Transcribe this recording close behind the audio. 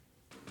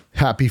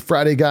Happy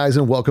Friday, guys,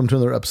 and welcome to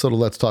another episode of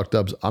Let's Talk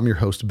Dubs. I'm your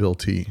host, Bill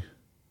T.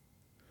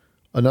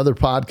 Another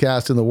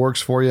podcast in the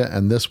works for you,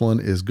 and this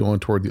one is going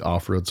toward the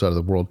off-road side of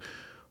the world.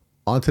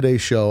 On today's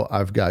show,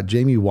 I've got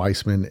Jamie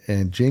Weissman,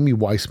 and Jamie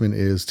Weissman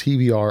is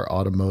TVR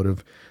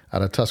Automotive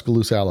out of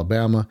Tuscaloosa,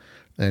 Alabama,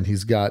 and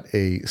he's got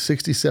a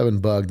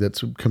 67 Bug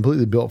that's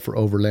completely built for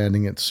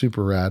overlanding. It's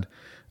super rad.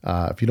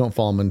 If you don't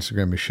follow him on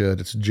Instagram, you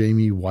should. It's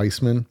Jamie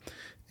Weissman,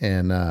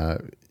 and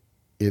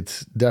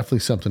it's definitely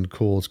something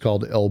cool. It's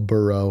called El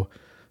Burro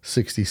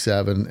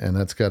 67, and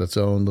that's got its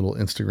own little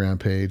Instagram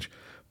page.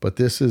 But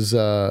this is,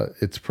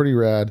 it's pretty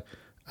rad.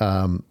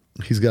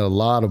 He's got a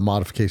lot of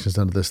modifications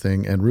done to this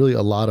thing and really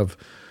a lot of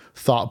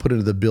thought put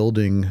into the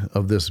building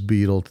of this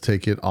Beetle to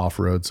take it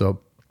off-road. So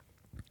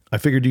I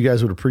figured you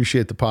guys would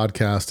appreciate the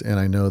podcast, and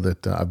I know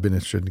that I've been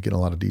interested in getting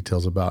a lot of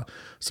details about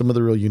some of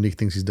the real unique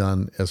things he's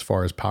done as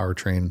far as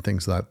powertrain and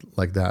things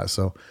like that.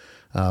 So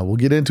we'll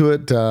get into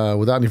it.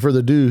 Without any further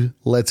ado,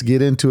 let's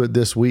get into it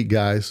this week,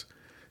 guys.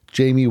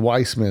 Jamie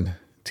Weissman,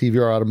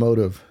 TVR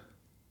Automotive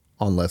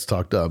on Let's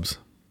Talk Dubs.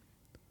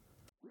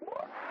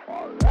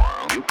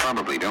 You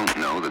probably don't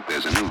know that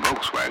there's a new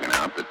Volkswagen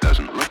out that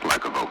doesn't look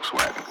like a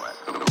Volkswagen.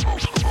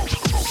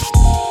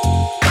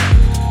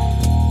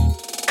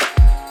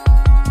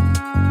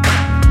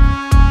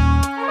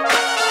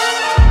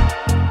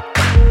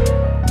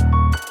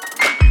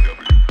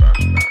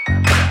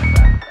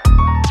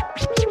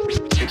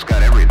 It's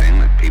got everything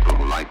that people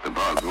who like the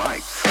Bug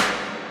like.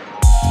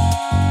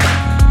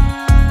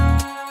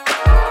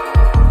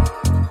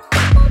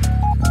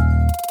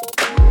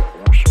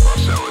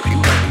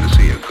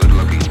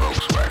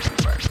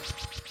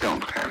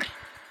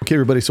 Okay,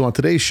 everybody. So on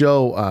today's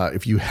show,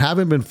 if you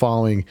haven't been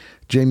following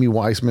Jamie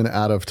Weissman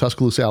out of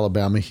Tuscaloosa,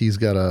 Alabama, he's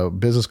got a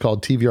business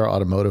called TVR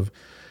Automotive,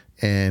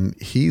 and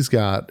he's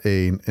got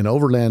an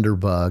Overlander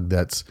Bug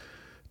that's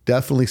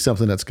definitely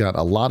something that's got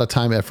a lot of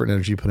time, effort, and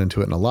energy put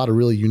into it, and a lot of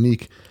really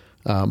unique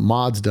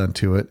mods done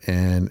to it.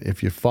 And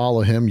if you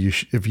follow him,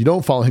 if you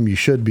don't follow him, you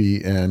should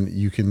be, and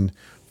you can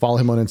follow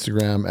him on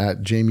Instagram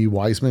at Jamie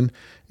Weissman,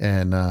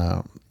 and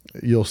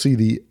you'll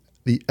see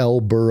the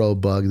El Burro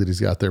Bug that he's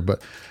got there.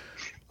 But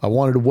I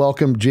wanted to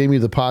welcome Jamie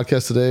to the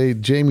podcast today.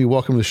 Jamie,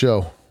 welcome to the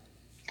show.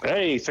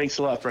 Hey, thanks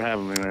a lot for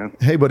having me, man.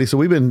 Hey, buddy. So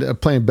we've been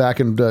playing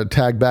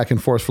tag back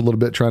and forth for a little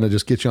bit, trying to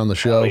just get you on the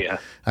show. Oh, yeah.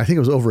 I think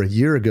it was over a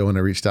year ago when I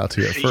reached out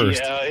to you at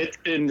first. Yeah,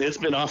 it's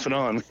been off and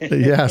on.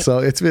 Yeah, so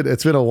it's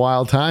been a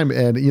wild time,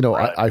 and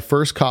right. I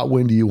first caught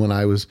wind of you when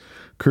I was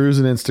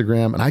cruising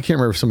Instagram, and I can't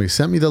remember if somebody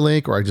sent me the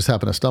link or I just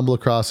happened to stumble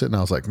across it, and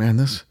I was like, man,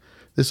 this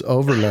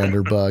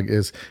Overlander Bug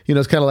is,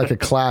 it's kind of like a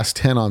class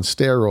 10 on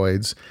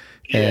steroids.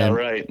 Yeah,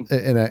 right.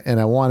 And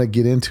I want to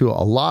get into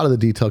a lot of the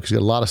detail because you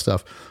got a lot of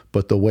stuff.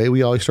 But the way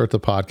we always start the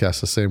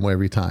podcast, the same way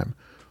every time.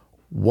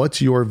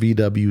 What's your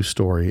VW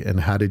story,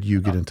 and how did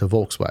you get into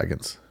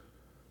Volkswagens?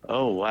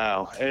 Oh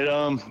wow!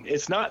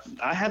 It's not.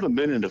 I haven't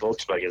been into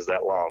Volkswagens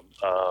that long.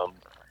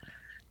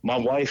 My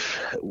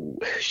wife,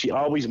 she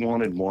always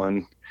wanted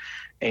one,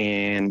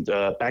 and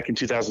back in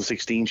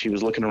 2016, she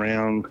was looking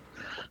around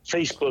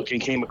Facebook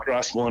and came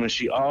across one, and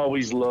she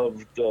always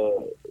loved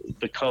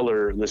the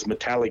color, this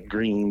metallic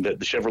green that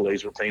the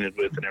Chevrolets were painted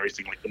with and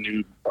everything, like the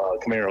new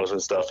Camaros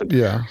and stuff. And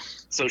yeah.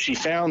 So she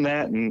found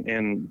that,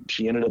 and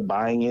she ended up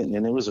buying it,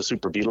 and it was a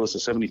Super Beetle. It's a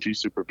 72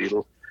 Super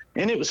Beetle.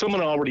 And it was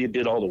someone already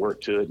did all the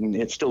work to it, and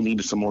it still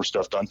needed some more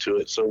stuff done to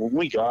it. So when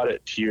we got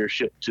it here,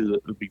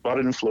 we bought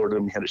it in Florida,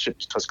 and we had it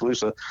shipped to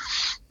Tuscaloosa.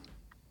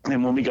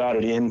 And when we got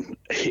it in,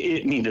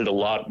 it needed a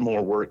lot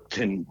more work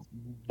than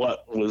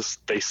what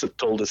they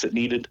told us it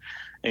needed.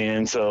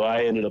 And so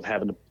I ended up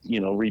having to,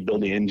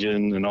 rebuild the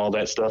engine and all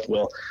that stuff.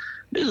 Well,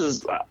 this is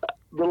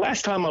the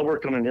last time I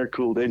worked on an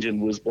air-cooled engine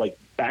was like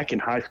back in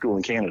high school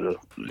in Canada.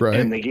 Right.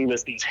 And they gave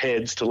us these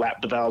heads to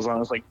lap the valves on. I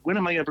was like, when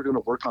am I ever going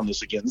to work on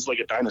this again? This is like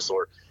a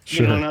dinosaur.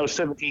 Sure. And I was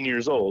 17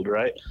 years old,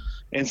 right?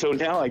 And so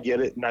now I get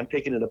it, and I'm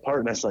taking it apart,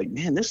 and I was like,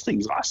 man, this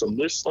thing's awesome.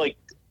 This, it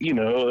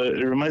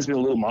reminds me of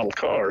a little model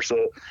car.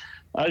 So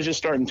I was just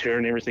starting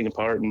tearing everything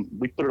apart, and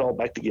we put it all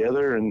back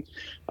together, and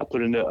I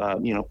put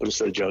put a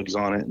set of jugs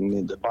on it,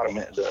 and the bottom,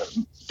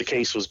 the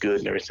case was good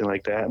and everything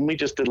like that. And we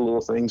just did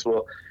little things.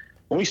 Well,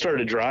 when we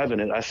started driving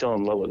it, I fell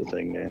in love with the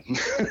thing, man.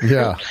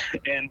 Yeah.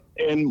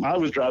 and I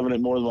was driving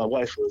it more than my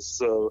wife was.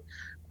 So,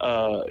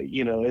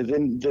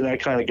 and then I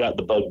kind of got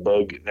the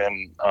bug.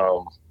 And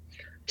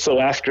so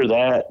after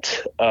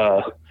that,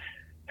 I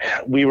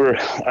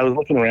was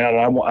looking around,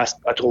 and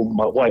I told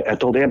my wife, I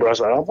told Amber, I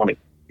was like, I want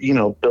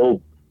to,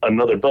 build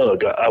another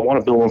Bug. I want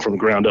to build one from the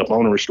ground up. I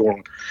want to restore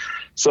one.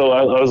 So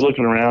I was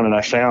looking around, and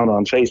I found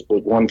on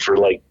Facebook one for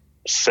like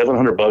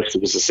 $700. It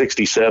was a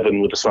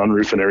 67 with a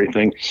sunroof and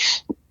everything.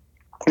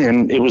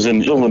 And it was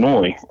in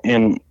Illinois.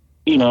 And,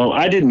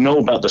 I didn't know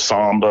about the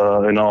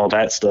Samba and all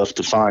that stuff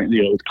to find,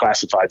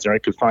 classifieds there. I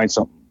could find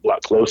something a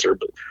lot closer,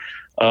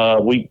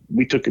 but we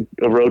took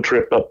a road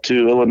trip up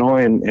to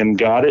Illinois and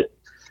got it.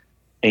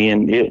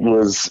 And it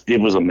was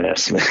a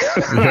mess. Yeah.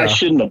 I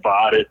shouldn't have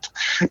bought it.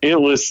 It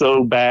was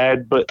so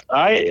bad, but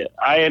I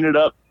ended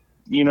up,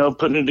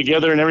 putting it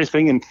together and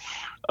everything. And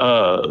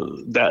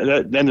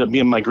that ended up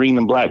being my green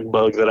and black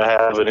bug that I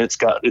have, and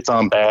it's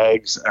on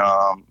bags.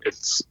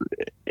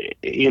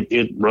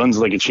 It runs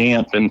like a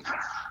champ, and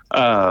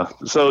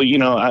so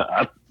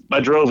I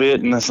drove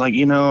it, and it's like,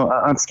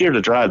 I'm scared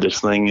to drive this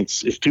thing.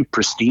 It's too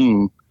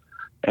pristine,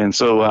 and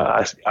so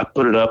I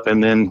put it up,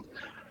 and then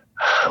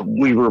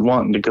we were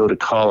wanting to go to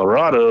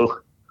Colorado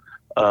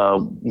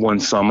one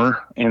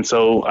summer, and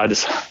so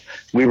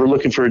we were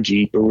looking for a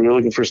Jeep, or we were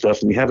looking for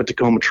stuff, and we have a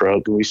Tacoma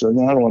truck, and we said,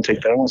 no, I don't want to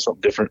take that. I want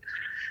something different.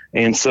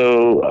 And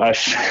so I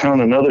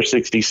found another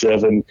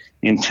 67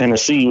 in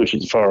Tennessee, which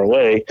is far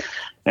away.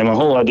 And my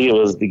whole idea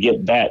was to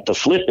get that, to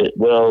flip it.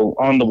 Well,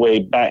 on the way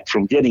back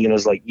from getting it, I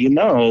was like,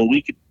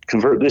 we could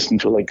convert this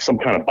into like some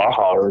kind of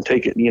Baja, or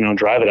take it,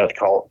 drive it out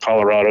to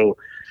Colorado.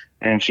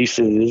 And she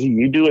said,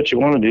 you do what you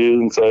want to do.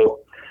 And so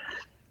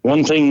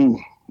one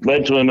thing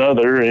led to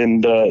another,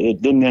 and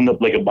it didn't end up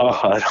like a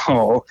Baja at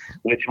all,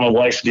 which my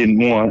wife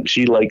didn't want.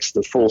 She likes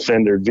the full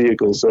fendered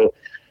vehicle. So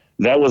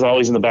that was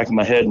always in the back of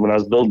my head when I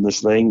was building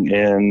this thing.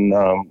 And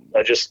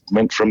I just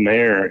went from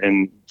there.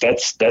 And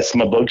that's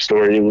my bug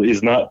story. It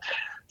is not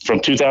from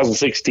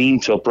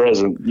 2016 till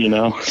present,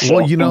 So,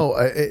 Well,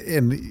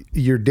 in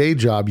your day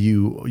job,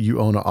 you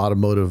own an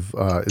automotive,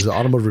 is it an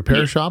automotive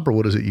repair shop, or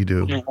what is it you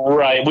do?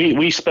 Right.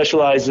 We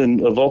specialize in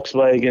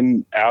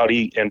Volkswagen,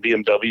 Audi, and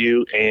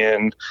BMW,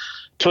 and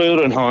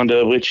Toyota and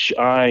Honda, which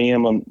I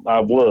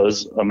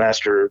was a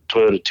master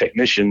Toyota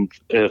technician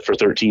for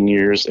 13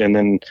 years. And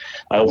then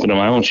I opened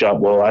my own shop.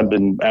 Well, I've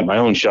been at my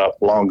own shop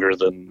longer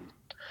than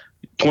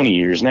 20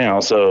 years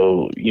now.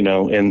 So,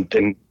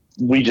 and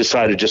we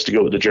decided just to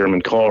go with the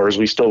German cars.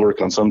 We still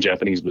work on some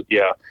Japanese, but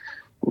yeah.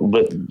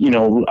 But,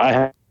 I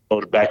have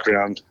a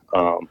background.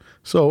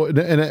 So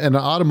an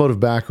automotive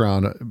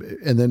background,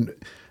 and then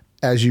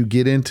as you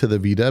get into the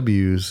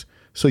VWs,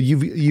 so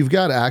you've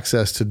got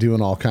access to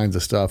doing all kinds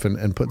of stuff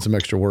and putting some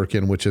extra work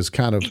in, which is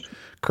kind of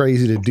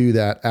crazy to do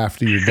that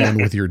after you're done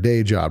with your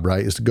day job,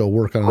 right? Is to go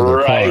work on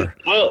another car.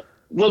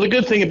 Well, the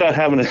good thing about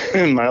having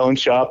my own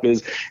shop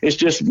is it's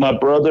just my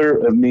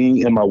brother and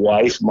me and my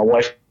wife's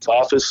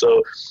office.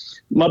 So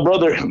my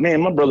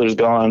brother's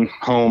gone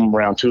home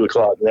around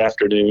 2:00 in the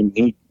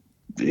afternoon.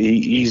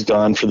 He's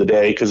done for the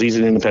day because he's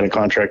an independent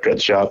contractor at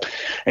the shop.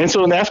 And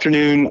so in the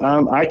afternoon,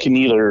 I can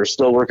either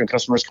still work on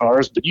customers'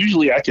 cars, but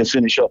usually I can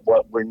finish up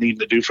what we're needing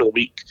to do for the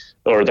week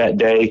or that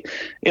day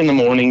in the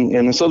morning.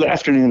 And so the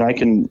afternoon I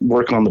can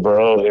work on the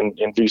Bro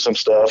and do some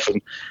stuff. And,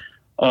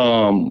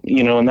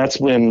 and that's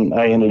when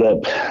I ended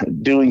up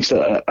doing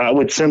so. I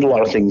would send a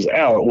lot of things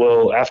out.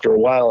 Well, after a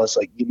while, it's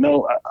like,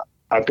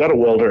 I've got a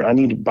welder. I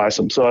need to buy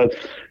some. So I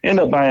end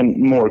up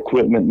buying more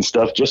equipment and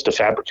stuff just to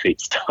fabricate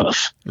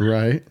stuff.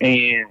 Right.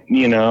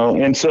 And,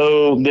 and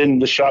so then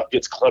the shop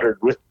gets cluttered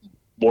with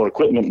more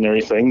equipment and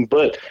everything.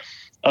 But,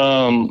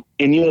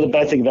 the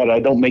bad thing about it,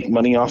 I don't make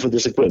money off of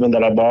this equipment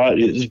that I bought.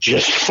 It's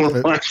just for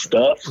my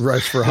stuff.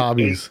 Right. For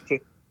hobbies.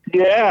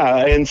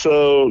 Yeah. And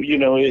so,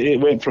 it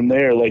went from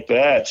there like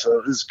that. So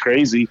it was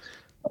crazy.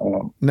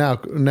 Now,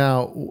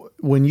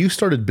 when you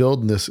started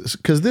building this,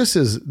 because this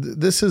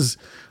is,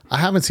 I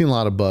haven't seen a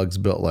lot of bugs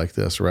built like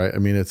this, right? I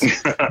mean, it's,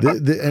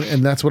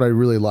 and that's what I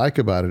really like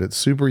about it. It's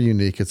super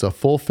unique. It's a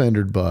full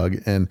fendered bug,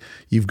 and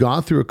you've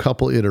gone through a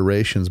couple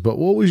iterations, but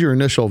what was your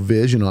initial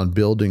vision on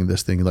building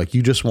this thing? Like,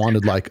 you just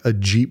wanted like a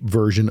Jeep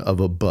version of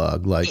a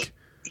bug, like.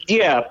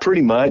 Yeah,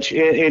 pretty much.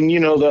 And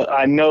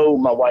I know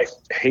my wife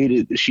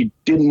she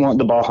didn't want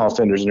the Baja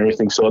fenders and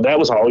everything. So that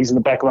was always in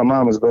the back of my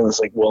mind. It's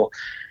like, well,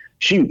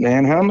 shoot,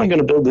 man, how am I going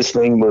to build this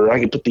thing where I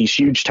could put these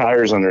huge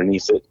tires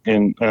underneath it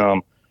and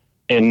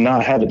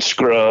not have it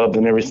scrubbed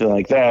and everything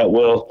like that?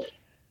 Well,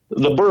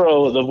 the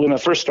Bro, when I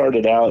first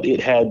started out, it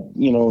had,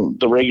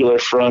 the regular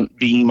front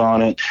beam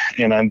on it,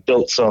 and I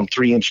built some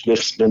 3-inch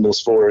lift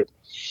spindles for it,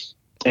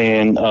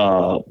 and,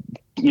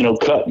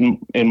 cut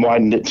and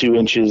widened it 2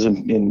 inches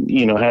and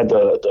had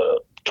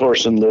the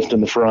torsion lift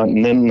in the front.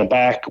 And then in the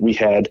back, we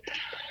had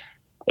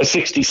a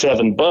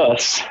 67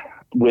 bus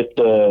with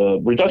the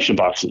reduction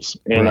boxes.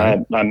 And right.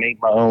 I made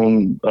my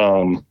own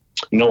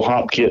no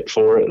hop kit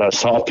for it. I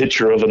saw a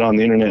picture of it on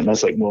the internet, and I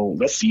was like, well,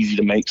 that's easy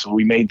to make. So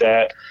we made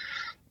that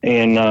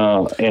and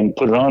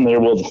put it on there.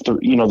 Well,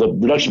 the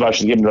reduction box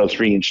is giving it a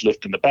 3-inch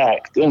lift in the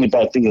back. The only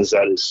bad thing is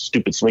that is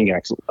stupid swing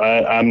axle.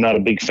 I'm not a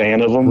big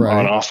fan of them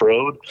on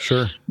off-road.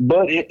 Sure.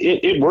 But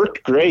it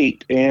worked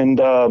great, and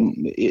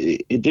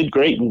it did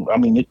great. I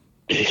mean,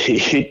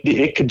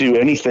 it could do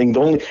anything.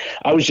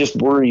 I was just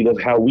worried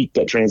of how weak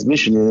that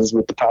transmission is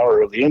with the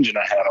power of the engine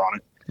I had on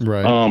it.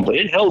 Right. But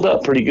it held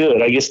up pretty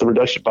good. I guess the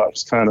reduction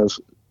box kind of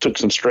took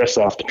some stress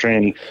off the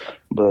tranny.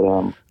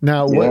 But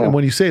now,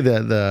 when you say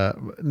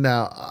that,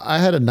 now I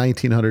had a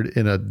 1900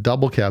 in a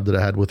double cab that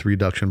I had with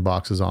reduction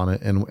boxes on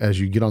it, and as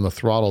you get on the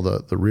throttle,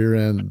 the rear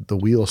end, the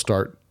wheels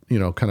start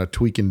kind of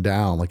tweaking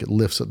down, like it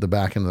lifts at the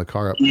back end of the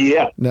car up.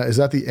 Yeah. Now, is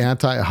that the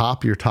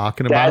anti-hop you're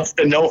talking about? That's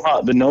the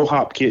no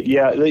hop kit.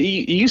 Yeah.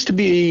 It used to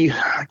be,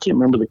 I can't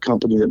remember the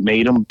company that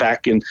made them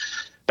back in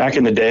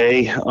the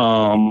day.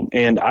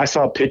 And I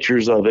saw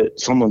pictures of it.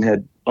 Someone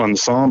had on the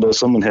Samba,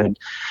 someone had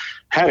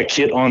had a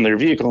kit on their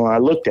vehicle, and I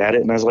looked at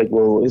it and I was like,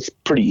 well, it's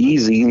pretty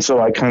easy. And so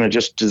I kind of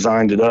just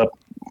designed it up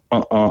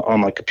on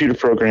my computer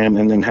program,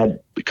 and then had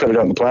cut it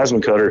out in the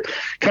plasma cutter.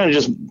 Kind of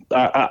just,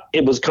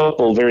 it was a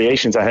couple of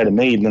variations I had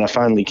made, and then I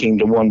finally came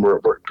to one where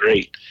it worked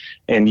great.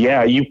 And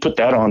yeah, you put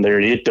that on there,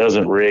 it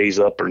doesn't raise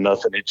up or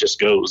nothing. It just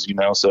goes, you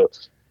know. So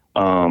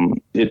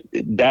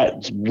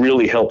that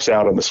really helps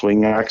out on the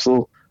swing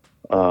axle.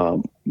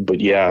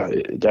 But yeah,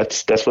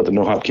 that's what the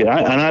no-hop kit.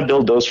 I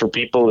build those for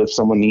people if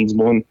someone needs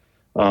one.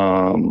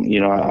 You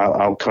know,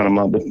 I'll cut them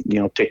up, you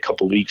know, take a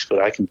couple of weeks,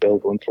 but I can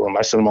build one for them.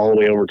 I send them all the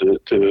way over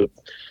to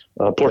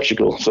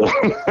Portugal. So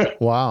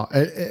wow.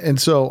 And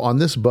so on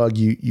this bug,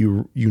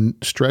 you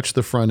stretch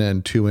the front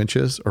end 2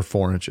 inches or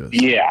 4 inches.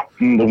 Yeah,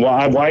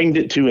 I widened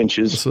it 2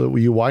 inches. So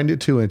you widened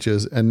it 2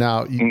 inches, and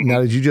now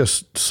now did you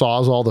just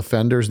saws the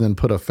fenders and then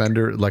put a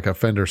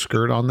fender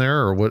skirt on there,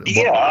 or what?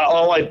 Yeah,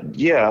 all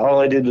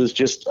I did was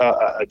just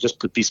I just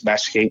put these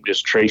masking tape,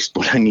 just traced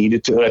what I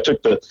needed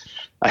to.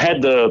 I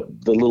had the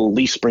little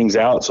leaf springs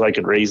out so I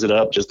could raise it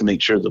up just to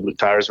make sure the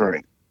tires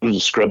weren't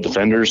scrub the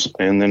fenders,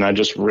 and then I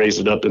just raised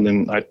it up, and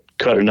then I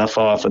cut enough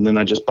off, and then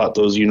I just bought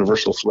those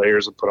universal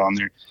flares and put on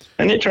there,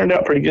 and it turned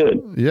out pretty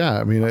good. Yeah,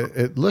 I mean,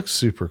 it looks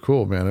super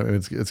cool, man.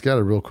 It's got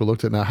a real cool look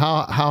to it. Now,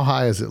 how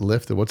high is it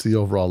lifted? What's the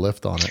overall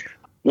lift on it?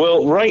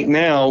 Well, right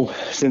now,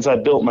 since I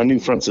built my new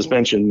front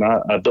suspension,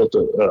 I built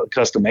a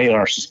custom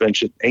A-arm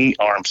suspension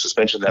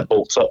that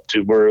bolts up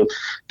to where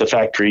the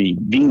factory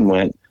beam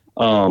went.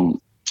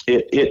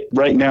 It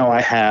right now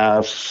I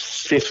have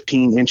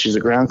 15 inches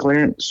of ground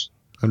clearance.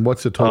 And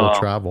what's the total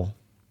travel?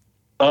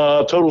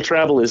 Total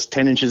travel is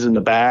 10 inches in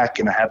the back,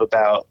 and I have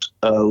about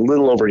a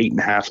little over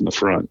 8.5 in the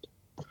front.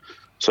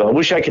 So I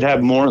wish I could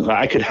have more.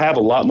 I could have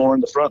a lot more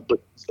in the front, but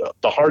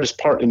the hardest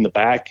part in the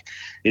back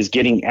is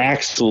getting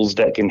axles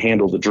that can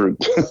handle the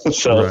droop.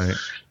 So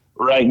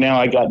right now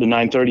I got the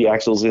 930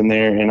 axles in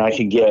there, and I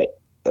can get,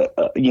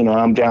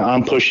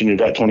 I'm pushing it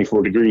at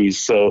 24 degrees.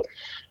 So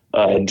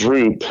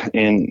droop,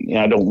 and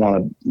I don't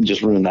want to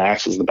just ruin the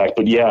axles in the back,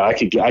 but yeah, I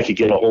could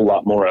get a whole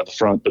lot more out the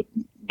front, but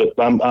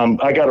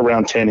I got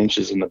around 10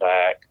 inches in the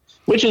back,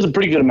 which is a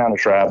pretty good amount of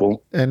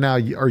travel. And now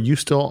are you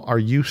still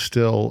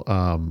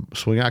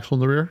swing axle in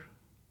the rear?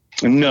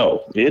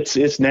 No, it's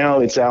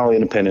Alley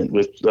independent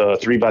with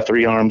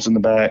 3x3 arms in the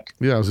back.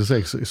 Yeah, I was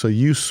gonna say. So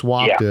you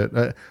swapped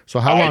it. So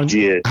how long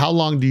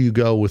do you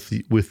go with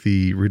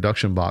the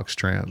reduction box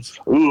trans?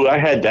 Ooh, I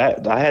had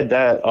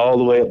that all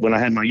the way up when I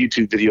had my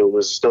YouTube video. It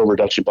was still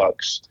reduction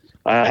box.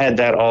 I had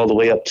that all the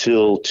way up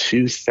till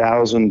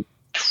 2000.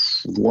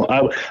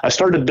 I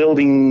started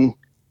building.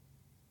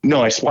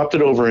 No, I swapped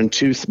it over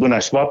when I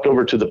swapped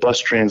over to the bus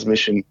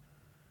transmission.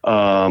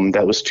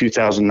 That was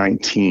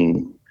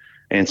 2019.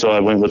 And so I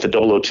went with the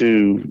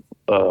 002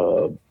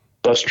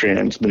 bus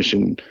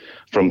transmission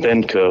from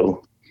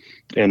Benco,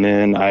 and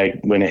then I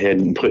went ahead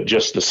and put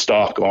just the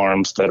stock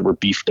arms that were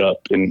beefed up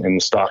and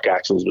the stock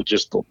axles with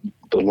just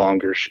the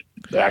longer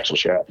axle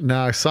shaft.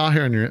 Now I saw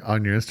here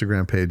on your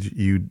Instagram page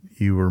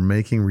you were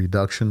making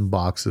reduction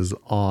boxes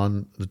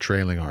on the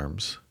trailing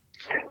arms.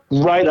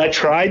 Right, I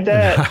tried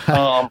that.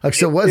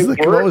 So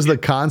what was the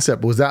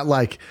concept? Was that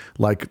like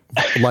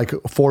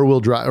 4-wheel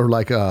drive or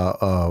like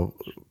a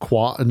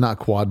quad, not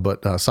quad,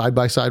 but side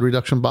by side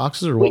reduction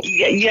boxes, or what?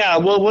 Yeah.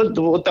 Well,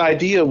 what the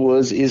idea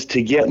is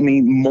to get me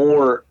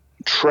more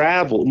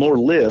travel, more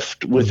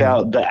lift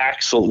without the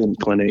axle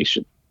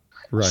inclination.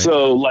 Right.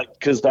 So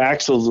because the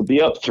axles will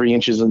be up 3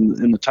 inches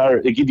in the tire,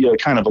 they give you a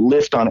kind of a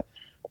lift on it,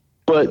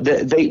 but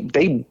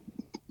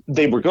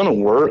they were going to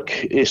work.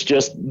 It's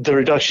just the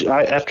reduction.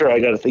 After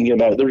I got to thinking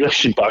about it, the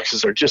reduction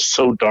boxes are just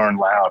so darn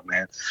loud,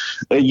 man.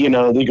 They're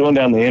going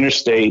down the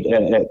interstate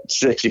at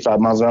 65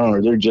 miles an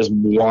hour. They're just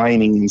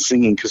whining and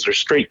singing because they're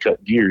straight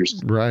cut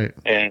gears. Right.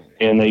 And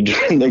they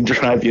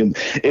drive you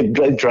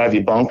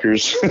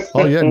bonkers.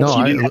 Oh yeah. No,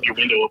 you didn't have your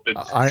window open.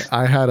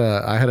 I had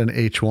an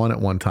H1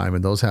 at one time,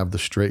 and those have the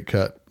straight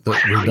cut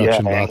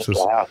reduction boxes.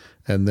 Wow.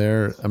 And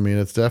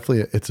it's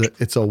definitely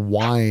it's a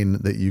whine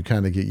that you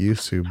kind of get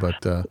used to,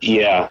 but so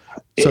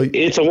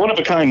it's a one of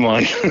a kind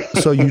one.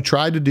 So you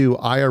tried to do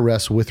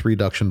IRS with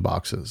reduction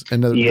boxes,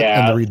 and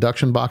the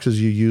reduction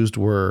boxes you used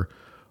were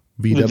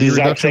VW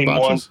reduction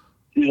boxes.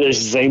 There's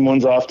the same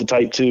ones off the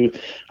Type 2.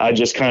 I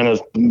just kind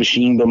of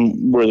machined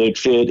them where they'd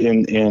fit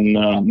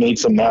and made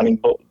some mounting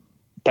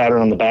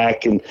pattern on the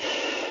back and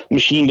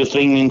machined a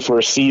thing in for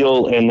a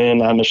seal, and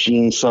then I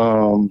machined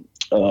some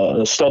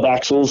stub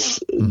axles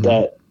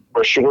that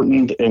were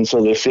shortened, and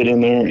so they fit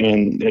in there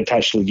and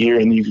attached to the gear,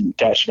 and you can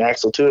attach an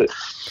axle to it.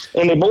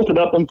 And they bolted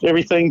up and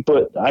everything,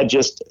 but there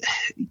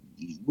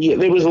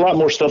was a lot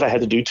more stuff I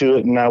had to do to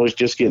it, and I was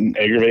just getting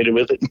aggravated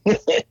with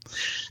it.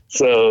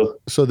 So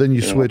then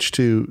you switched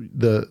to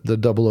the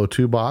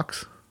 002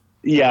 box?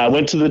 Yeah, I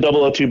went to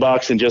the 002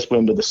 box and just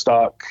went with the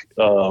stock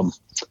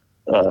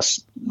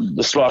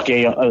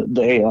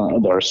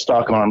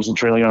stock arms and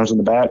trailing arms in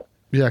the back.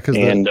 Yeah, because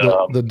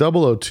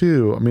the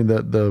 002, I mean,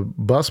 the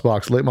bus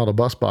box, late model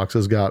bus box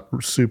has got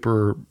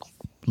super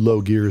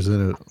low gears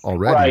in it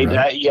already.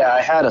 Right. Yeah,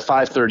 I had a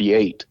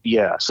 538.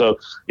 Yeah, so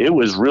it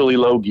was really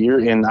low gear,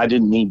 and I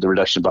didn't need the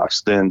reduction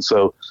box then.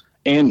 So,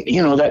 and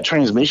that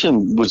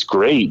transmission was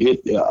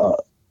great.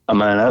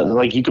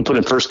 Like you could put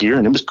in first gear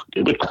and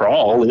it would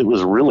crawl. It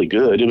was really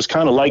good. It was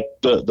kind of like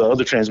the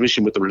other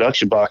transmission with the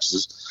reduction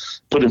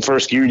boxes. Put in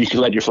first gear, you could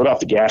let your foot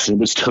off the gas and it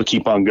would still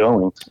keep on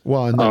going.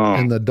 Well,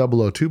 and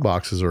the 002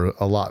 boxes are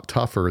a lot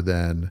tougher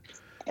than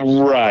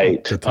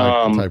the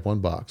type 1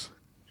 box.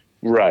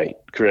 Right.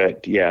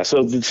 Correct. Yeah.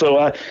 So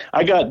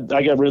I got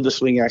rid of the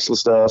swing axle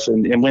stuff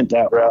and went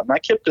that route, and I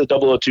kept the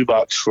 002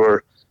 box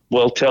for,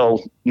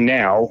 till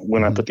now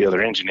when I put the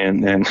other engine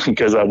in, and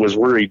because I was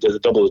worried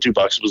that the 002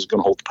 box was going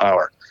to hold the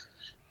power.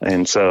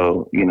 And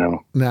so,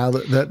 Now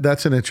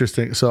that's an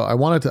interesting, so I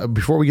wanted to,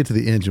 before we get to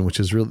the engine, which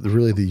is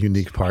really the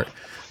unique part,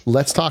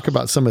 let's talk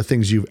about some of the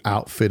things you've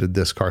outfitted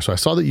this car. So I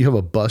saw that you have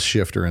a bus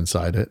shifter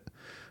inside it.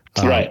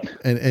 Right.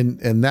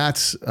 And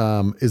that's,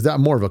 is that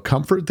more of a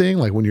comfort thing?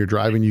 Like when you're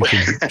driving, you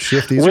can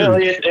shift easier? Well,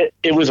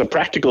 it was a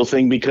practical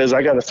thing because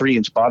I got a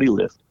 3-inch body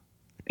lift.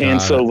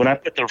 And so when I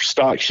put the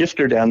stock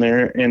shifter down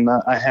there, and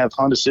I have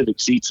Honda Civic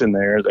seats in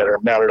there that are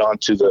mounted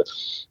onto the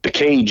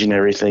cage and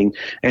everything.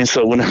 And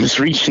so when I was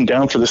reaching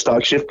down for the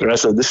stock shifter, I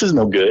said, this is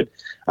no good.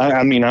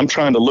 I'm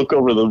trying to look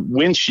over the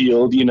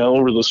windshield,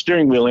 over the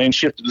steering wheel and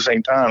shift at the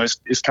same time.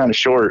 It's kind of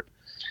short.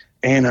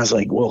 And I was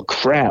like, well,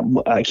 crap,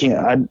 I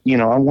can't,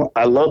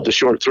 I love the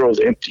short throw of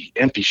the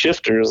empty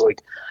shifter.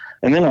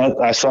 And then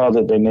I saw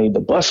that they made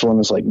the bus one.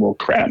 It's like, well,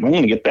 crap, I'm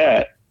going to get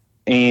that.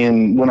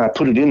 And when I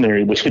put it in there,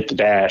 it would hit the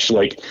dash.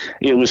 Like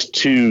it was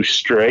too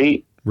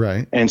straight.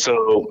 Right. And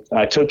so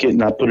I took it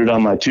and I put it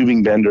on my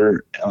tubing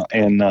bender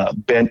and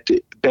bent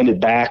it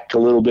back a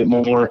little bit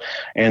more,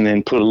 and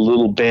then put a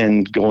little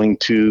bend going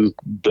to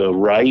the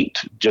right,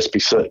 just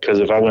because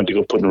if I went to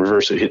go put in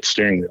reverse, it hit the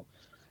steering wheel.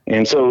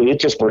 And so it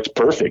just works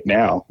perfect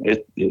now.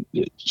 It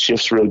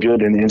shifts real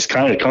good, and it's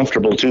kind of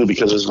comfortable too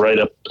because it's right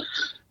up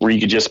where you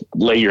could just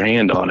lay your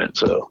hand on it.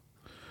 So,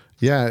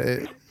 yeah.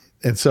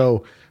 And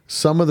so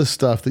some of the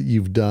stuff that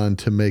you've done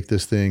to make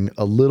this thing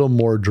a little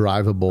more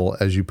drivable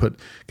as you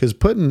because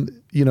putting,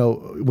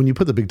 when you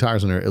put the big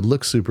tires on there, it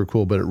looks super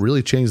cool, but it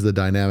really changed the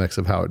dynamics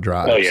of how it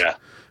drives. Oh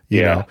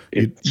yeah.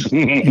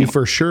 You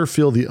for sure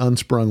feel the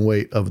unsprung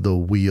weight of the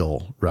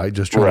wheel, right?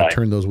 Just trying to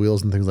turn those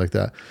wheels and things like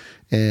that.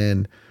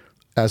 And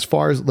as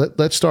far as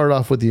let's start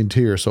off with the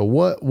interior. So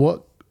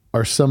what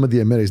are some of the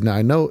amenities? Now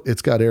I know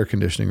it's got air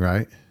conditioning,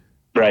 right?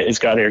 Right. It's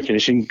got air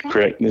conditioning.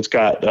 Correct. It's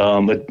got a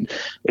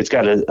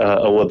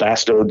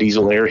Webasto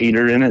diesel air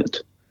heater in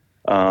it.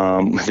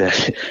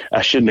 That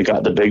I shouldn't have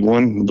got the big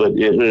one, but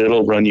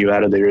it'll run you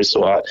out of there. It's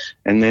so hot.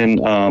 And then,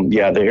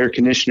 the air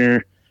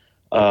conditioner,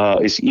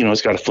 is,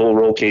 it's got a full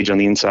roll cage on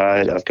the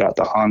inside. I've got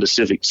the Honda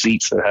Civic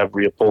seats that have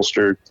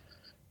reupholstered.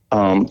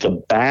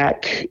 The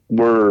back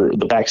where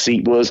the back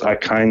seat was, I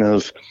kind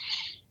of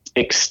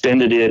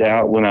extended it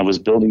out when I was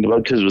building the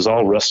boat because it was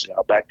all rusted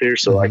out back there.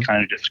 So I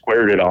kind of just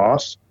squared it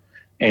off.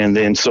 And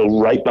then, so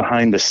right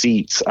behind the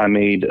seats, I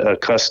made a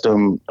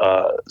custom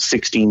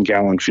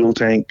 16-gallon fuel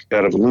tank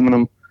out of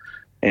aluminum.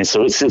 And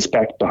so it sits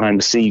back behind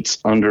the seats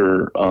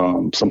under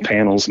some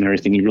panels and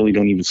everything. You really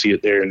don't even see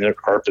it there, and they're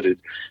carpeted.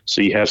 So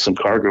you have some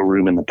cargo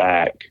room in the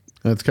back.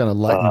 And it's kind of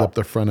lightened up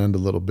the front end a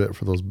little bit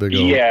for those big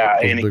old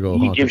and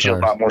it gives you a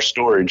lot more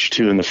storage,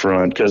 too, in the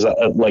front. Because,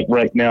 like,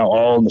 right now,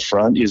 all in the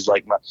front is,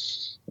 like,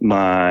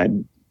 my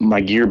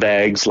gear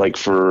bags, like,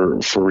 for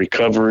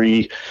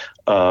recovery.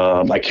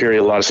 I carry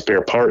a lot of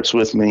spare parts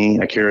with me.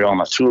 I carry all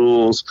my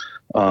tools,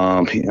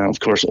 of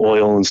course,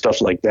 oil and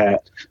stuff like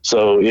that.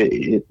 So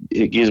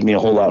it gives me a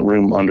whole lot of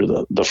room under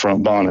the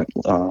front bonnet.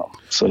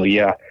 So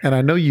yeah. And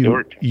I know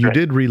you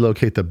did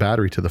relocate the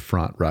battery to the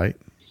front, right?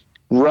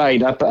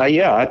 Right.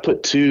 I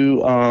put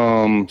two.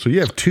 So you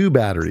have two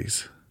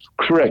batteries.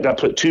 Correct. I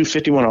put two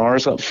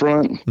 51Rs up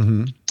front.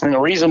 Mm-hmm. And the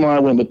reason why I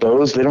went with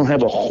those, they don't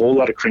have a whole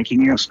lot of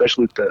cranking in,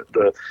 especially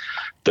with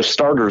the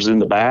starters in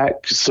the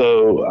back.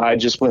 So I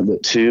just went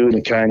with two, and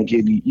it kind of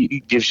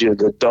gives you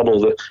the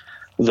double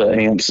the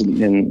amps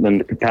and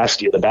the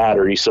capacity of the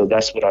battery. So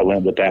that's what I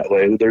went with that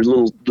way. They're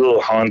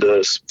little Honda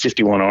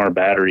 51R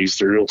batteries.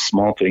 They're real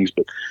small things,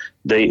 but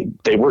they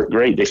work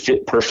great. They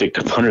fit perfect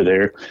up under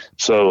there.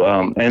 So,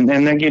 and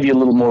that gave you a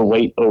little more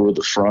weight over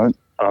the front,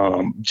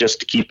 just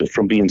to keep it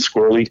from being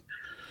squirrely.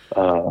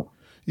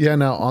 Yeah.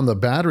 Now on the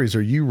batteries,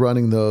 are you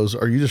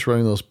just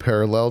running those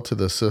parallel to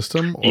the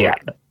system? Or, yeah,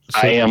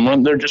 I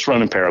am. They're just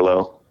running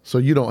parallel. So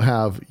you don't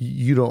have an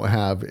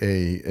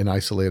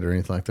isolator or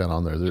anything like that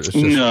on there. It's just,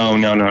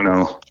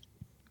 no.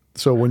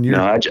 So when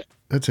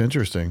that's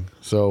interesting.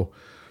 So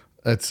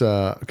it's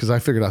because I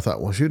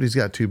thought, well, shoot, he's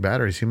got two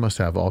batteries. He must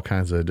have all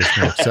kinds of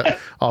additional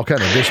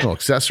additional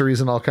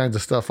accessories and all kinds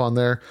of stuff on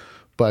there.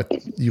 But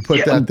you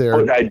put that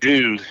there. I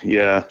do.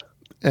 Yeah.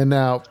 And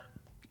now,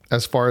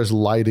 as far as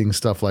lighting,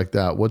 stuff like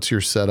that, what's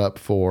your setup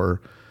for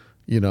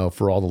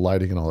all the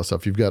lighting and all that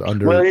stuff? You've got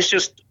under. Well, it's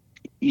just.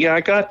 Yeah,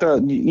 I got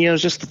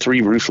it's just the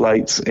 3 roof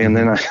lights, and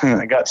then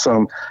I got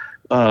some.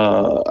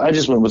 I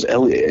just went with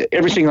LED.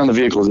 Everything on the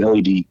vehicle is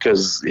LED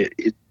because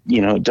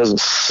it doesn't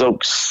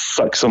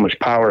suck so much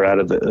power out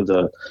of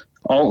the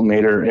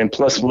alternator. And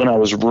plus, when I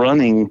was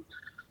running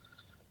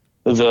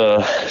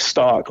the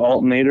stock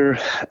alternator,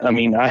 I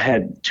mean, I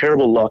had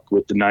terrible luck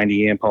with the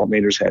 90 amp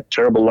alternators, had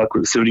terrible luck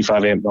with the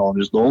 75 amp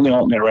alternators. The only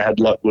alternator I had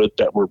luck with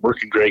that were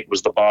working great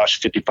was the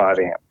Bosch 55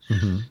 amp.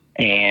 Mm-hmm.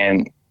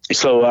 And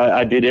so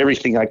I did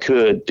everything I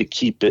could to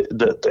keep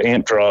the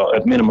amp draw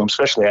at minimum,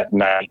 especially at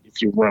night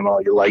if you run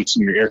all your lights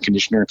and your air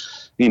conditioner,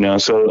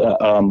 so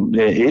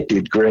it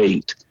did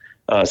great.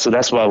 So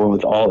that's why I went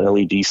with all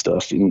LED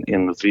stuff in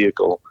the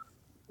vehicle.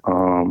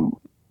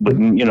 But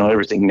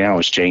everything now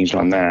has changed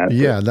on that.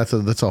 Yeah,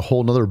 that's a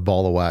whole nother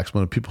ball of wax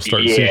when people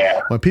start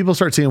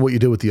seeing what you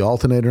did with the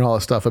alternator and all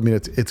that stuff. I mean,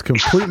 it's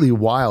completely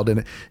wild,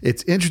 and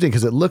it's interesting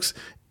because it looks.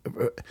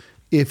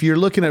 If you're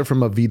looking at it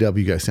from a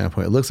VW guy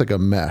standpoint, it looks like a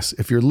mess.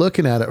 If you're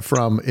looking at it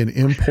from an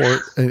import,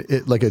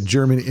 like a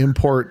German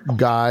import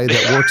guy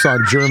that works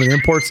on German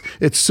imports,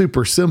 it's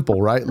super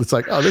simple, right? It's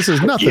like, oh, this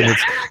is nothing. Yeah.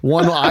 It's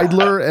one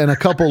idler and a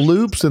couple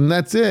loops, and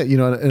that's it.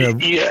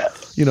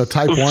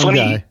 Type 1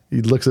 guy,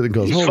 he looks at it and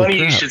goes, holy funny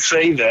crap. You should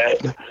say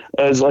that.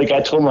 As like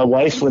I told my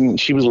wife when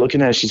she was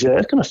looking at it, she said,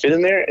 that's going to fit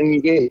in there.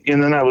 And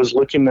then I was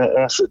looking at it,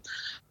 and I said,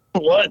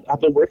 what?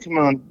 I've been working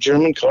on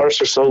German cars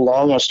for so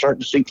long. I was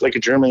starting to think like a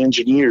German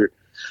engineer.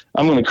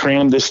 I'm going to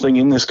cram this thing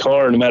in this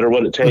car no matter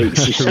what it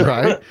takes.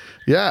 Right.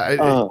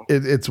 Yeah.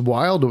 It's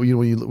wild when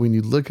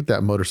you look at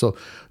that motor. So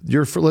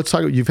let's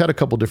talk, you've had a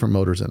couple different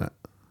motors in it.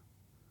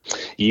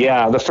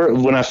 Yeah.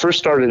 When I first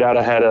started out,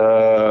 I had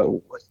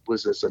what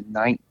was this?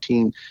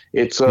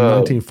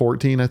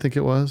 1914, I think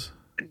it was.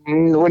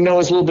 No, it's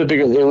a little bit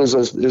bigger. It was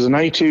a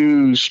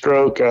 92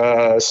 stroke,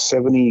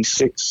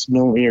 76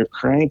 millimeter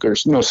crank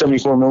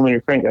 74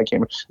 millimeter crank. I can't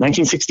remember.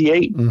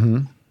 1968. Mm-hmm.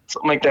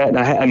 Something like that.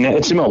 And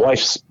it's in my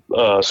wife's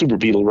Super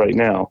Beetle right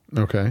now.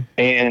 Okay.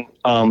 And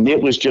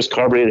it was just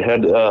carbureted. It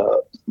had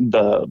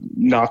the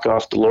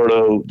knockoff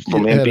Delorto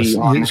from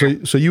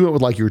MP. So you went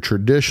with like your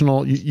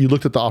traditional. You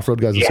looked at the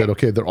off-road guys and said,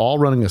 okay, they're all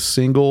running a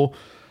single,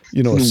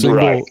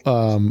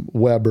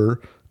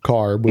 Weber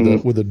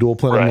carb with a dual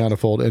planar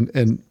manifold,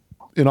 and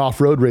in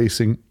off-road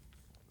racing,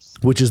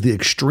 which is the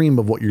extreme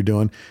of what you're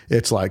doing,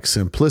 it's like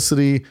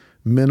simplicity,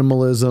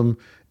 minimalism,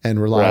 and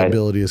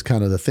reliability is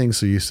kind of the thing.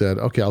 So you said,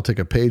 okay, I'll take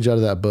a page out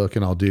of that book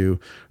and I'll do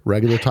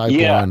regular type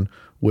 1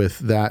 with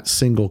that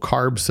single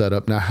carb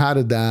setup. Now, how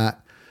did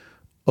that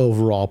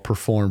overall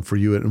perform for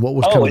you? And what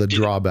was kind of the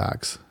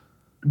drawbacks?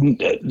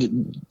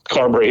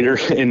 Carburetor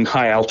in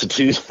high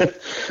altitude.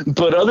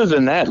 But other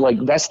than that,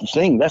 that's the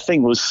thing. That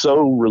thing was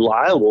so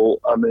reliable.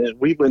 I mean,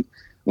 we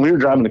were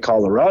driving to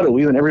Colorado,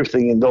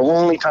 everything. And the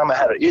only time I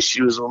had an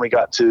issue is when we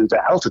got to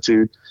the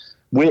altitude,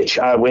 which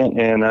I went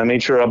and I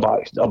made sure I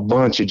bought a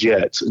bunch of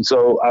jets. And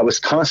so I was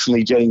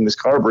constantly jetting this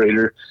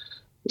carburetor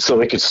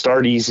so it could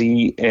start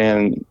easy.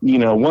 And,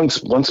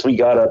 once we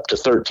got up to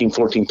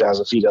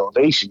 14,000 feet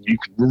elevation, you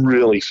could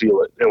really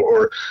feel it.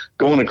 Or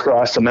going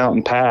across a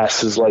mountain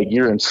pass is like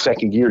you're in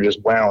second gear,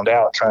 just wound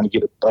out trying to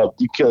get up.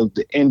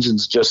 The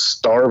engine's just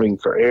starving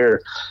for air,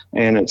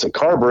 and it's a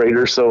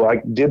carburetor. So I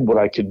did what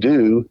I could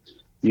do.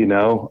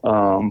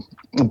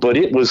 But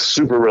it was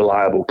super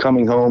reliable.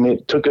 Coming home,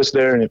 it took us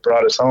there and it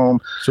brought us home.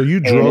 So you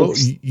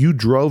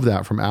drove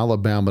that from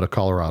Alabama to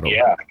Colorado.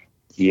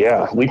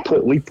 Yeah. We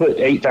put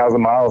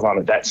 8,000 miles on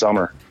it that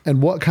summer.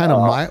 And what kind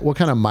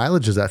of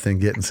mileage is that thing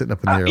getting sitting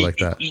up in the air like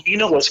that? You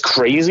know what's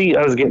crazy?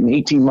 I was getting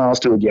 18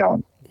 miles to a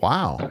gallon.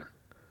 Wow.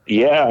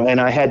 Yeah,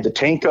 and I had the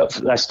tank up.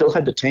 I still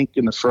had the tank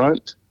in the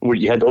front where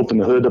you had to open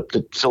the hood up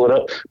to fill it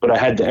up, but I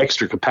had the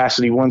extra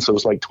capacity one, so it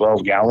was like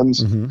 12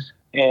 gallons. Mm-hmm.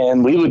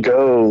 And we would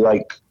go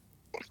like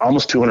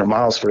almost 200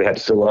 miles before we had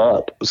to fill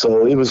up.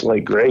 So it was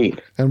like great.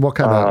 And what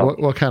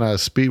kind of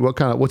speed?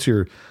 What's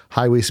your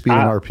highway speed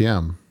and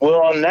RPM?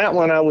 Well, on that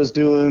one,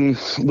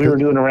 we were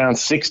doing around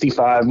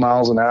 65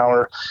 miles an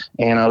hour,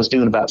 and I was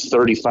doing about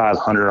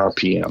 3,500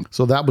 RPM.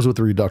 So that was with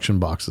the reduction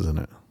boxes in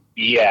it.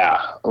 Yeah,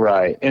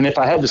 right. And if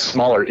I had the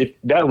smaller,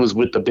 that was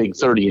with the big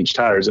 30-inch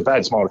tires. If I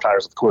had smaller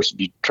tires, of course, it'd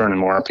be turning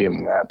more RPM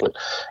than that. But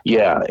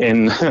yeah,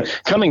 and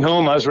coming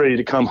home, I was ready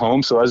to come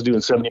home. So I was doing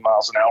 70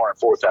 miles an hour and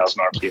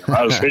 4,000 RPM.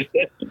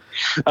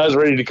 I was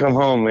ready to come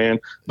home, man.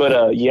 But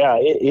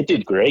it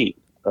did great.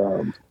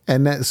 And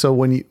that,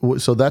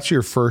 so that's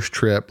your first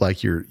trip,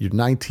 like your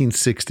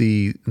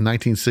 1960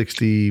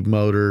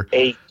 motor,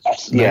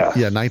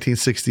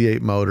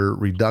 1968 motor,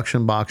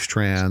 reduction box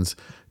trans.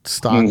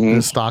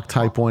 Stock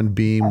type 1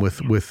 beam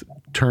with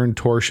turn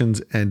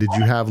torsions. And did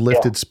you have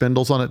lifted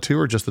spindles on it too,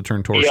 or just the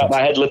turn torsions? Yeah,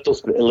 I had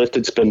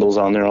lifted spindles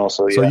on there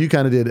also. So you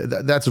kind of did,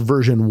 that's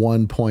version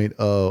 1.0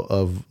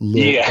 of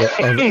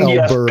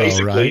El Burro,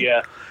 right?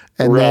 Yeah.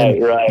 And then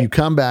you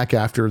come back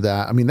after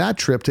that. I mean, that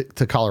trip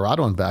to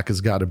Colorado and back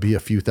has got to be a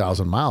few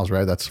thousand miles,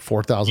 right? That's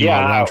 4,000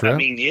 mile round trip. I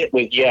mean, it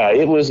was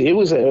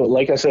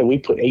like I said, we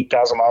put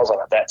 8,000 miles on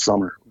it that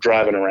summer,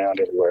 driving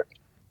around everywhere.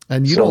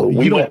 And you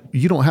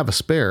don't have a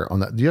spare on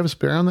that. Do you have a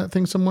spare on that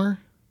thing somewhere?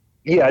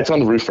 Yeah, it's on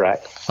the roof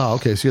rack. Oh,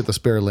 okay. So you got the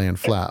spare laying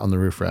flat on the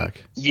roof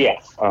rack. Yeah.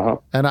 Uh-huh.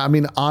 And I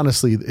mean,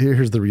 honestly,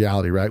 here's the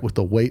reality, right? With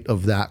the weight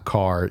of that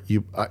car,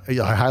 I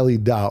highly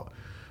doubt.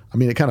 I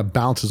mean, it kind of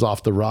bounces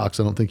off the rocks.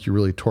 I don't think you're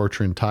really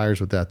torturing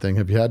tires with that thing.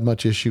 Have you had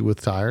much issue with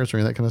tires or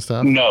any of that kind of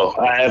stuff? No,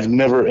 I have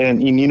never.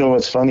 And you know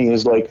what's funny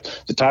is like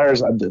the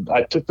tires.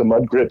 I took the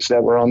mud grips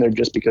that were on there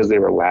just because they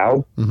were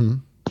loud. Mm-hmm.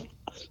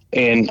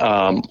 And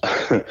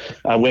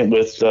I went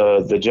with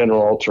the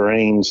General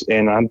All-Terrains,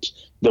 and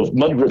the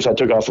mud grips I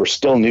took off were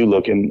still new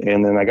looking.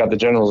 And then I got the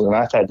Generals, and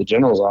I've had the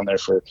Generals on there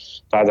for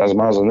 5,000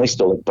 miles, and they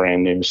still look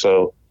brand new.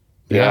 So,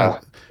 yeah.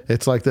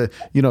 It's like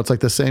it's like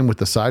the same with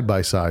the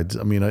side-by-sides.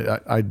 I mean,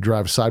 I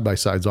drive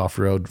side-by-sides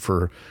off-road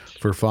for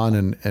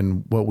fun.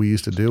 And what we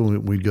used to do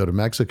when we'd go to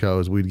Mexico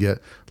is we'd get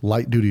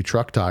light-duty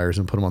truck tires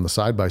and put them on the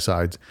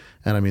side-by-sides.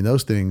 And I mean,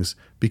 those things,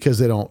 because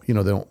they don't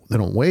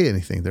weigh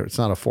anything. It's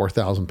not a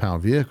 4,000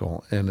 pound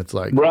vehicle. And it's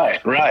like,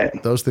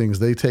 right. Those things,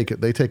 they take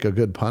a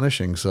good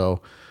punishing.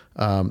 So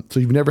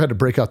you've never had to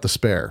break out the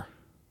spare.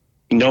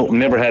 No,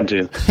 never had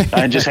to.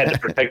 I just had to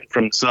protect it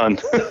from the sun.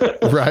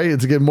 Right.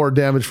 It's getting more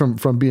damage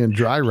from being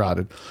dry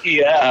rotted.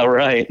 Yeah.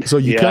 Right. So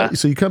you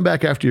come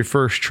back after your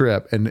first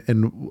trip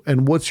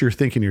and what's your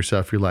thinking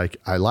yourself? You're like,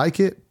 I like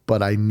it,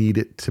 but I need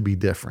it to be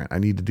different. I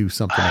need to do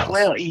something else.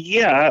 Well,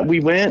 yeah, we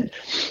went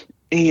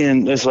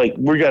and it's like,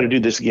 we got to do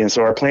this again.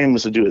 So our plan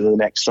was to do it the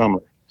next summer.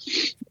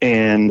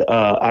 And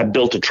I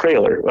built a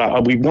trailer.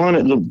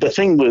 The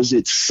thing was,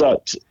 it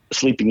sucked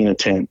sleeping in a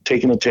tent,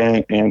 taking a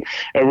tent, and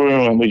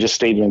everyone, we just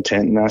stayed in a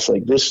tent. And I was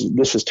like, this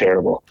is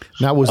terrible.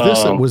 Now,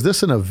 was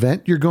this an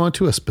event you're going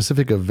to, a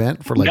specific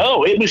event for? Like?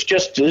 No, it was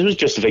just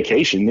a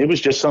vacation. It was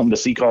just something to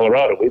see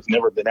Colorado. We've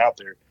never been out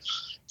there.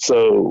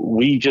 So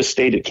we just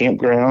stayed at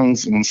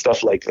campgrounds and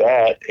stuff like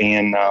that.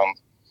 And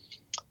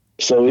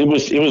so it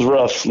was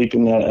rough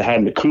sleeping,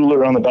 having a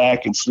cooler on the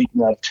back and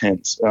sleeping out of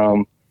tents.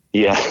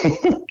 Yeah,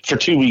 for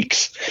 2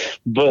 weeks.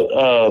 But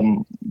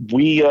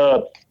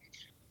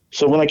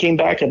so when I came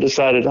back, I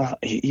decided,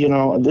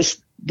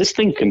 this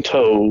thing can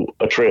tow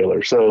a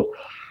trailer. So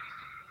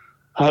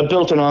I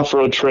built an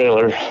off-road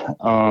trailer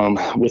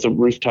with a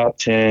rooftop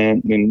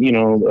tent and,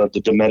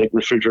 the Dometic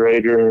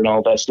refrigerator and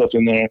all that stuff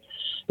in there.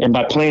 And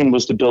my plan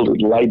was to build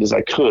it light as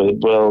I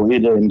could. Well,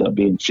 it ended up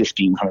being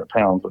 1,500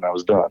 pounds when I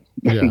was done.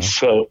 Yeah.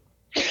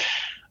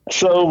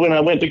 So when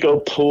I went to go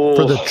pull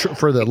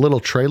for the little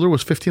trailer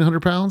was 1,500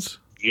 pounds.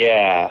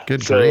 Yeah.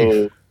 Good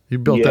grief. You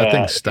built that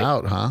thing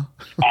stout, huh?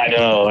 I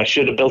know. I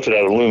should have built it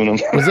out of aluminum.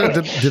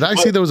 Did I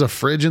see there was a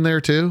fridge in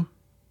there too?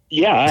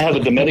 Yeah, I have a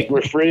Dometic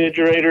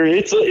refrigerator.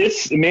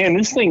 It's man,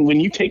 this thing, when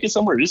you take it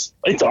somewhere, it's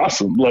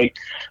awesome. Like,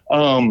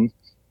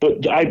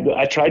 but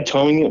I tried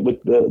towing it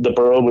with the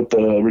Burrow with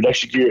the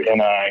reduction gear,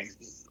 and I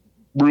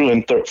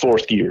ruined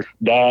fourth gear.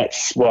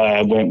 That's why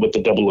I went with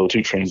the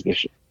 002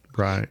 transmission.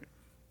 Right.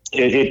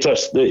 It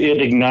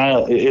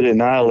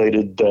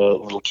annihilated the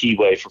little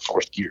keyway for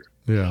fourth gear.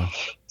 Yeah.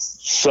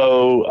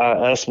 So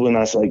that's when I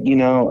was like,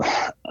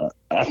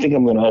 I think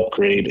I'm going to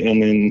upgrade.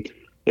 And then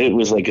it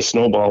was like a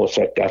snowball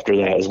effect after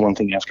that, is one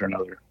thing after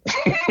another.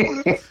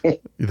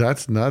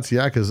 That's nuts.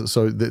 Yeah. Cause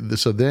so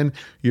then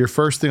your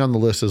first thing on the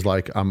list is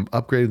like, I'm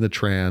upgrading the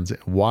trans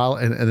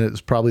and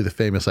it's probably the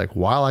famous, like,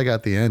 while I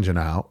got the engine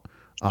out,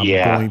 I'm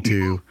going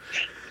to.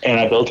 And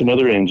I built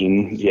another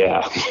engine.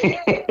 Yeah.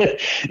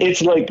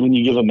 It's like when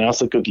you give a mouse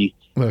a cookie.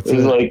 It's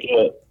like,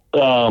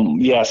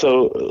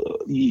 So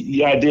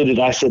I did it.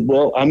 I said,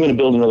 well, I'm going to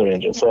build another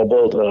engine. So I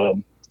built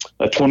a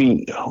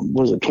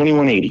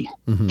 2180.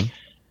 Mm-hmm.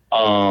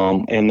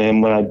 And then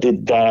when I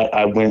did that,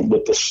 I went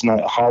with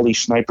the Holley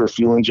Sniper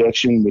fuel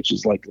injection, which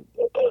is like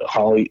a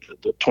Holley,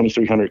 the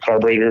 2300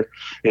 carburetor.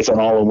 It's an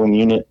all-in-one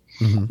unit.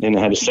 Mm-hmm. And it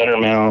had a center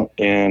mount,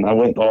 and I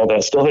went all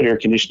that. Still had air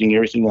conditioning,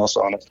 everything else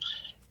on it.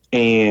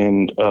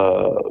 And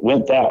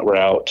went that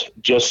route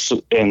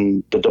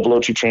and the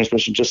 002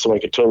 transmission just so I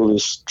could tow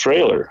this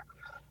trailer.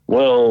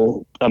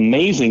 Well,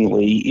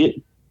 amazingly,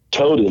 it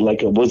towed it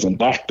like it wasn't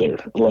back there.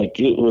 Like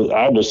it was,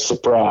 I was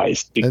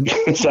surprised. Now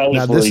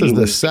this is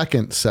the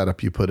second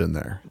setup you put in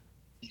there.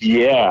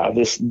 Yeah,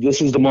 this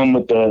is the one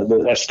with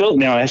I still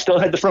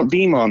had the front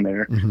beam on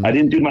there. Mm-hmm. I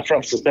didn't do my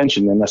front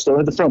suspension then. I still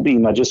had the front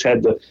beam. I just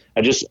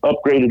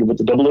upgraded it with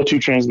the 002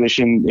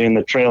 transmission and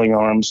the trailing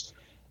arms.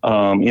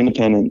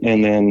 Independent,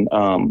 and then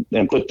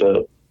and put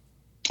the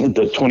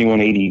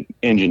 2180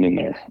 engine in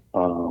there.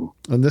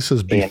 And this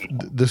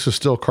is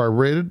still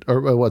carbureted,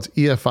 or what's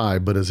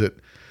EFI? But is it?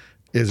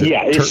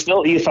 Yeah, it's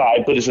still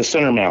EFI, but it's a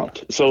center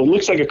mount, so it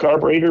looks like a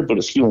carburetor, but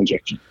it's fuel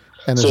injection.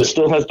 And so it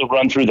still has to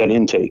run through that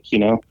intake,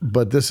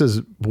 But this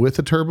is with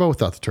the turbo,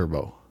 without the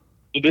turbo.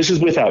 This is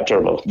without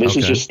turbo. This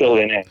is just still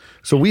in it.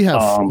 So we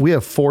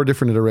have 4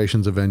 different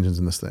iterations of engines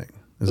in this thing.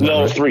 Is that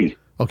right? 3.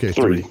 Okay,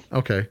 3.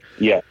 Okay.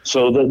 Yeah.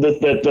 So the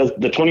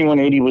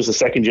 2180 was the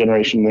second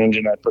generation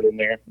engine I put in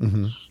there.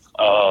 Mm-hmm.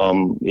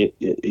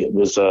 It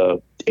was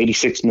a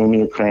 86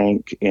 millimeter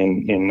crank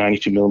and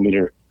 92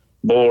 millimeter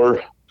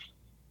bore,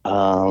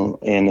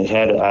 and it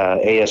had a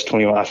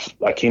AS21.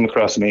 I came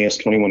across an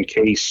AS21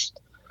 case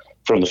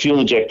from the fuel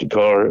injected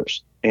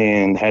cars,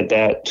 and had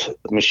that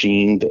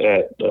machined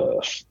at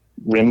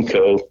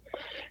Remco,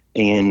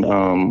 and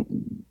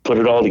put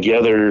it all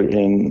together,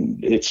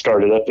 and it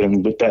started up.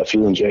 And with that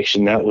fuel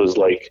injection, that was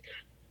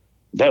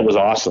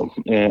awesome.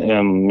 And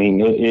I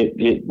mean,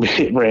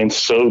 it ran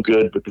so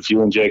good with the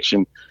fuel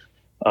injection.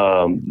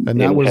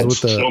 And that was with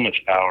so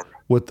much power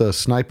with the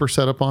Sniper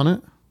setup on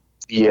it.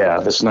 Yeah,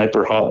 the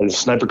Sniper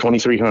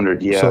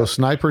 2300. Yeah. So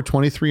Sniper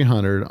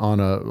 2300 on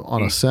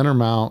a center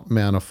mount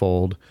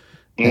manifold,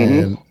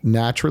 and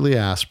naturally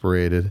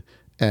aspirated,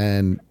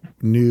 and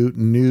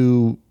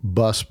new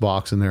bus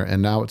box in there,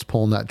 and now it's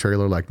pulling that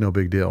trailer like no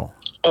big deal.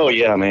 Oh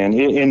yeah, man.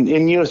 And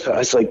you know, I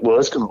was like, well,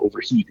 it's going to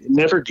overheat. It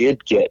never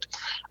did get.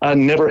 I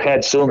never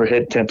had cylinder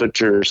head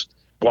temperatures,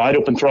 wide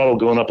open throttle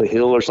going up a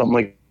hill or something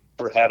like.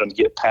 Never had them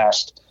get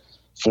past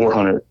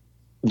 400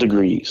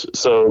 degrees.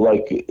 So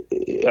like,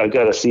 I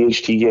got a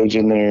CHT gauge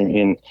in there,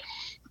 and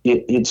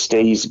it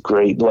stays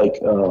great. Like,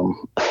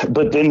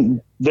 but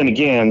then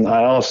again,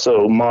 I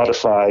also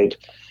modified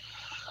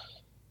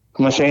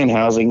my fan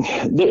housing.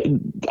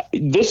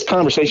 This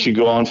conversation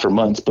could go on for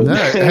months, but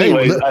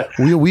anyways,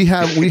 we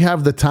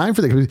have the time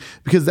for that,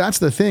 because that's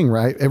the thing,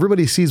 right?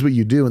 Everybody sees what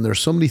you do, and there's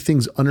so many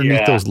things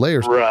underneath those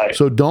layers. Right.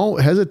 So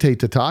don't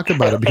hesitate to talk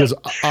about it, because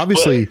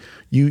obviously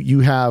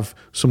you have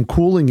some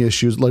cooling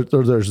issues. Like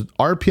there's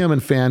RPM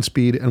and fan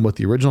speed, and what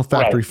the original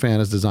factory fan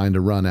is designed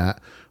to run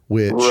at.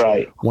 Which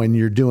when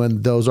you're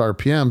doing those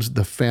RPMs,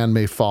 the fan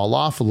may fall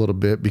off a little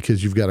bit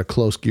because you've got a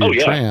close geared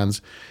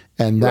trans.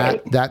 And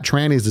that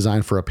tranny is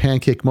designed for a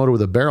pancake motor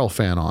with a barrel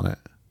fan on it.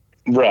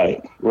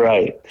 Right.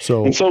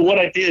 So what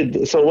I did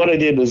is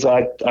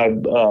I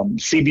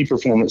CB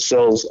Performance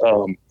sells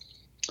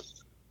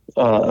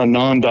a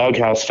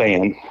non-doghouse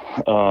fan.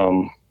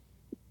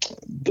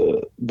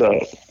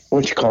 The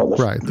what you call it?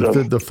 Right.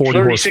 The 40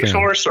 horse fan.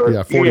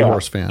 40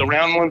 horse fan. The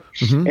round one.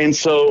 Mm-hmm. And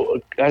so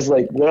I was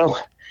like, well,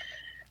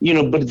 you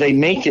know, but they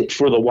make it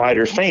for the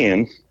wider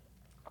fan,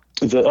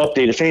 the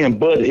updated fan,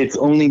 but it's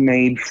only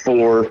made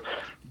for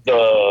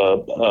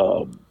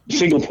the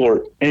single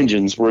port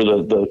engines where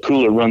the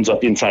cooler runs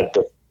up inside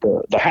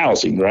the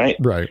housing, right?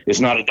 Right. It's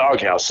not a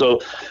doghouse.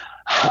 So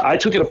I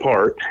took it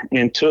apart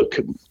and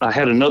I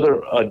had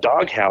another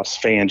doghouse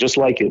fan just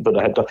like it, but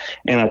I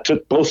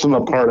took both of them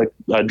apart.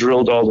 I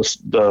drilled all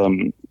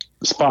the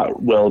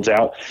spot welds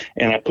out,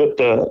 and I took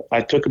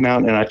them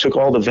out, and I took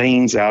all the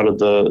vanes out of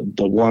the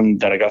one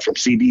that I got from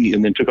CB,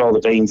 and then took all the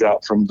vanes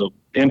out from the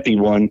empty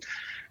one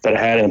that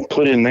I had and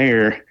put in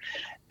there.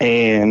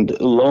 And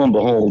lo and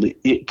behold,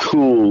 it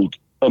cooled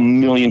a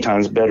million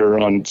times better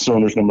on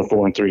cylinders number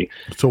 4 and 3.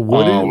 So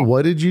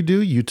what did you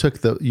do? Are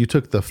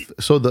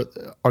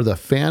the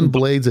fan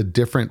blades a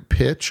different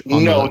pitch?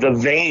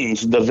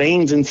 The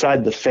vanes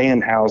inside the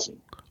fan housing.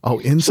 Oh,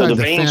 inside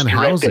the fan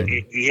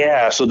housing.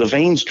 So the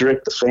vanes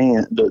direct the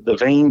fan. The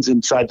vanes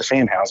inside the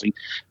fan housing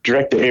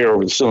direct the air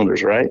over the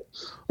cylinders, right?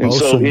 And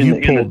so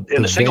in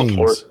the single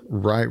port,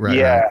 right.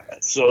 Yeah.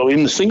 So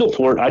in the single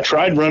port, I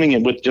tried running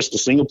it with just the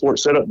single port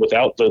setup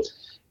without the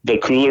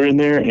cooler in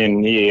there,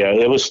 and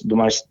it was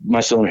my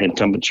cylinder head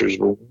temperatures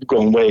were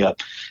going way up.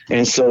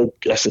 And so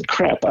I said,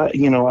 crap, I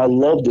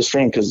love this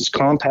fan because it's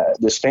compact.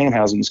 This fan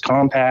housing is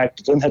compact.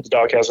 It doesn't have the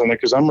doghouse on there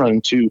because I'm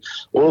running 2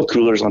 oil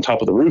coolers on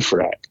top of the roof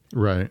rack.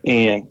 Right.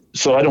 And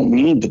so I don't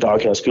need the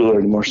doghouse cooler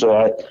anymore.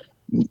 So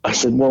I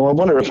said, well, I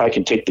wonder if I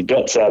can take the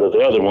guts out of the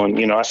other one.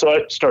 So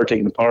I started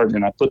taking it apart,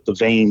 and I put the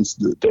vanes,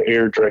 the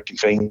air directing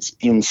vanes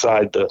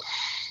inside the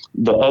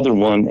other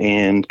one,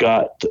 and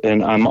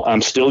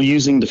I'm still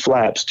using the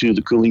flaps too,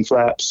 the cooling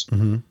flaps.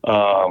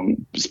 Mm-hmm.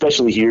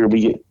 Especially here,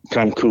 we get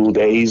kind of cool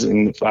days,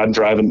 and if I'm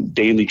driving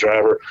daily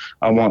driver,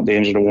 I want the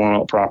engine to warm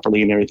up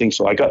properly and everything.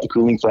 So I got the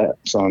cooling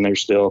flaps on there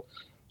still,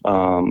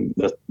 in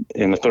the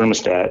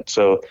thermostat.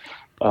 So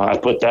I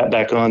put that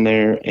back on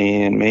there,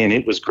 and man,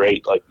 it was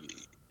great. Like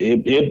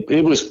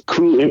it was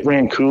cool. It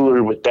ran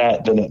cooler with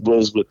that than it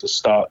was with the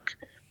stock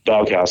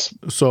doghouse.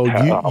 So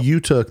you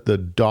took the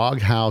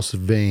doghouse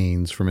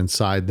vanes from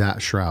inside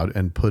that shroud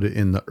and put it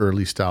in the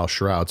early style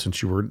shroud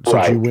since you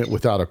went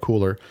without a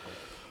cooler.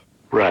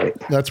 Right.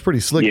 That's pretty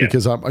slick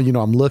because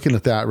I'm looking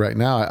at that right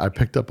now. I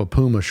picked up a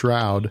Puma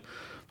shroud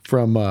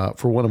from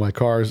for one of my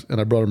cars,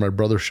 and I brought it to my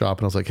brother's shop,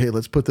 and I was like, hey,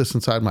 let's put this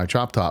inside my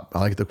chop top. I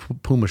like the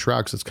Puma shroud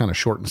because it's kind of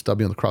short and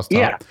stubby on the cross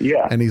top.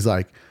 Yeah. And he's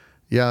like,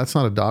 yeah, that's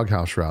not a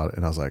doghouse shroud.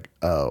 And I was like,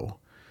 oh.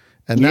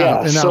 And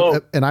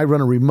I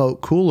run a remote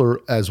cooler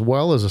as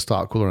well as a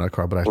stock cooler in that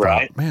car, but I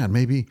thought, man,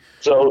 maybe.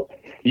 So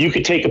you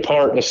could take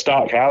apart a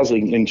stock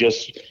housing and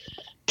just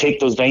take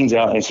those vanes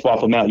out and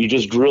swap them out. You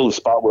just drill the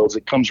spot welds.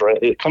 It comes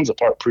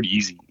apart pretty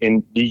easy,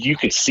 and you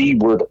could see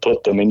where to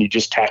put them, and you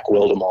just tack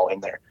weld them all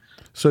in there.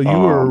 So you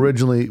were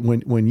originally,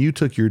 when you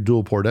took your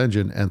dual port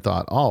engine and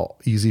thought, oh,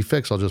 easy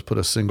fix, I'll just put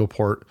a single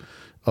port,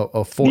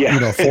 a 40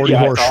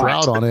 horse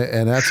shroud on it,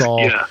 and that's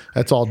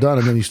all done.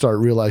 And then you start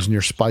realizing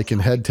you're spiking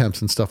head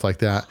temps and stuff like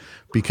that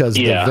because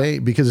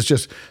because it's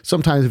just,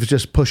 sometimes if it's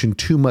just pushing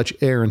too much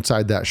air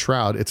inside that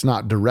shroud, it's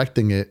not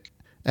directing it,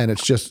 and it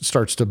just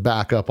starts to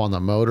back up on the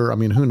motor. I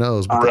mean, who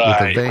knows? But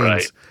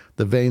with the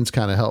the vanes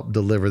kind of help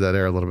deliver that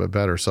air a little bit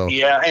better. So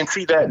yeah, and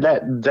see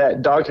that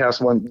doghouse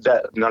one,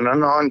 that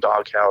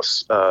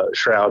non-doghouse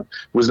shroud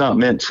was not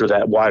meant for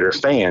that wider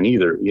fan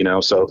either, you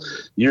know. So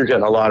you're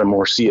getting a lot of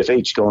more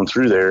CFH going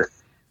through there,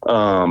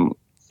 and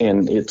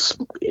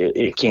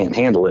it can't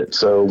handle it.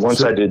 So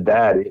once I did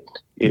that,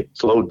 it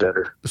flowed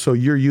better. So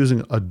you're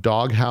using a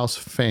doghouse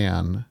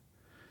fan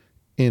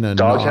in a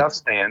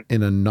doghouse fan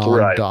in a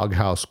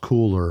non-doghouse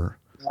cooler.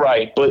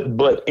 Right, but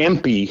not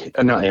empty.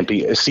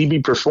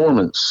 CB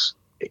Performance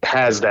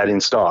has that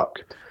in stock.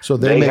 So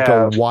they make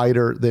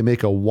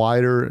a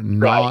wider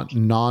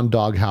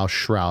non-doghouse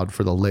shroud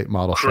for the late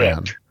model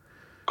fan.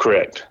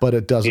 Correct. But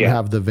it doesn't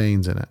have the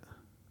vanes in it.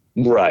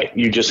 Right.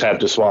 You just have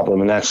to swap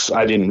them, and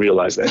I didn't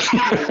realize that.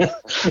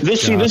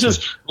 This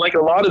is like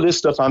a lot of this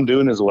stuff I'm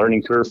doing is a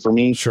learning curve for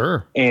me.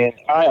 Sure. And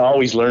I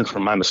always learn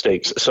from my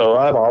mistakes. So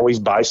I've always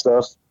buy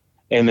stuff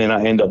and then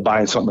I end up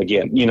buying something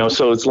again, you know?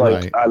 So it's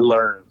like I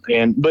learn,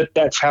 but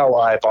that's how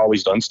I've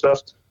always done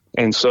stuff.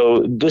 And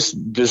so this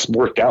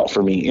worked out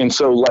for me. And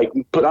so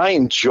but I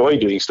enjoy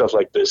doing stuff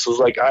like this. It's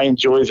like, I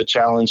enjoy the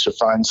challenge to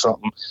find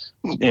something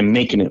and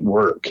making it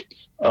work.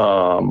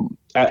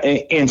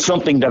 And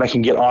something that I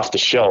can get off the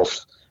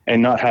shelf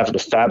and not have to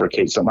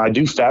fabricate something. I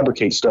do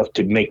fabricate stuff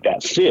to make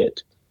that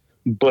fit,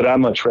 but I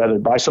much rather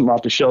buy something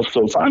off the shelf.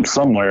 So if I'm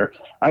somewhere,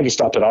 I can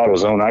stop at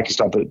AutoZone, I can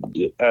stop at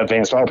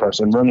Advanced Auto Parts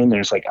and run in there.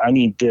 It's like, I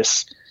need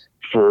this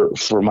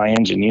for my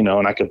engine, you know,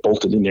 and I could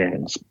bolt it in there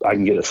and I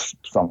can get it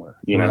somewhere,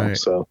 you know. Right.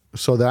 So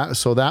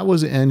that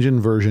was engine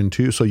version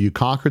 2. So you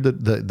conquered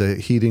the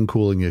heating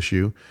cooling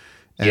issue,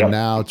 and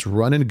now it's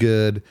running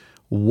good.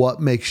 What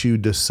makes you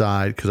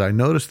decide? Because I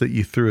noticed that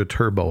you threw a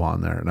turbo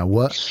on there. Now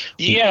what?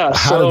 Yeah.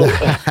 How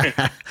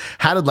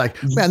did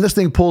man, this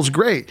thing pulls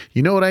great.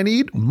 You know what I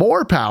need?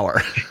 More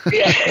power.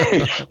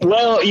 Yeah.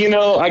 Well, you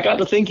know, I got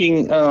to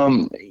thinking,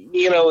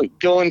 you know,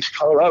 going to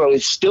Colorado,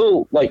 it's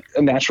still like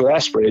a natural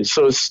aspirated.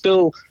 So it's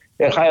still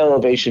at high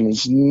elevation.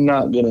 It's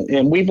not going to,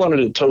 and we wanted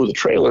to tow the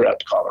trailer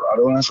out to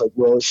Colorado. And I was like,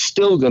 well, it's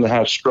still going to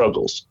have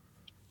struggles,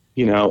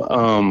 you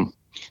know?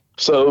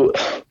 So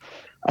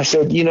I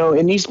said, you know,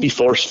 it needs to be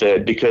force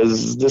fed,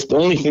 because the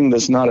only thing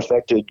that's not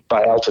affected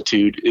by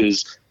altitude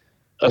is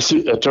a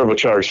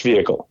turbocharged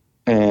vehicle.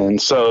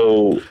 And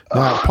so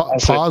now,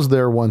 pause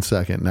there 1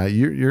 second. Now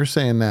you're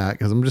saying that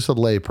because I'm just a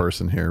lay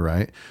person here,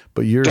 right?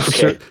 But you're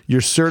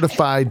you're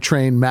certified,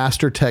 trained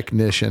master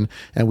technician,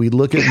 and we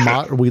look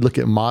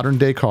at modern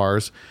day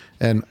cars,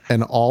 and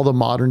all the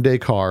modern day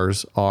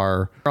cars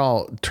are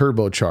all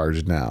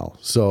turbocharged now.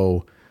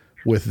 So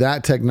with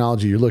that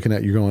technology, you're looking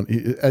at, you're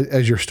going,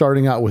 as you're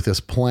starting out with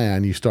this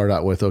plan, you start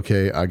out with,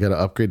 okay, I got to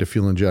upgrade to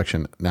fuel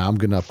injection. Now I'm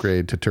going to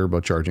upgrade to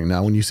turbocharging.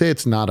 Now, when you say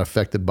it's not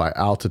affected by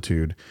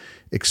altitude,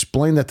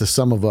 explain that to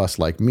some of us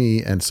like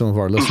me and some of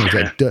our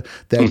listeners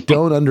that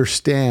don't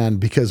understand,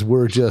 because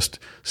we're just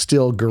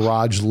still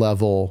garage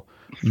level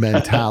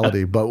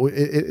mentality, but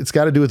it's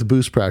got to do with the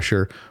boost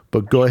pressure.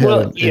 But go ahead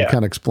and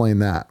kind of explain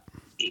that.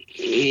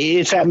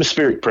 It's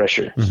atmospheric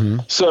pressure. Mm-hmm.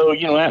 So,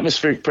 you know,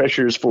 atmospheric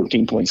pressure is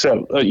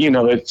 14.7, you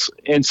know,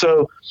 and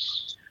so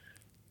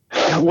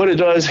what it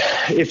does,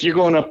 if you're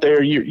going up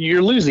there,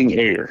 you're losing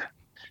air.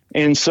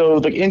 And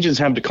so the engines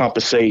have to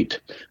compensate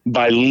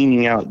by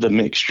leaning out the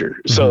mixture.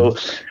 Mm-hmm. So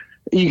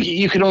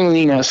you can only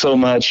lean out so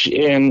much,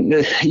 and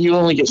you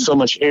only get so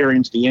much air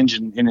into the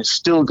engine, and it's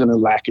still going to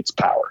lack its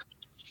power.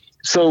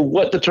 So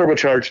what the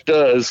turbocharge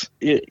does,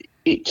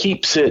 it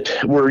keeps it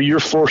where you're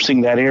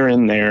forcing that air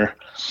in there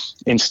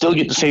and still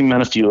get the same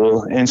amount of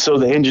fuel. And so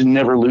the engine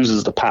never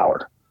loses the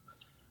power.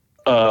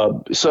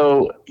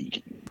 So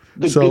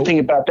the good thing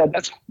about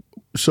that's.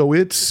 So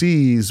it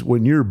sees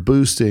when you're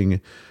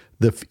boosting,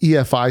 the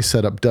EFI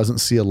setup doesn't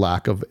see a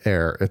lack of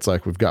air. It's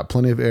like, we've got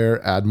plenty of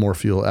air, add more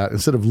fuel.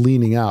 Instead of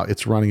leaning out,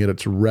 it's running at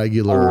its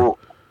regular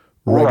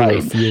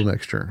fuel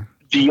mixture.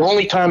 The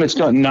only time it's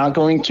not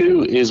going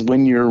to is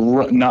when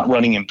you're not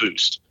running in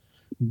boost.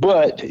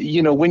 But,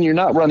 you know, when you're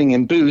not running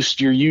in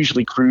boost, you're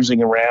usually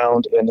cruising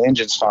around and the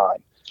engine's fine.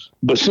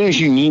 But as soon as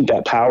you need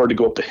that power to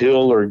go up a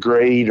hill or a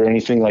grade or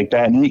anything like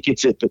that, and it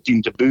gets it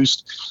into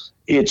boost,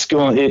 the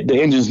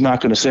engine's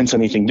not going to sense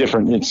anything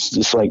different. It's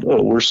just like,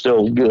 oh, we're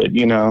still good,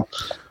 you know?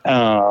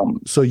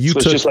 So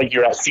it's just like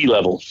you're at sea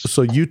level.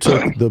 So you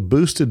took the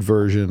boosted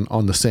version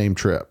on the same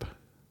trip?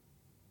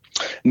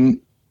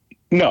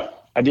 No,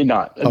 I did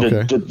not.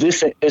 Okay.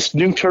 This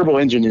new turbo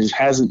engine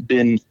hasn't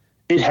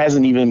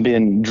even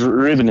been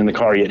driven in the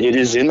car yet. It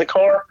is in the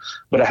car,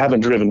 but I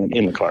haven't driven it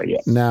in the car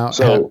yet. Now,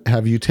 so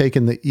have you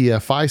taken the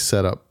EFI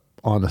setup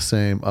on the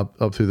same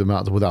up through the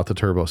mountains without the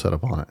turbo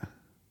setup on it?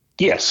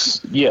 Yes.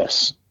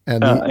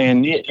 And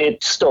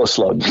it's still a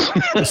slug.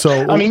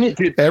 So I mean,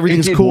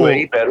 everything's cool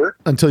way better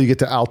until you get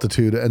to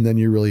altitude, and then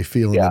you're really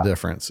feeling the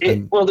difference.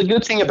 Well, the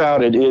good thing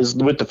about it is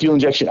with the fuel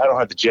injection, I don't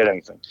have to jet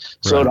anything,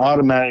 so it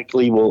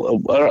automatically will.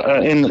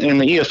 In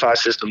the EFI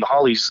system, the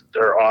Holleys,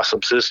 they're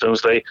awesome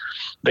systems.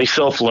 They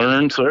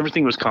self-learn, so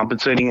everything was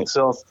compensating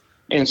itself.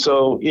 And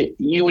so it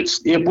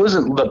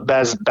wasn't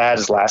as bad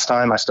as last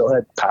time. I still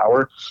had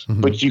power,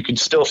 but you could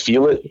still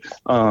feel it.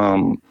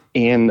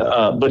 and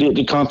but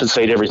it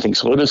compensate everything,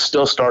 so it'll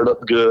still start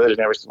up good and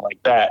everything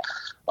like that.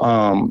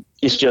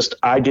 It's just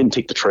I didn't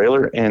take the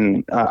trailer,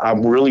 and I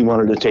really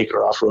wanted to take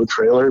our off-road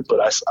trailer, but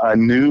I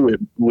knew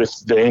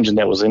with the engine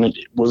that was in it,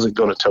 it wasn't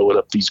going to tow it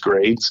up these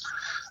grades.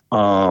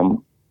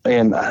 And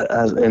when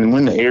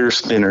the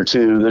air's thinner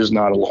too, there's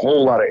not a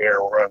whole lot of air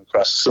running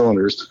across the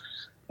cylinders.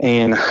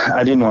 And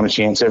I didn't want to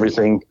chance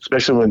everything,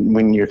 especially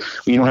when you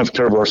don't have a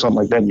turbo or something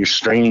like that, and you're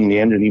straining the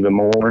engine even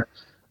more.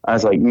 I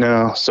was like,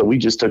 no. So we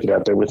just took it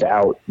out there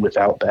without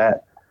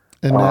that.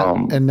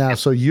 And now,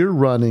 so you're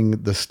running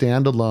the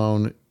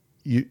standalone.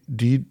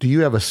 Do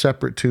you have a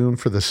separate tune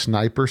for the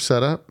Sniper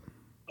setup?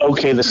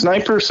 Okay, the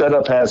Sniper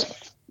setup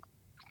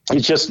you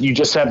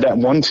just have that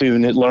one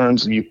tune. It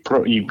learns. You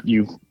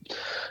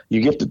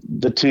get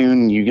the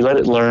tune. You let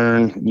it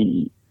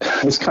learn.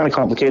 It's kind of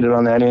complicated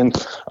on that end,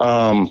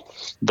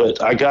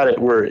 but I got it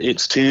where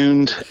it's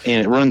tuned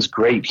and it runs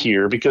great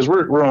here because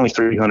we're only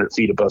 300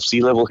 feet above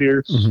sea level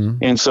here,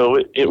 and so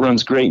it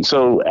runs great.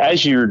 So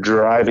as you're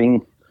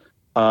driving,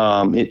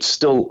 it's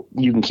still,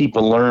 you can keep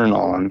a learn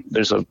on.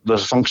 There's a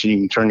function you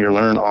can turn your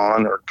learn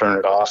on or turn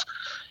it off,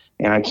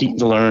 and I keep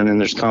the learn, and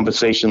there's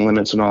compensation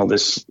limits and all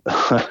this.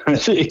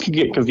 It can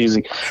get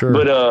confusing. Sure.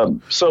 But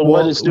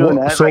what it's doing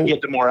as I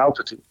get to more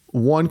altitude.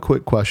 One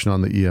quick question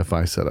on the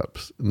EFI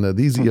setups. Now,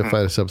 these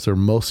EFI setups are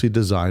mostly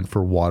designed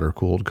for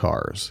water-cooled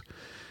cars.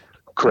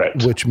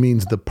 Correct. Which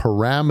means the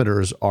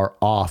parameters are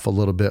off a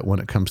little bit when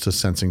it comes to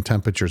sensing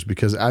temperatures,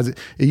 because as it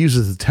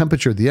uses the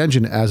temperature of the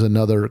engine as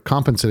another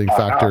compensating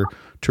factor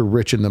to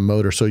richen the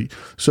motor.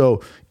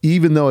 So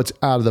even though it's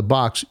out of the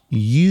box,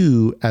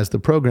 you as the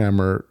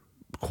programmer,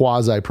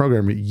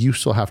 quasi-programmer, you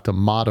still have to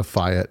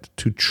modify it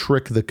to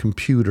trick the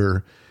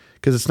computer,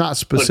 because it's not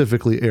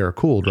specifically air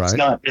cooled, right?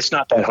 It's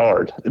not that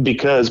hard,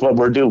 because what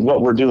we're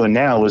doing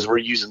now is we're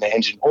using the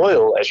engine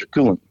oil as your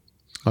coolant.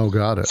 Oh,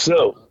 got it.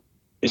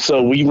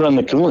 So we run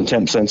the coolant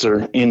temp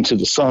sensor into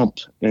the sump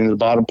in the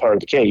bottom part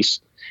of the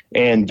case,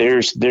 and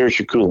there's your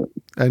coolant.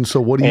 And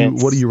so what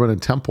are you running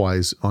temp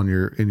wise on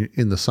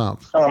in the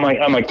sump? On my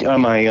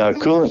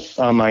coolant,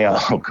 on my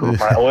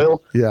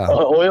oil. Yeah.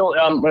 Oil.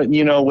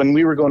 When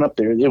we were going up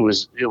there, it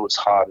was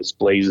hot as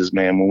blazes,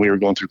 man, when we were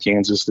going through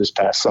Kansas this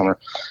past summer.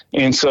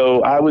 And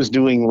so I was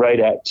doing right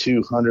at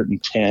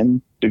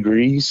 210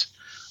 degrees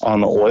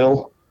on the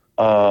oil.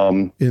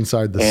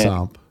 Inside the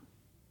sump.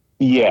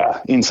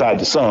 Yeah, inside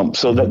the sump.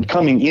 So that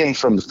coming in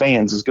from the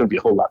fans is going to be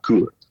a whole lot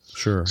cooler.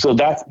 Sure. So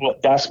that's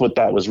what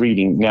that was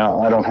reading.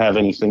 Now I don't have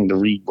anything to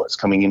read what's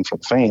coming in from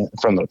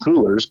the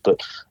coolers, but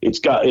it's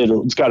got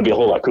to be a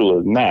whole lot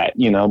cooler than that,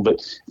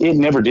 But it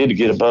never did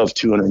get above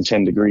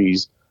 210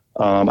 degrees.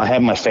 I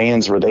have my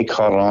fans where they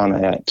caught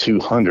on at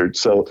 200,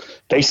 so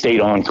they stayed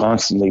on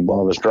constantly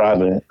while I was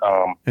driving it.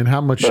 And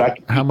how much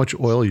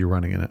oil are you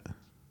running in it?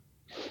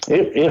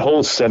 It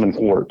holds 7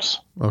 quarts.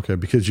 Okay,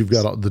 because you've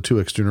got the two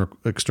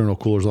external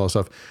coolers, all that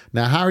stuff.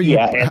 Now, how are you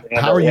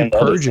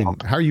purging?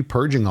 How are you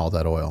purging all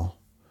that oil?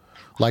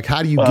 Like,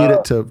 how do you get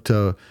it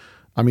to?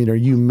 I mean, are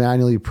you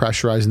manually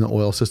pressurizing the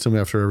oil system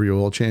after every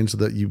oil change so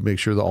that you make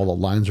sure that all the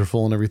lines are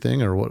full and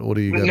everything, or what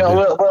do you got to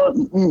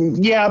do? Well,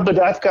 yeah, but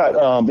I've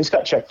got it's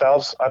got check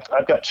valves.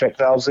 I've got check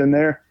valves in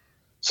there.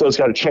 So it's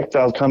got a check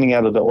valve coming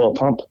out of the oil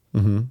pump,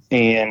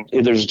 and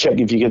there's a check.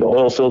 If you get the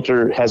oil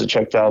filter, it has a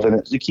check valve in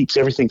it. It keeps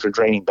everything from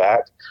draining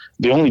back.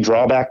 The only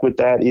drawback with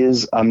that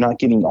is I'm not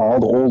getting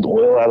all the old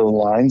oil out of the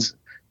lines,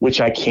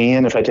 which I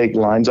can if I take the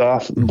lines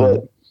off.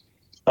 But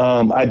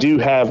I do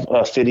have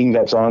a fitting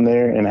that's on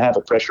there, and I have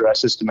a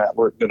pressurized system at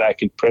work that I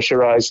can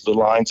pressurize the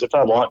lines if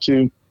I want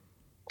to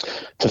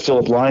fill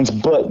up lines.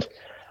 But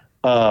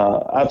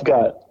I've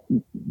got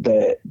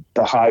the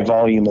high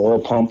volume oil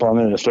pump on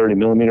it, a 30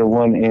 millimeter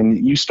one,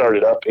 and you start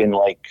it up in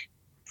like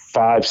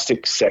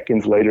 5-6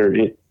 seconds later,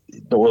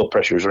 the oil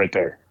pressure is right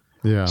there.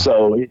 Yeah.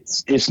 So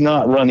it's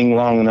not running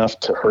long enough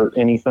to hurt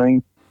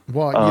anything.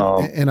 Well,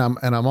 and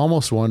I'm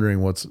almost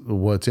wondering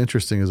what's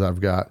interesting is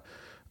I've got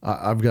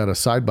a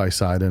side by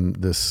side in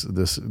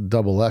this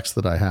double X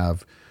that I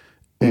have.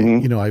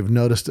 And, I've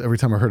noticed every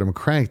time I heard them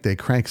crank, they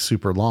crank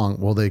super long.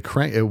 Well,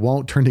 it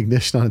won't turn the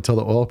ignition on until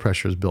the oil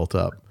pressure is built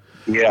up.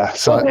 Yeah.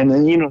 And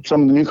then,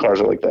 some of the new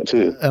cars are like that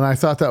too. And I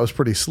thought that was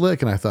pretty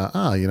slick. And I thought,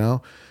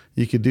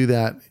 you could do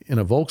that in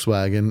a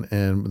Volkswagen.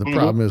 And the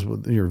problem is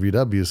with your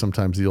VW,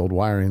 sometimes the old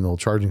wiring, the old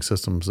charging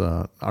systems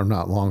are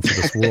not long for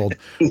this world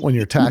when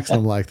you're taxing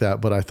them like that.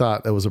 But I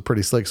thought it was a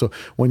pretty slick. So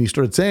when you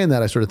started saying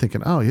that, I started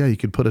thinking, oh yeah, you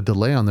could put a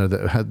delay on there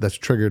that's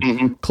triggered,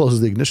 closes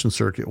the ignition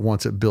circuit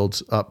once it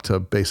builds up to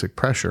basic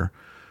pressure.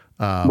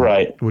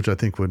 Right. Which I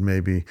think would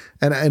maybe,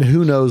 and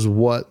who knows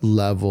what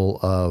level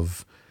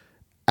of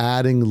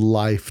adding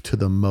life to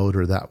the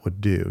motor that would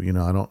do.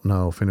 I don't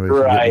know if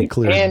anybody's getting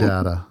clear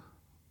data.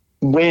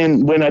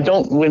 When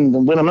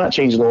I'm not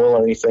changing the oil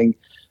or anything,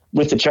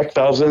 with the check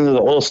valves in, the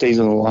oil stays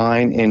in the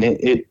line, and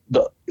as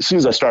soon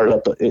as I start it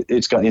up,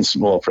 it's got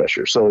instant oil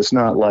pressure. So it's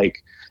not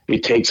like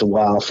it takes a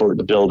while for it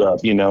to build up.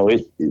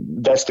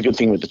 That's the good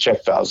thing with the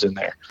check valves in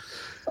there.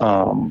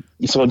 So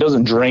it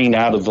doesn't drain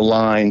out of the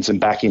lines and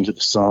back into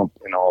the sump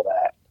and all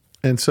that.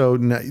 And so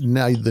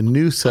now the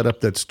new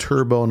setup that's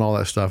turbo and all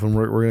that stuff, and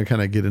we're going to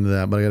kind of get into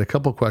that, but I got a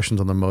couple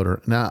questions on the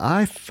motor. Now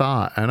I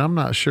thought, and I'm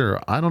not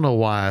sure, I don't know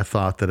why I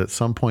thought that at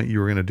some point you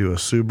were going to do a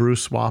Subaru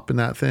swap in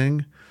that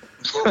thing.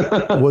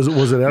 Was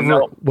it ever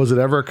No. was it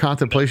ever a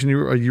contemplation you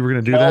were going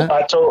to do that?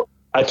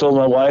 I told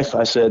my wife,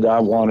 I said, I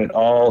want it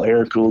all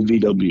air cooled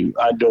VW.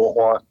 I don't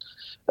want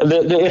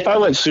if I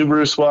went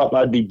Subaru swap,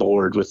 I'd be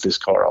bored with this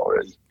car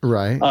already.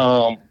 Right.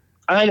 I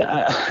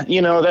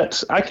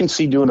I can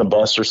see doing a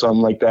bus or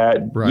something like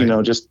that. Right.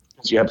 Just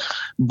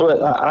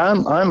but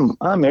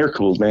I'm air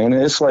cooled, man.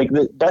 And it's like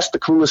that's the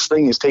coolest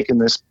thing is taking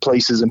this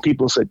places. And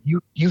people said,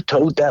 you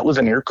towed that with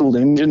an air cooled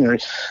engine, or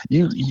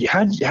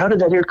how did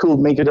that air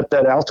cooled make it up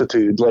that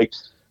altitude? Like,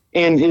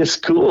 and it's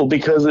cool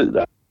because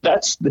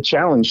that's the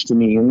challenge to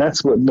me, and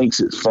that's what makes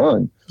it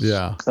fun.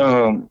 Yeah.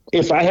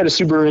 If I had a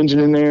Subaru engine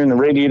in there and the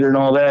radiator and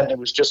all that, and it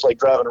was just like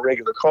driving a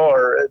regular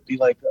car, it'd be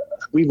like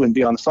we wouldn't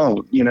be on the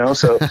phone,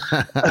 So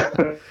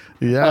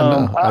Yeah,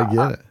 no, I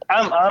get it.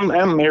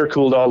 I'm air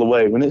cooled all the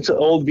way. When it's an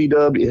old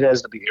VW, it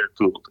has to be air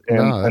cooled,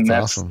 and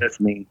that's awesome. That's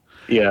me.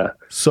 Yeah.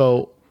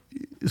 So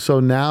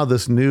now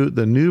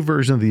the new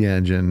version of the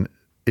engine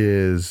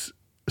is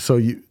so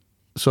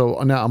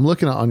now I'm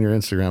looking on your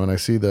Instagram and I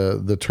see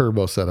the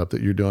turbo setup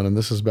that you're doing, and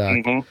this is back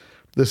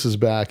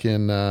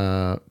in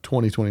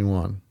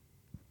 2021.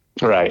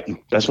 Right.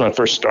 That's when I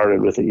first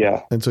started with it.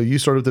 Yeah. And so you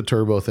started the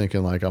turbo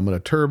thinking like, I'm going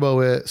to turbo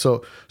it.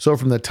 So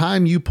from the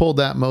time you pulled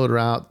that motor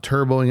out,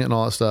 turboing it and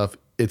all that stuff,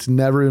 it's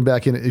never been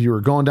back in it. You were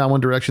going down one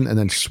direction and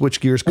then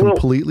switch gears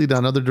completely down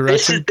another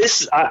direction.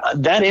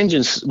 That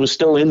engine was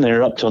still in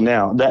there up till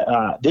now.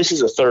 This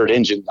is a third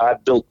engine I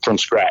built from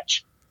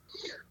scratch.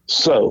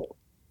 So,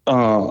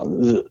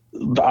 that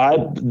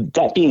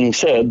being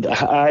said,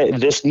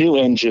 this new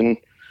engine,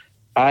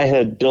 I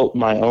had built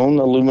my own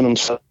aluminum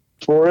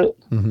for it,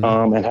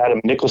 and had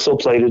them nickel sill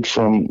plated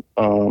from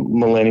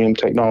Millennium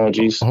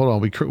Technologies. Hold on,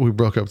 we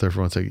broke up there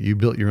for 1 second. You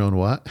built your own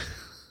what?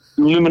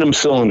 Aluminum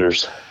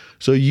cylinders.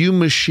 So you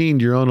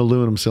machined your own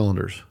aluminum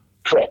cylinders.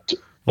 Correct,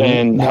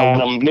 and had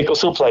them nickel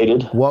sill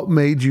plated. What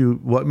made you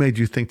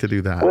think to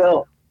do that?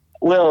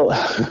 Well,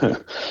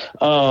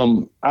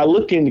 I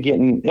looked into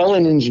getting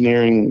LN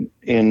Engineering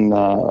in,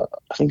 I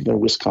think they're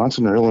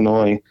Wisconsin or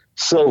Illinois,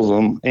 sells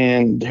them,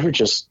 and they're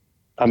just,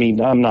 I'm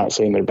not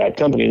saying they're a bad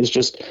company. It's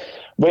just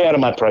way out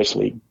of my price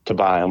league to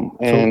buy them.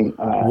 And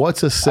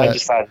what's a set?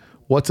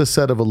 What's a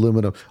set of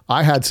aluminum?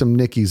 I had some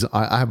Nickies.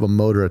 I have a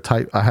motor,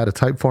 I had a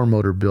Type 4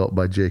 motor built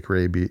by Jake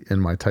Raby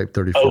in my Type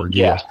 34. Oh,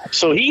 yeah.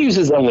 So he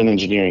uses LN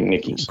Engineering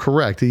Nickies.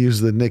 Correct. He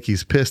uses the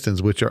Nickies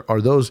pistons, which are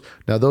those,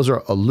 now those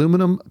are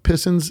aluminum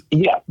pistons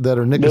that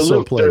are nickel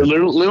sill plated.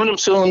 They're aluminum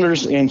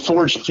cylinders and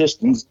forged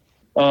pistons.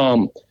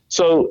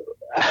 So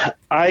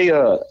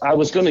I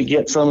was going to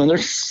get some, and they're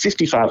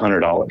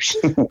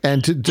 $5,500.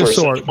 And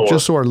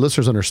just so our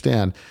listeners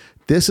understand,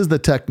 this is the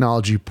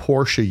technology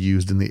Porsche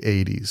used in the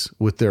 80s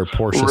with their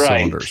Porsche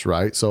cylinders,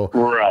 right? So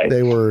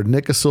they were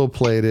nickel sill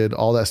plated,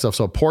 all that stuff.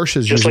 So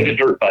Porsche's just like a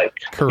dirt bike.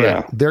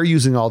 Correct. Yeah. They're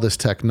using all this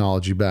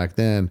technology back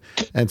then.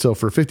 And so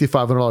for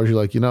 $5,500, you're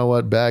like, you know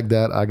what? Bag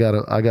that. I got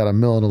a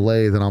mill and a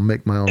lathe, and I'll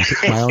make my own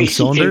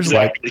cylinders.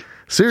 Exactly. Like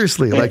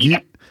seriously, like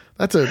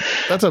that's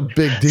a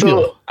big deal.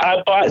 So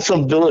I bought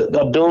some billet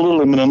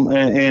aluminum,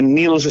 and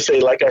needless to say,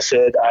 like I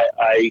said,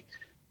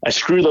 I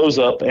screw those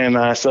up, and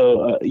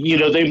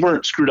they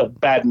weren't screwed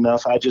up bad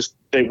enough.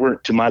 They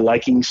weren't to my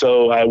liking,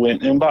 so I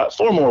went and bought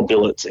 4 more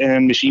billets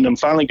and machined them.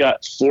 Finally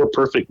got 4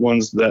 perfect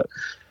ones that,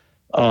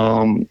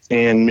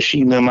 and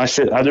machined them. I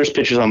said, there's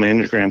pictures on my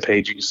Instagram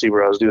page. You can see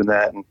where I was doing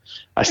that, and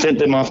I sent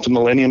them off to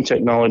Millennium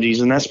Technologies,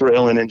 and that's where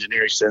LN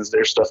Engineering sends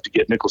their stuff to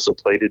get nickel sill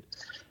plated.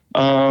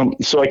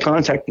 So I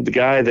contacted the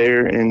guy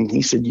there, and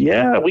he said,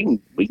 "Yeah, we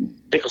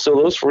can nickel sill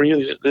those for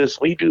you.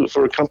 We do it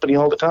for a company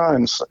all the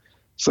time."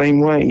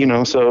 Same way,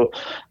 so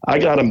I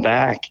got them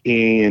back,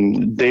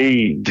 and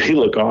they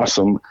look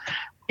awesome.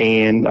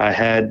 And I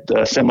had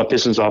sent my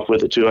pistons off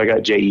with it too. I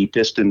got JE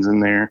pistons in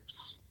there,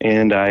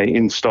 and I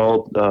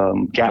installed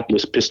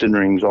gapless piston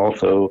rings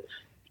also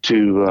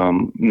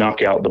to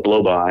knock out the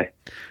blow by.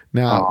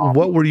 Now,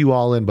 what were you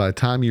all in by the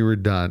time you were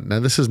done? Now,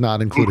 this is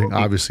not including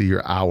obviously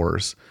your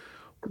hours.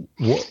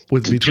 What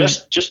with between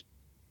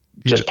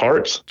just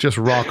parts, just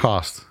raw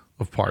cost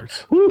of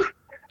parts.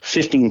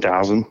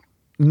 $15,000.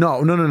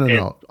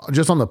 No.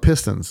 Just on the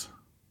pistons.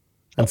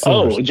 And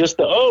cylinders. Just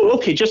on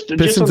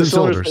the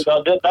cylinders.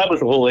 That was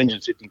the whole engine,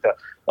 $15,000.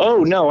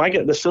 Oh no, I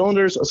got the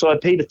cylinders. So I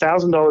paid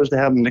 $1,000 to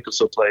have them nickel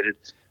sill plated.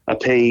 I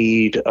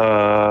paid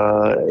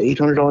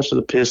 $800 for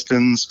the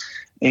pistons,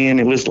 and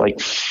it was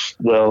like,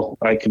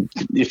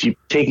 if you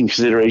take in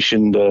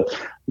consideration the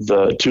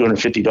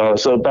 $250,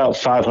 so about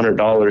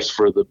 $500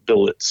 for the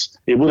billets.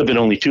 It would have been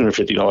only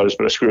 $250,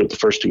 but I screwed up the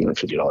first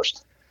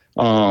 $250.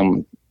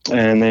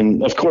 And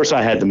then, of course,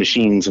 I had the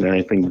machines and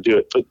everything to do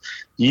it. But,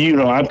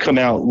 I've come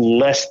out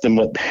less than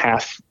what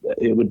half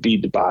it would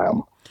be to buy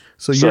them.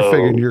 So you're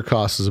figuring your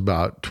cost is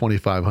about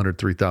 $2,500,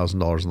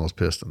 $3,000 on those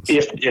pistons.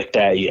 If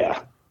that,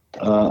 yeah.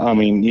 I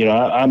mean, you know,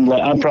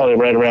 I'm probably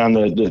right around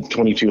the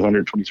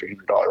 $2,200, $2,300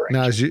 range.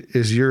 Now,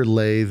 is your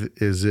lathe,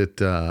 is it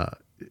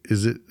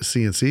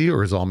CNC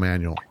or is it all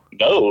manual?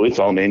 No, it's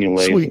all manual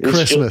lathe. Sweet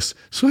Christmas.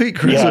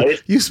 Yeah,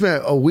 You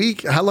spent a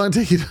week. How long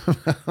did it take you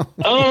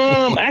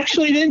to?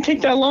 Actually, it didn't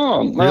take that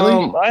long.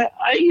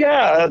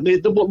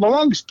 Really? The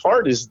longest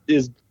part is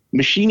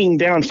machining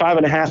down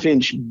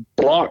 5.5-inch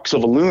blocks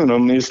of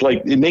aluminum. Is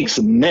like, it makes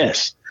a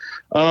mess.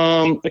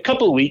 A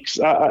couple of weeks.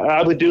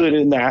 I would do it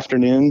in the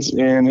afternoons,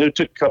 and it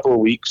took a couple of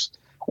weeks.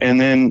 And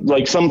then,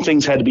 like, some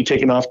things had to be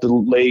taken off the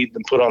lathe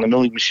and put on the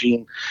milling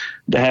machine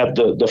to have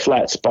the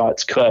flat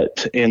spots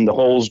cut and the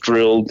holes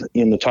drilled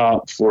in the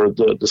top for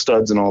the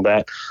studs and all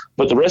that.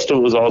 But the rest of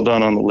it was all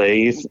done on the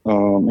lathe.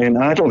 And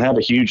I don't have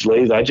a huge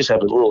lathe. I just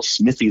have a little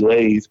Smithy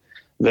lathe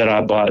that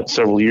I bought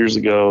several years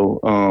ago.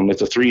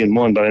 It's a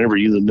 3-in-1, but I never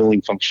use the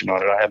milling function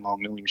on it. I have my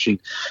own milling machine,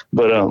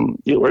 but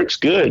it works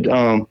good.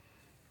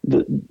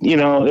 You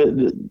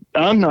know,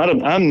 I'm not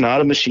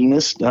a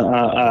machinist.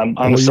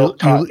 I'm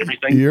self-taught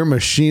everything. You're a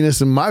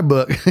machinist in my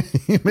book.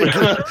 you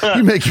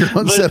make your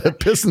own set of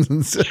pistons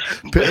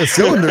and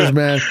cylinders,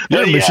 man.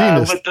 You're a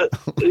machinist.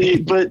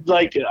 But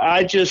like,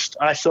 I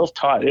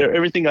self-taught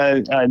everything.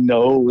 I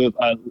know.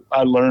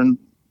 I learned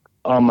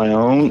on my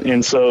own,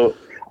 and so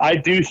I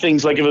do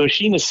things like, if a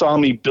machinist saw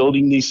me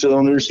building these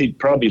cylinders, he'd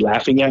probably be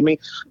laughing at me,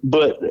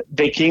 but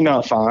they came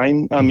out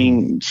fine. I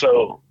mean,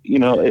 so, you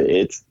know,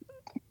 it's.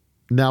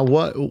 Now,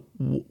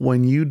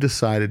 when you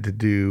decided to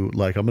do,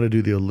 like, I'm going to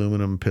do the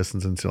aluminum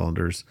pistons and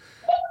cylinders,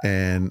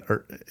 and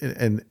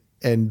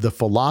the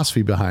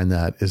philosophy behind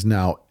that is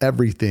now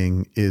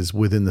everything is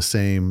within the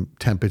same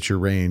temperature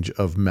range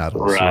of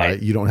metals,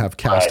 right? You don't have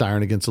cast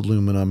iron against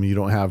aluminum. You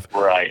don't have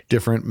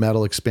different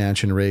metal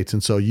expansion rates.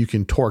 And so you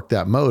can torque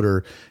that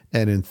motor,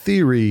 and in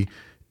theory,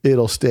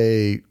 it'll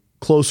stay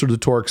closer to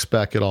torque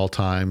spec at all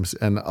times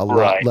and a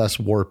lot less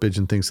warpage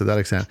and things to that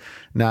extent.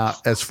 Now,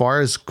 as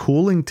far as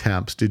cooling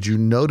temps, did you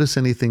notice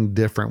anything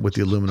different with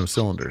the aluminum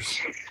cylinders?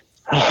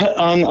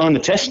 On the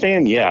test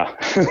stand, yeah.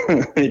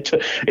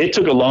 It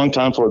took a long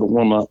time for it to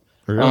warm up.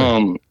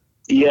 Really?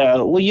 Yeah,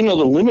 well, you know,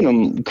 the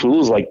aluminum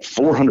cools like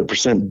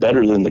 400%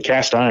 better than the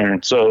cast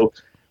iron. So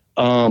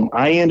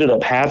I ended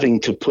up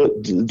having to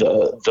put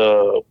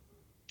the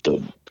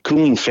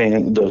cooling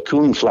fan, the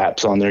cooling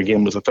flaps on there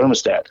again with a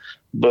thermostat.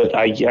 But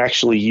I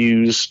actually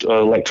used an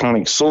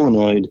electronic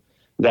solenoid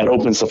that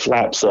opens the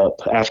flaps up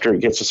after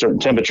it gets a certain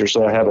temperature.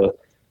 So I have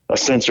a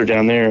sensor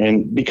down there.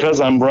 And because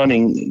I'm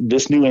running,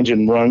 this new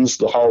engine runs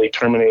the Holley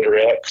Terminator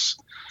X.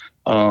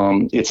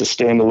 It's a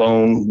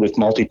standalone with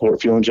multi-port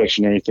fuel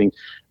injection and everything,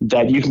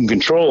 that you can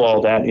control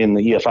all that in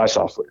the EFI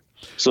software.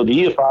 So the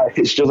EFI,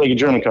 it's just like a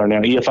German car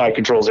now. EFI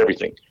controls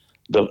everything.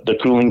 The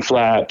cooling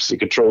flaps, it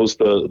controls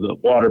the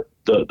water,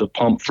 the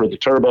pump for the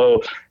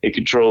turbo, it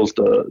controls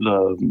the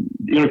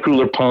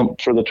intercooler pump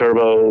for the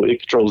turbo, it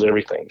controls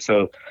everything.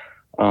 So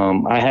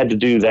I had to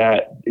do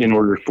that in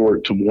order for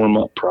it to warm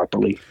up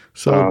properly.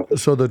 So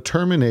the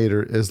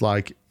Terminator is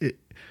like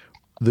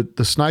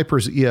the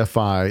Sniper's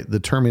EFI, the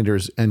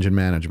Terminator's engine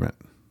management.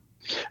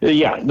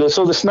 Yeah,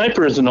 so the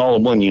Sniper is an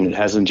all-in-one unit,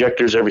 has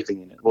injectors,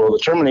 everything in it. Well, the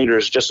Terminator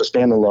is just a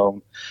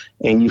standalone,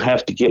 and you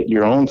have to get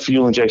your own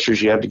fuel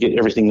injectors. You have to get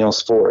everything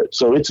else for it.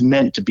 So it's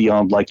meant to be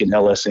on like an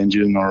LS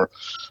engine or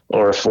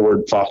a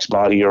Ford Fox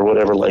body or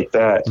whatever like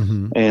that.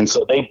 Mm-hmm. And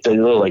so they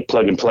like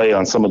plug and play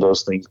on some of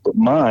those things. But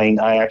mine,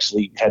 I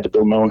actually had to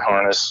build my own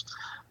harness,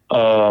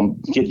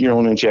 get your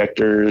own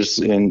injectors,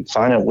 and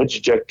find out which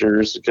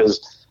injectors,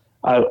 because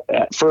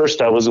at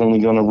first I was only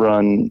going to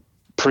run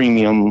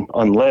premium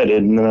unleaded,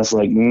 and then I was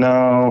like,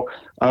 no,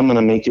 I'm going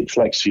to make it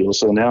flex fuel.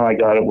 So now I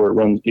got it where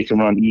it can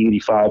run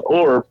E85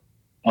 or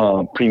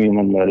premium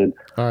unleaded.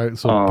 All right,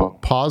 so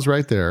pause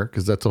right there,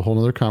 because that's a whole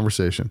nother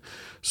conversation.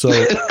 So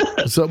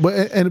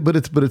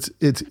but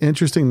it's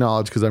interesting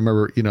knowledge, because I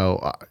remember, you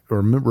know,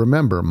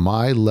 remember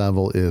my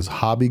level is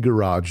hobby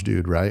garage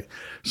dude, right?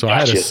 So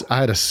gotcha.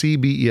 I had a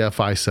CB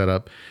EFI set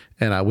up.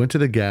 And I went to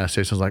the gas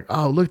station. I was like,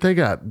 "Oh, look, they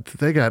got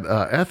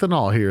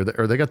ethanol here,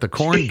 or they got the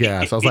corn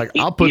gas." I was like,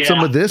 "I'll put some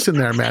of this in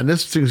there, man.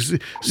 This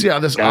see how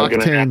this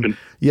octane."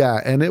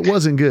 Yeah, and it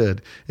wasn't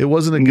good. It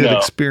wasn't a good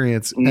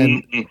experience.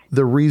 And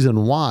the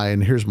reason why,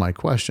 and here's my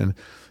question,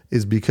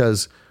 is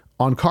because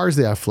on cars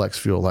they have flex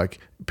fuel. Like,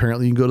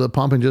 apparently you can go to the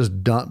pump and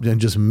just dump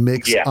and just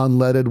mix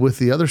unleaded with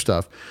the other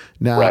stuff.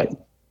 Now,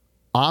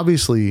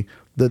 obviously,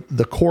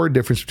 the core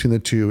difference between the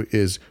two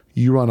is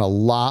you run a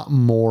lot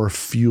more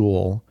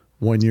fuel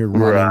when you're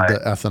running the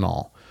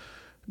ethanol.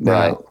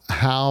 Now,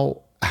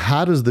 how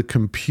does the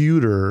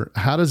computer,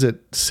 how does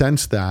it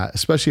sense that,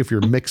 especially if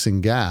you're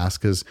mixing gas?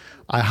 Because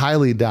I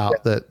highly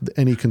doubt that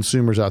any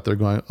consumers out there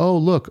going, oh,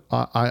 look,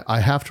 I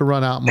have to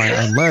run out my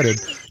unleaded.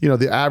 You know,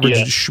 the average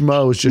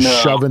schmo is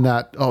just shoving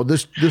that, oh,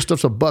 this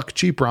stuff's $1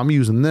 cheaper, I'm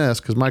using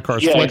this because my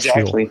car's flex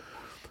fuel.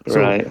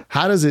 So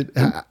how does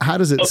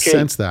it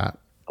sense that?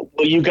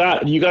 Well, you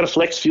got a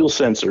flex fuel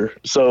sensor.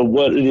 So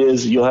what it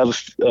is, you'll have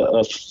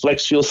a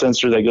flex fuel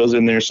sensor that goes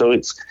in there. So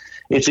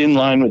it's in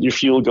line with your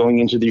fuel going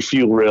into the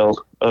fuel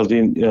rail of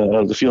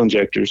the fuel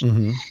injectors,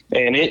 and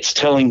it's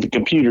telling the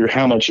computer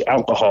how much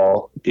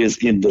alcohol is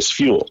in this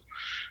fuel.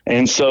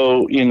 And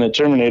so in the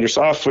Terminator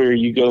software,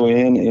 you go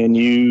in and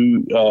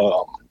you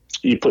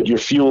put your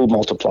fuel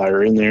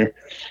multiplier in there.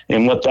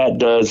 And what that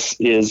does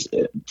is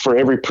for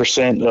every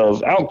 %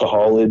 of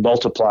alcohol, it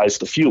multiplies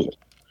the fuel.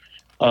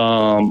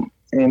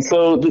 And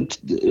so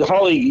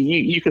Holly,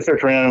 you can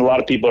search around, and a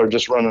lot of people are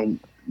just running,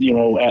 at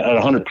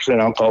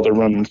 100% alcohol, they're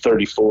running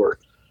 34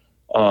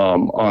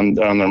 on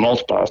their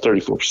multiplier,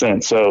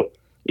 34%. So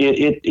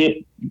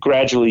it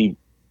gradually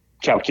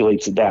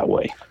calculates it that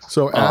way.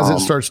 So as it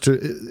starts to,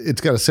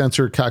 it's got a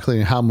sensor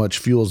calculating how much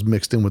fuel is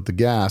mixed in with the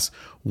gas.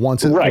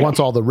 Once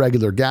all the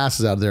regular gas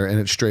is out of there and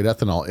it's straight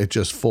ethanol, it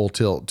just full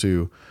tilt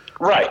to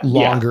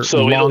longer,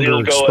 So longer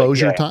it'll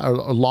exposure time, or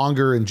a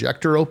longer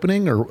injector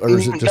opening, or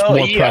is it just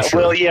more pressure?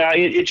 Well,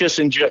 it just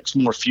injects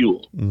more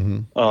fuel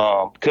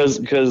because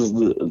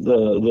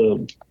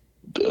the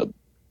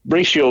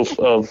ratio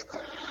of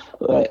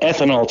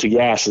ethanol to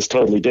gas is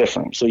totally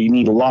different. So you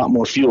need a lot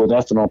more fuel than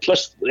ethanol.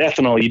 Plus,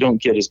 ethanol, you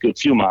don't get as good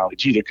fuel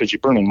mileage either because you're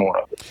burning more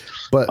of it.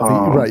 But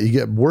you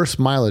get worse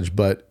mileage.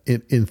 But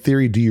in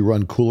theory, do you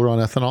run cooler on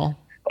ethanol?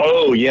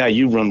 Oh yeah,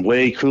 you run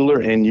way cooler,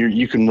 and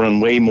you can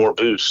run way more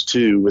boost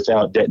too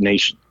without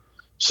detonation.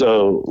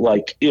 So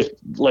like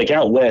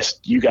out west,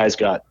 you guys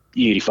got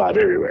E85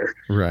 everywhere.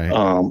 Right.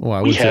 Well,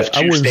 I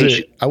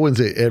wouldn't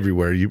say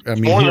everywhere.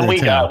 More than we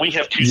got. We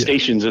have 2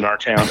 stations in our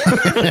town.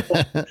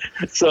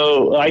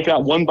 So I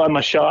got one by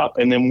my shop,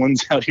 and then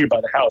one's out here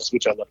by the house,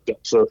 which I left up.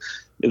 So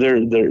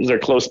they're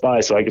close by,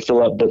 so I can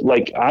fill up. But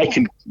like I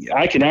can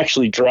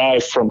actually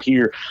drive from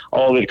here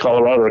all the way to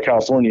Colorado or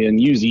California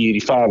and use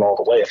E85 all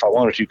the way if I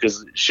wanted to,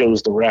 because it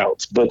shows the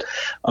routes. But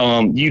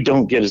you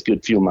don't get as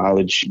good fuel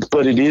mileage.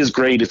 But it is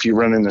great if you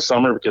run in the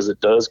summer, because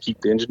it does keep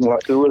the engine a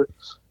lot cooler.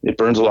 It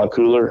burns a lot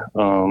cooler,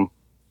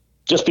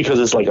 just because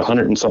it's like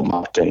 100 and something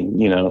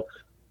octane,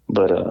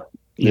 But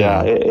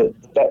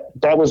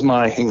that was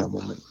my hang on a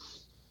moment.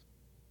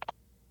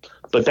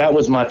 But that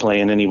was my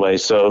plan anyway.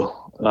 So,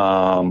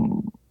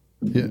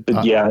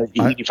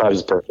 E85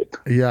 is perfect.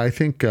 Yeah, I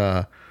think.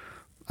 I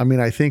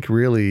think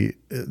really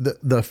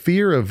the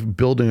fear of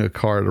building a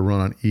car to run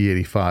on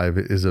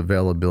E85 is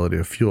availability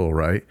of fuel,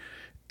 right?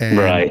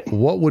 And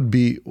what would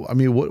be,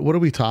 what are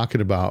we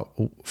talking about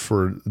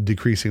for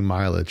decreasing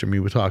mileage?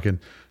 We're talking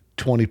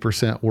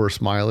 20%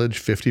 worse mileage,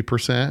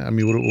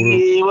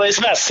 50%. Well, it's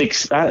not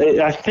 6.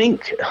 I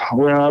think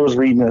when I was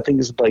reading, I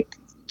think it's like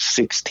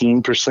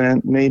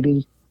 16%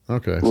 maybe.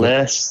 Okay.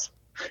 Less.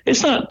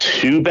 It's not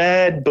too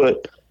bad,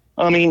 but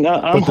I'm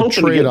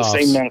hoping to get the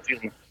same amount of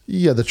fuel.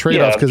 Yeah, the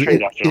trade-offs, because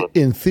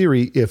in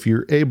theory, if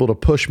you're able to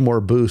push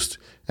more boost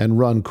and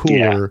run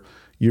cooler,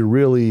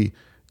 you're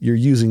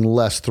using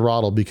less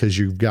throttle because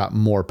you've got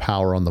more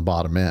power on the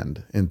bottom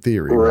end, in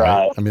theory,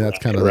 right? That's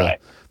kind of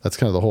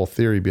the whole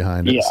theory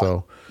behind it.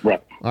 So, all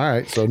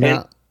right. So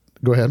now,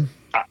 go ahead.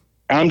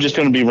 I'm just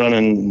going to be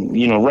running.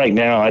 Right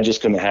now, I'm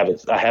just going to have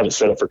it. I have it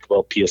set up for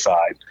 12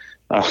 psi.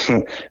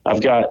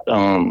 I've got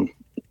a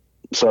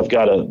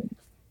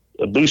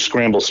boost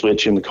scramble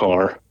switch in the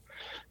car.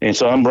 And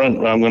so I'm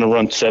going to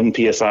run 7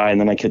 PSI, and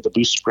then I hit the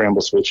boost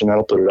scramble switch, and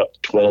that'll put it up to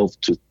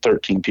 12 to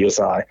 13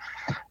 PSI.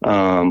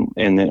 And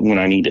then when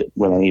I need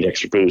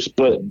extra boost,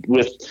 but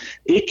with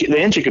it, the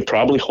engine could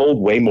probably hold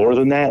way more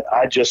than that.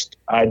 I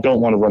don't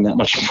want to run that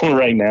much more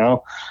right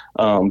now,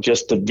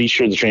 just to be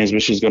sure the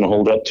transmission is going to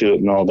hold up to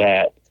it and all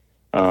that.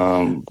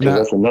 Because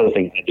that's another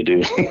thing I had to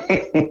do.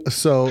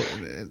 So,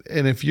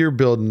 and if you're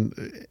building,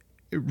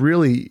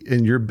 really,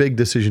 in your big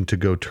decision to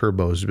go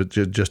turbos, but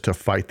just to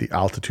fight the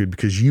altitude,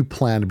 because you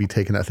plan to be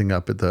taking that thing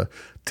up at the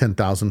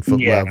 10,000 foot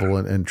level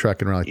and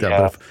trekking around like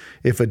that. But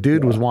if a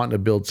dude was wanting to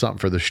build something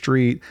for the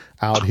street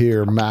out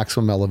here,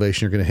 maximum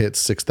elevation, you're going to hit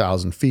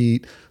 6,000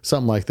 feet,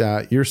 something like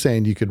that. You're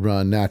saying you could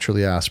run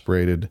naturally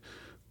aspirated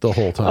the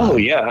whole time. Oh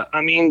yeah.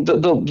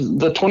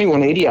 The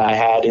 2180 I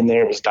had in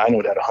there was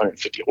dynoed at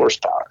 150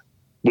 horsepower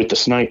with the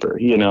Sniper,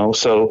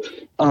 so,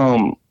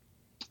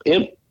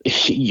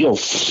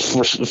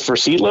 for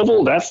sea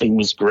level, that thing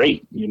was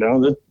great.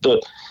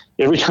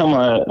 Every time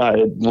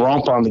I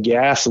romp on the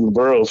gas in the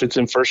Burrow, if it's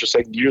in first or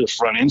second gear, the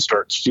front end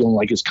starts feeling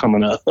like it's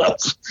coming up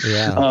because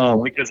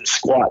it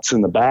squats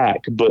in the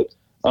back. But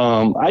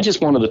I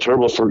just wanted the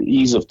turbo for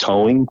ease of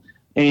towing,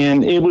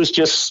 and it was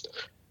just,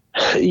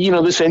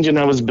 this engine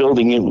I was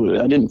building,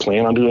 I didn't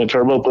plan on doing a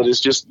turbo, but it's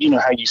just,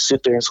 how you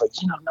sit there, it's like,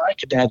 I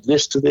could add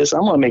this to this.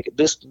 I'm going to make it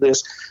this to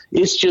this.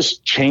 It's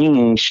just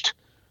changed.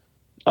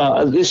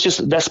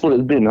 That's what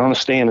it's been. I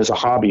understand as a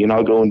hobby, and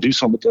I'll go and do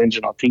something with the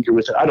engine. I'll tinker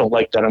with it. I don't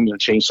like that. I'm going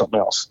to change something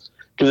else.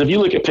 Because if you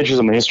look at pictures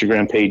on my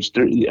Instagram page,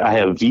 I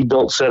have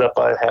V-belt set up.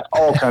 I have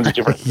all kinds of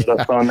different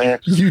stuff on there.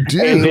 You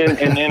do.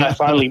 And then I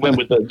finally went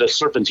with the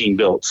serpentine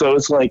built. So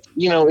it's like,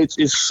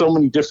 it's so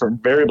many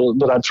different variables,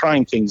 but I'm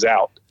trying things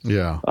out.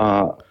 Yeah.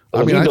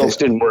 V-belts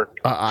didn't work.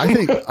 I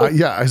think,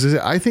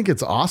 I think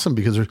it's awesome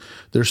because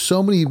there's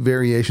so many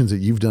variations that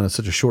you've done in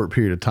such a short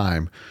period of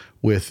time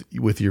with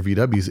your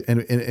VWs,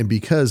 and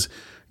because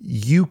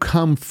you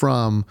come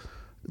from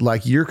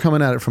like you're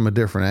coming at it from a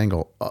different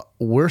angle.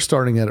 We're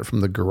starting at it from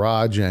the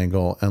garage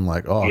angle and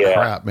like, oh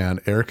crap, man,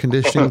 air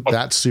conditioning,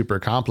 that's super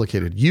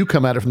complicated. You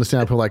come at it from the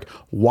standpoint like,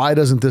 why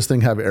doesn't this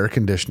thing have air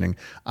conditioning?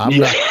 I'm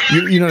not,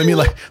 you know what I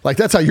mean? Like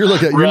that's how you're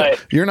looking at it.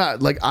 Right. You're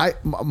not like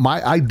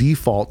I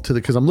default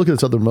to cause I'm looking at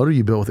this other motor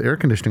you built with air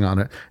conditioning on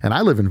it. And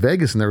I live in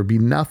Vegas and there would be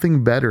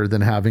nothing better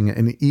than having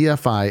an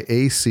EFI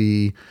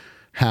AC,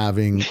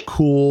 having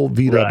cool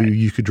VW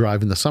you could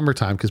drive in the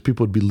summertime, because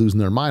people would be losing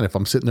their mind if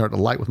I'm sitting there at the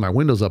light with my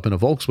windows up in a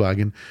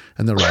Volkswagen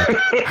and they're like,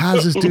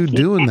 how's this dude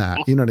doing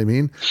that? You know what I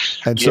mean?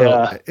 And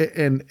so,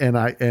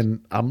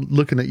 and I'm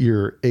looking at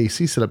your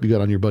AC setup you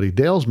got on your buddy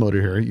Dale's motor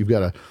here. You've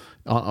got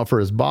for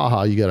his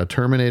Baja, you got a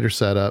Terminator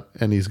setup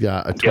and he's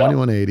got a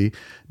 2180.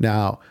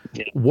 Now,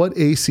 what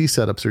AC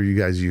setups are you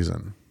guys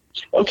using?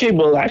 Okay.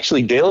 Well,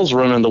 actually Dale's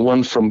running the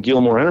one from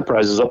Gilmore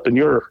Enterprises up in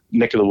your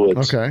neck of the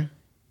woods. Okay.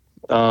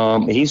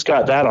 He's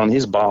got that on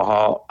his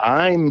Baja.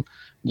 I'm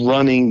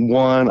running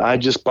one. I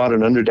just bought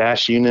an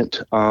underdash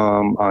unit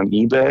on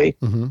eBay.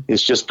 Mm-hmm.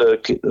 It's just the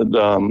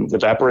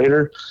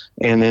evaporator,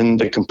 and then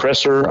the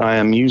compressor I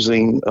am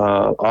using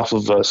off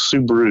of a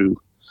Subaru.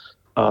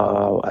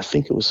 I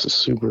think it was the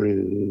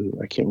Subaru.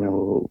 I can't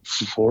remember,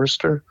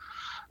 Forester.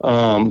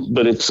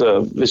 But it's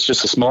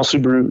just a small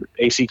Subaru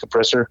AC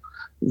compressor.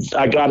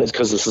 I got it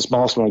because it's the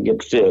smallest one I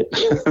get fit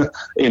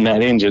in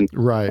that engine.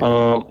 Right.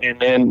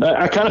 And then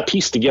I kind of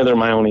pieced together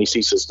my own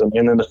AC system.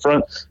 And then the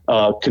front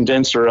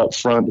condenser up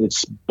front,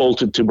 it's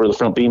bolted to where the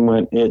front beam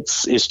went.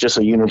 It's just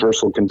a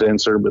universal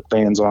condenser with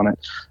fans on it.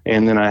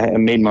 And then I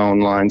made my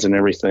own lines and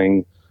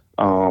everything.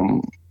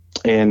 And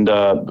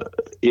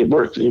it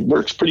works. It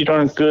works pretty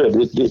darn good.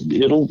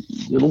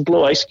 It'll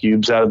blow ice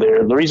cubes out of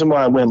there. The reason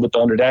why I went with the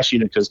underdash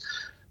unit, because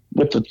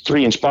with the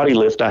 3-inch body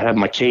lift, I have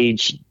my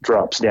cage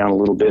drops down a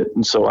little bit.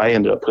 And so I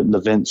ended up putting the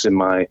vents in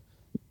my,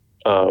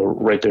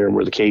 right there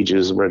where the cage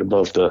is, right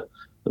above the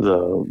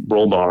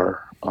roll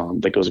bar,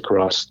 that goes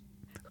across.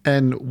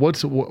 And what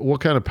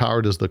kind of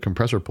power does the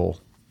compressor pull?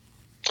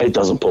 It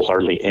doesn't pull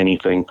hardly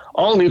anything.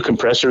 All new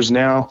compressors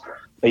now,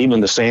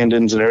 even the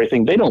Sandins and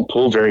everything, they don't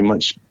pull very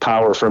much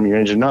power from your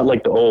engine. Not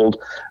like the old,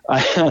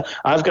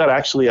 I got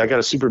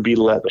a Super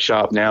Beetle at the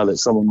shop now that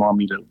someone wanted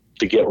me to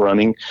get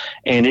running,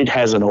 and it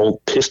has an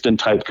old piston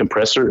type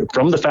compressor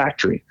from the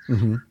factory.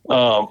 Mm-hmm.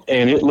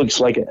 And it looks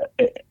like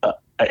a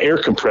air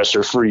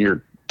compressor for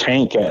your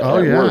tank at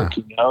work,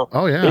 you know?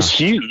 Oh yeah. It's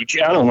huge.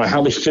 I don't know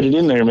how they fit it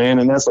in there, man.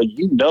 And that's like,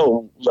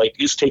 like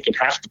it's taking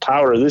half the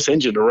power of this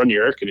engine to run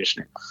your air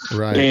conditioner.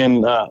 Right.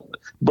 And,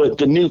 but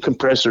the new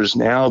compressors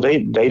now, they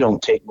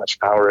don't take much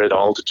power at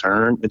all to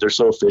turn. They're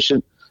so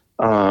efficient.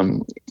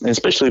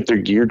 Especially if they're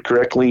geared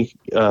correctly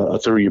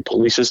through your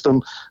pulley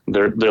system,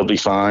 they'll be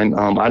fine.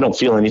 I don't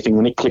feel anything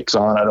when it clicks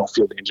on. I don't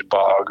feel the engine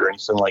bog or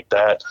anything like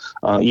that.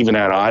 Even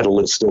at idle,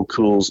 it still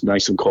cools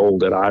nice and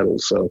cold at idle.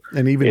 So,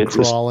 and even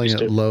crawling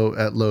at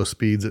low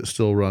speeds, it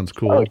still runs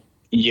cool.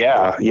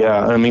 Yeah.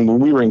 I mean, when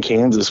we were in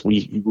Kansas,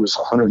 it was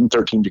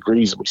 113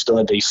 degrees and we still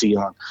had AC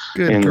on.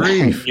 Good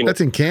grief!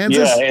 That's in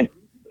Kansas.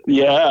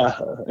 Yeah,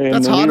 and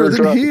that's hotter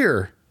than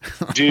here.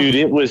 Dude,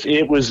 it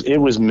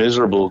was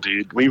miserable,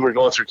 dude. We were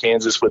going through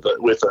Kansas with a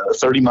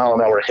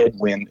 30-mile-an-hour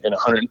headwind and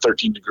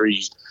 113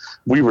 degrees.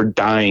 We were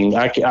dying.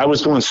 I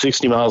was going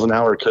 60 miles an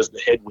hour because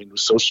the headwind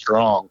was so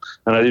strong,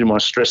 and I didn't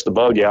want to stress the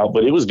bug out,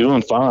 but it was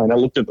doing fine. I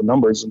looked at the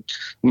numbers, and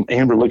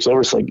Amber looks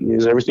over. It's like,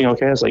 is everything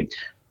okay? I was like,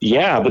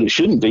 yeah, but it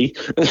shouldn't be.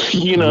 Right,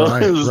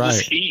 it was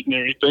this heat and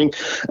everything.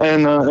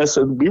 And I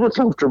said we were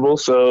comfortable,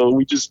 so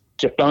we just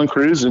kept on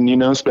cruising,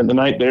 spent the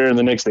night there, and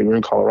the next day we were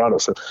in Colorado.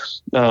 So,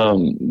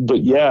 but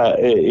yeah,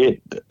 you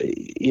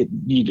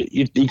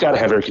got to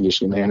have air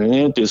conditioning, man, and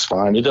it is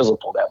fine. It doesn't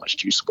pull that much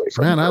juice away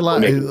from it. Man,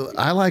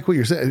 I like what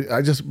you're saying.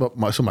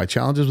 My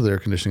challenges with air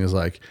conditioning is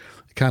like,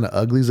 it kind of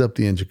uglies up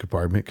the engine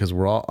compartment because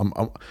we're all, I'm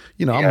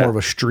more of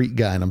a street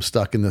guy and I'm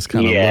stuck in this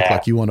kind of look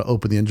like you want to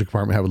open the engine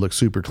compartment, have it look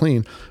super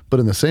clean.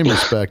 But in the same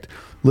respect,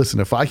 listen,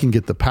 if I can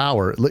get the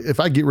power, if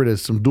I get rid of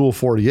some dual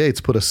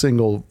 48s, put a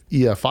single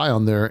EFI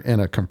on there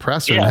and a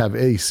compressor and have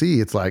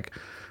AC, it's like,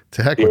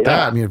 to heck with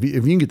that. I mean, if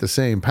you can get the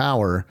same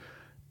power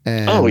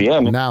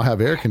and now have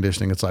air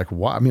conditioning, it's like,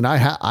 wow. I mean, I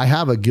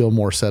have a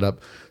Gilmore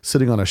setup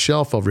sitting on a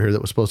shelf over here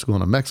that was supposed to go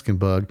on a Mexican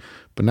bug,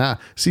 but now,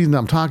 see,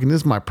 I'm talking,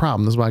 this is my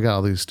problem. This is why I got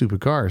all these stupid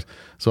cars.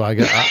 So I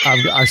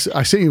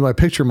sent you my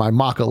picture of my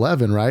Mach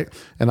 11, right?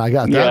 And I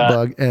got that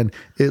bug, and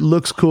it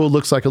looks cool. It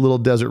looks like a little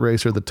desert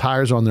racer. The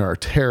tires on there are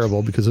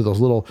terrible because of those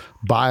little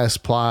bias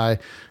ply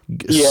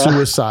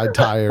suicide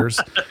tires.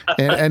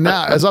 And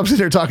now, as I'm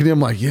sitting here talking to you,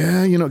 I'm like,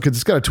 because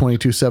it's got a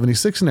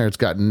 2276 in there. It's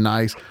got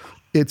nice.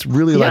 It's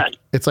really like,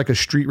 it's like a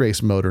street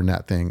race motor in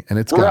that thing, and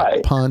it's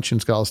got punch and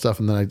it's got all this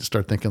stuff. And then I just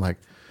start thinking like,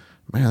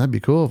 man, that'd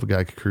be cool if a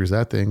guy could cruise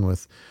that thing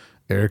with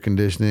air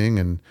conditioning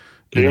and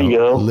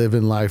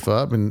living life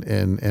up and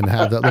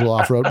have that little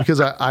off road. Because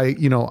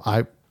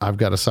I've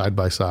got a side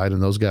by side,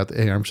 and those got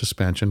the A-arm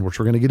suspension, which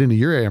we're going to get into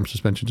your A-arm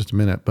suspension in just a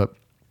minute. But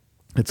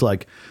it's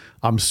like,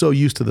 I'm so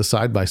used to the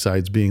side by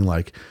sides being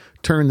like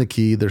turn the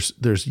key.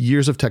 There's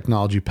years of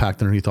technology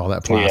packed underneath all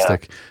that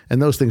plastic,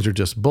 and those things are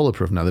just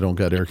bulletproof now. They don't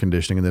got air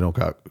conditioning and they don't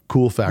got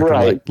cool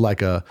factor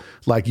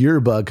like your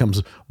bug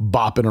comes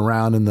bopping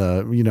around in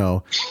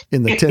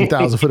the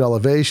 10,000 foot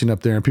elevation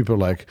up there, and people are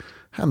like,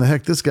 how in the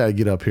heck this guy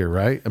get up here,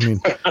 right? I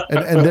mean,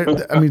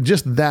 and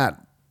just that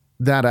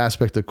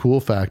aspect of cool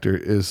factor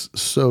is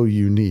so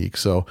unique.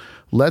 So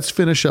let's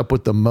finish up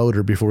with the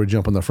motor before we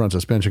jump on the front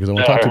suspension, because I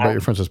want to talk to you about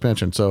your front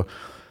suspension. So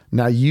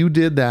now you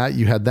did that,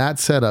 you had that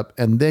set up,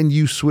 and then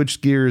you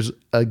switched gears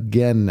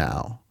again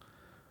now.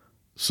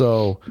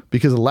 So,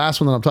 because the last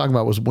one that I'm talking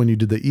about was when you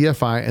did the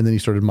EFI and then you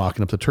started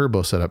mocking up the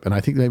turbo setup. And I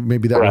think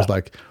maybe that was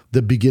like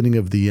the beginning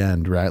of the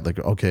end, right? Like,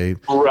 okay.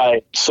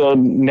 Right. So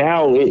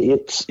now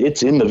it's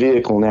in the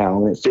vehicle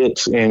now, and it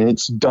fits, and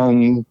it's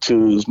done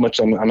to as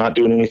much. I'm not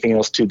doing anything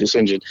else to this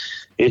engine.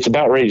 It's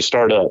about ready to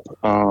start up.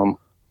 Well,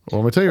 I'm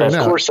gonna tell you right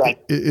now,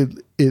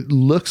 it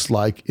looks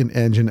like an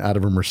engine out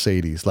of a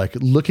Mercedes. Like,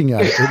 looking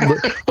at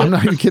it, I'm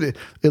not even kidding.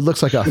 It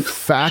looks like a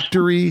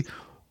factory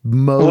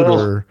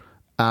motor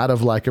out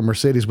of like a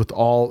Mercedes with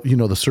all,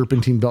 the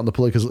serpentine belt and the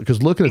pulley.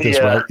 Because looking at this,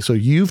 right? So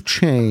you've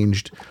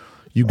changed.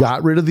 You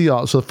got rid of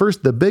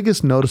the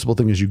biggest noticeable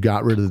thing is you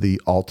got rid of the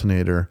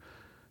alternator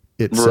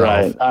itself.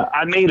 Right.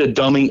 I made a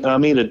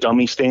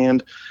dummy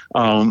stand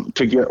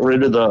to get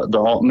rid of the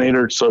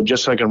alternator, so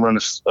just so I can run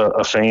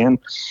a fan.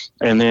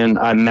 And then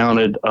I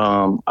mounted.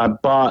 I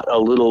bought a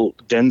little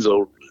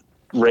Denso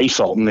race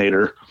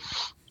alternator,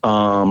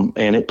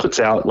 and it puts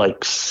out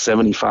like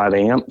 75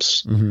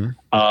 amps. Mm-hmm.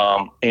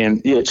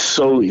 And it's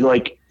so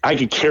like I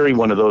could carry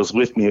one of those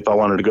with me if I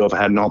wanted to go, if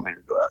I had an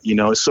alternator go out.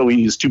 It's so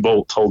easy. It's 2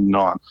 bolts holding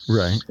on.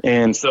 Right.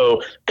 And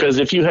so, because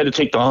if you had to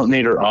take the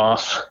alternator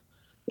off,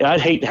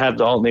 I'd hate to have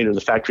the alternator,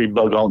 the factory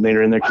bug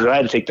alternator in there, because I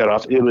had to take that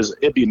off.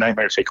 It'd be a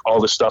nightmare to take all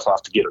this stuff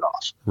off to get it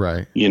off.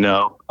 Right.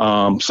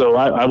 So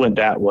I went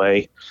that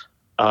way.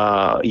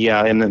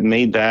 And then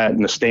made that,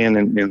 and the stand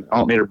and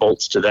alternator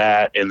bolts to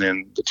that, and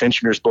then the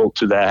tensioners bolt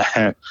to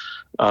that.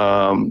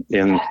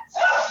 And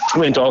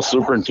went all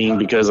serpentine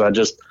because I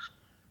just,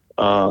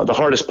 the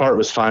hardest part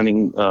was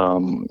finding,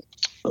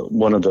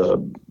 one of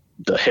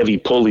the heavy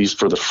pulleys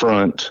for the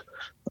front,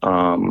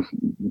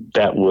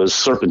 that was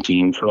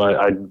serpentine. So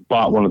I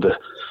bought one of the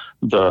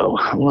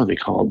what are they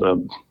called?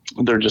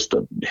 They're just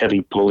a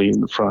heavy pulley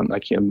in the front.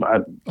 Like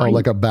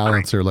a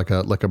balancer, like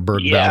a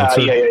Berg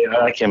balancer. Yeah.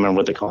 I can't remember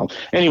what they call them.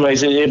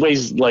 Anyways, it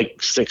weighs like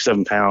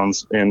 6-7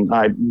 pounds, and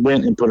I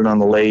went and put it on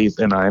the lathe,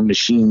 and I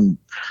machined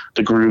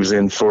the grooves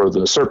in for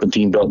the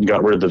serpentine belt and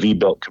got rid of the V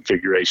belt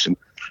configuration.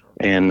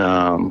 And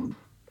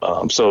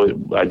so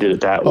I did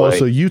it that way. Oh,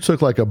 so you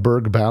took like a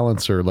Berg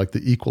balancer, like the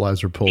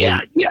equalizer pulley.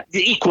 Yeah,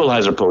 the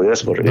equalizer pulley.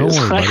 That's what it is.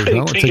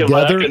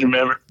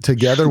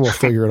 Together we'll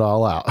figure it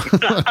all out.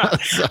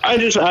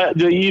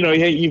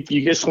 You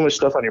get so much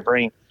stuff on your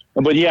brain.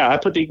 But yeah, I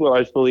put the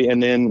equalizer pulley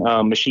and then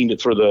machined it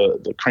for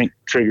the crank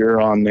trigger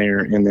on there,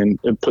 and then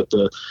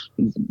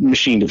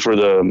machined it for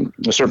the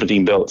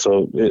serpentine belt.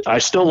 So I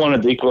still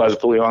wanted the equalizer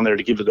pulley on there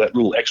to give it that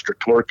little extra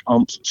torque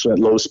so at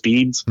low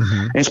speeds,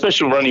 and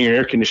especially running your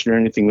air conditioner or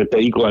anything with the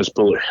equalizer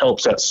pulley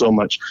helps that so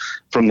much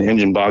from the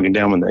engine bogging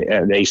down when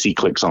the AC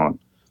clicks on.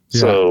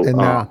 Yeah,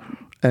 so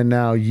and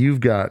now you've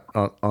got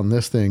on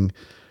this thing,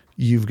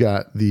 you've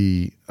got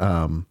the.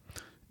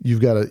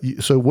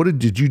 So what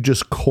did you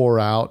just core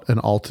out an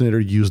alternator,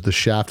 use the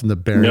shaft and the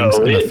bearings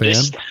and the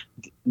fan?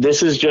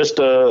 This is just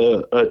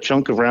a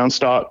chunk of round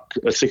stock,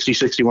 a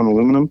 6061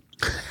 aluminum,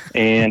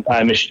 and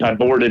I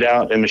bored it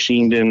out and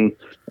machined in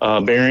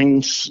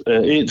bearings.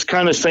 It's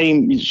kind of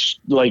same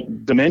like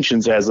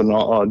dimensions as a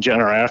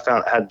generator.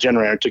 I had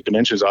generator, took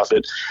dimensions off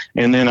it,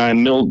 and then I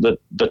milled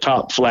the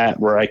top flat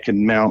where I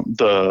can mount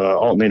the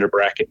alternator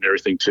bracket and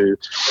everything too.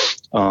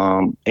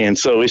 And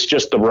so it's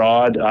just the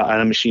rod.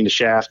 I machined a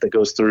shaft that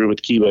goes through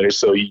with keyways,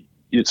 so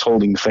it's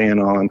holding the fan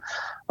on.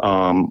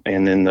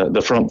 And then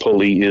the front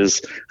pulley I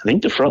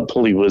think the front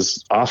pulley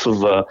was off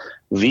of a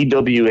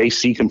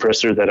VWAC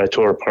compressor that I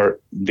tore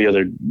apart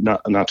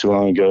not too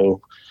long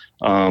ago,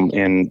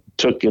 and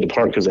took it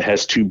apart because it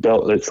has 2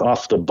 belts. It's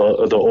off the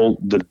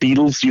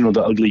Beetles,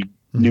 the ugly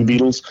new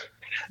Beetles.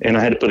 And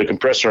I had to put a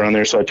compressor on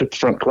there. So I took the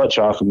front clutch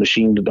off and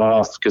machined it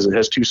off because it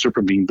has 2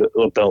 serpentine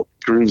belt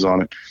grooves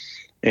on it.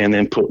 And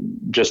then put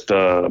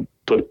a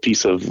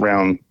piece of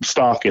round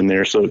stock in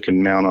there so it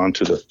can mount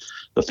onto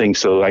the thing,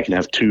 so I can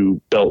have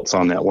 2 belts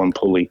on that one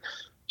pulley.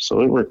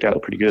 So it worked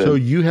out pretty good.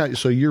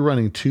 So you're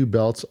running 2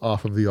 belts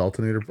off of the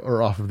alternator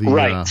or off of the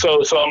right.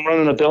 So I'm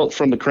running a belt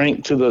from the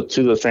crank to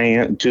the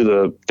fan to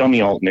the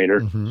dummy alternator,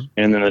 and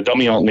then the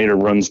dummy alternator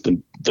runs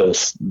the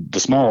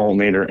small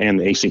alternator and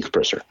the AC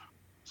compressor.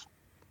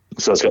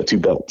 So it's got 2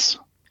 belts.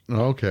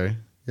 Okay.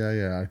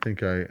 Yeah. I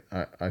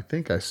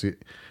think I see.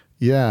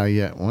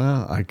 Yeah.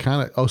 Well, I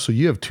kind of. Oh, so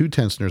you have 2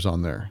 tensioners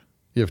on there.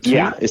 You have 2.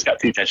 Yeah, it's got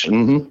 2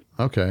 tensioners.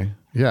 Mm-hmm. Okay.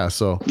 Yeah.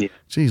 So,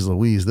 Geez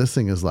Louise, this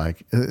thing is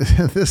like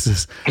this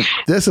is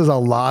a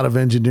lot of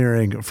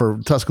engineering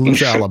for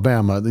Tuscaloosa,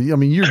 Alabama. I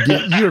mean,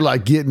 you're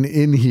like getting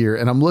in here,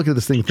 and I'm looking at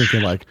this thing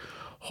thinking like,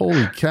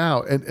 holy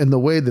cow! And the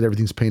way that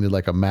everything's painted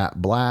like a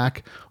matte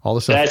black, all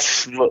this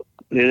stuff.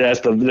 It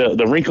has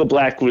the wrinkle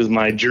black was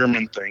my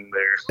German thing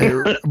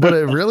there. But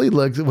it really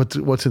looks,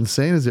 what's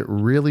insane is it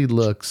really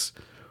looks,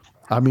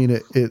 I mean,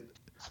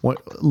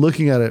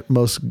 looking at it,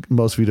 most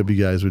VW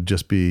guys would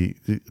just be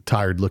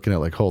tired looking at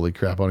like, holy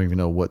crap, I don't even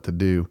know what to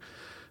do.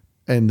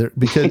 And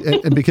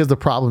because the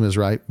problem is,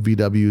 right,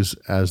 VWs,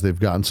 as they've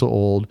gotten so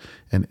old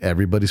and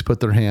everybody's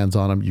put their hands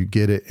on them, you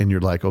get it. And you're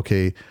like,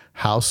 okay,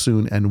 how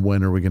soon and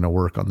when are we going to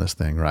work on this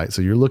thing? Right.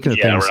 So you're looking at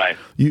things, right.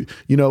 You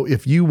know,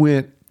 if you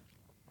went,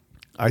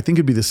 I think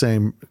it'd be the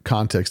same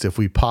context if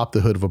we popped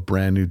the hood of a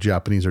brand new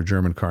Japanese or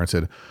German car and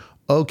said,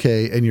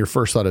 okay. And your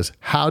first thought is,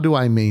 how do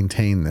I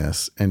maintain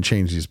this and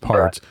change these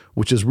parts? Right.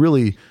 Which is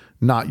really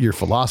not your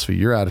philosophy.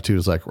 Your attitude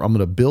is like, I'm going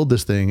to build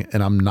this thing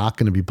and I'm not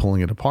going to be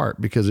pulling it apart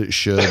because it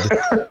should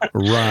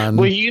run,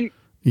 well, you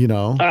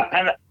know.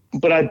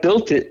 But I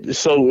built it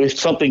so if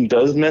something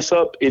does mess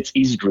up, it's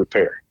easy to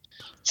repair.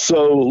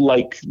 So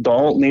like the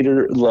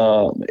alternator,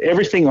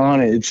 everything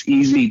on it, it's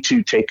easy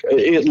to take.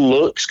 It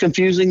looks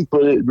confusing,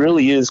 but it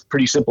really is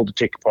pretty simple to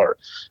take apart.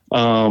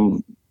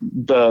 The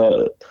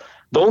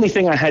only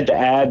thing I had to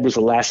add was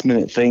a last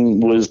minute thing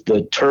was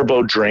the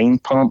turbo drain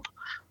pump.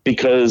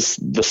 Because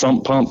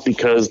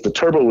the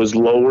turbo was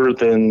lower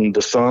than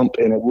the sump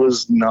and it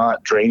was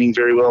not draining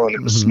very well and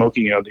it was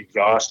smoking out the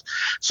exhaust.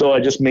 So I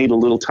just made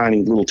a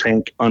tiny little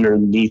tank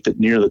underneath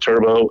it near the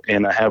turbo,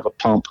 and I have a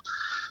pump,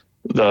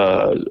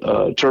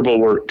 the Turbo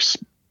Works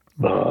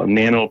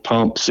nano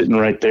pump sitting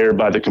right there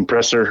by the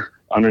compressor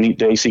underneath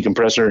the AC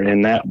compressor,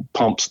 and that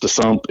pumps the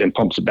sump and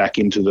pumps it back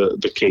into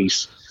the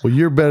case. Well,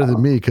 you're better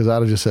than me because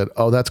I'd have just said,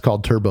 oh, that's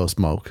called turbo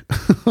smoke.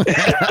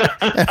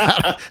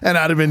 and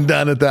I'd have been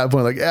done at that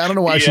point. Like, I don't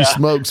know why she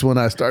smokes when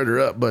I start her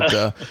up, but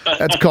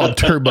that's called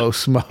turbo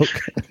smoke.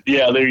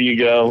 Yeah, there you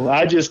go.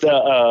 I just,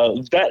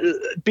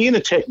 being a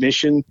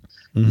technician,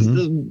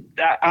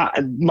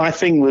 my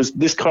thing was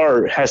this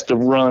car has to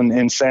run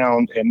and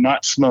sound and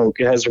not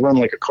smoke. It has to run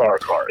like a car,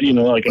 you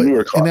know, like a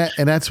newer car.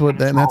 That's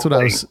what I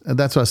was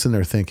sitting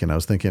there thinking. I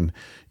was thinking,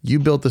 you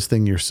built this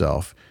thing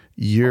yourself.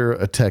 You're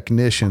a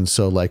technician.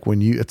 So like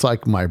it's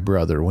like my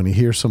brother, when he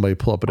hears somebody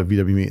pull up at a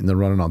VW meet and they're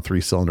running on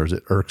 3 cylinders,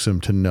 it irks him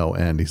to no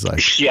end. He's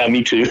like, yeah,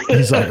 me too.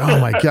 He's like,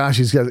 oh my gosh,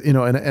 he's got, you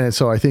know, and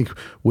so I think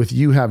with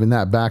you having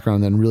that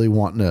background and then really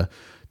wanting to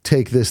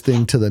take this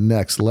thing to the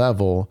next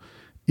level,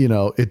 you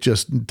know, it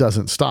just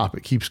doesn't stop.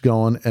 It keeps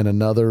going and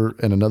another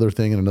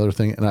thing and another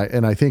thing.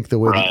 And I think the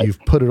way that you've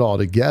put it all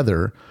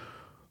together.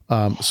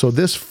 So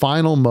this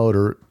final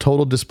motor,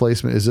 total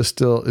displacement, is this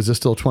still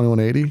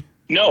 2180?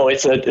 No,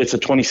 it's a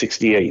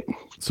 2068.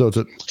 So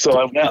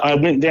I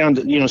went down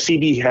to, you know,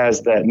 CB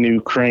has that new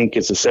crank.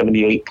 It's a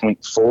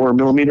 78.4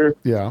 millimeter.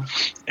 Yeah.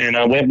 And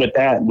I went with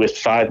that with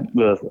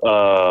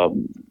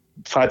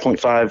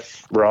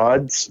 5.5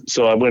 rods.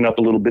 So I went up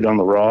a little bit on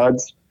the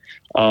rods.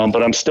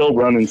 But I'm still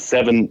running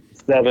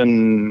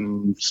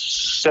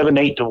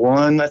 7.8 to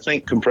 1, I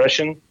think,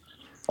 compression.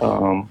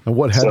 And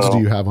what heads do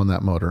you have on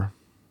that motor?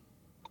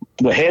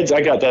 The heads,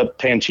 I got the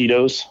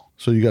Panchitos.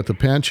 So you got the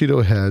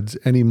Panchito heads.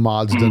 Any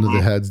mods done to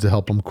the heads to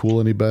help them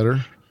cool any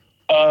better?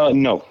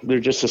 No,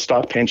 they're just the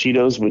stock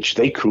Panchitos, which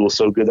they cool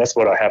so good. That's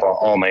what I have on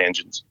all my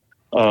engines.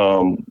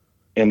 And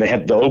they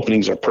have the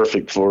openings are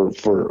perfect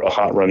for a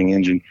hot running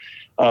engine.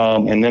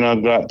 And then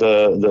I've got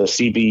the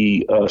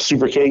CB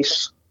super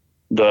case.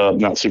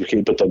 Not super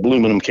case, but the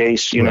aluminum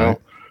case, you know.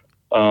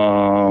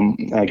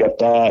 I got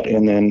that,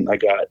 and then I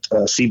got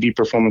CB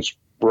Performance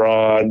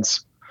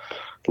rods.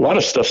 A lot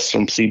of stuff's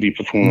from CB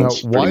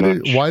Performance. Now,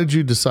 why did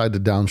you decide to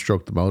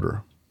downstroke the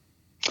motor?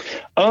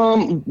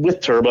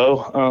 With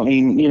turbo, I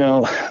mean, you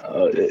know,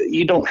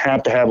 you don't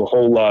have to have a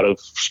whole lot of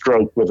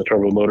stroke with a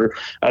turbo motor.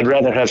 I'd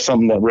rather have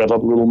something that rev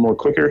up a little more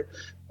quicker,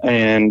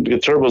 and the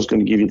turbo is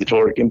going to give you the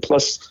torque. And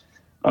plus,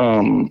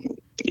 I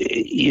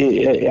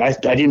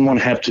didn't want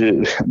to have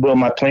to. Well,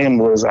 my plan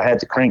was I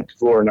had the crank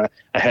before, and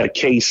I had a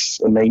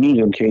case, a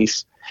magnesium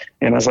case,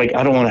 and I was like,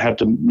 I don't want to have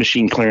to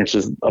machine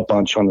clearances a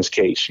bunch on this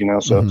case, you know.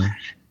 So,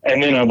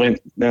 and then I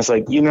went, and I was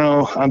like, you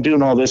know, I'm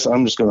doing all this.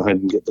 I'm just going to go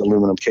ahead and get the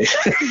aluminum case.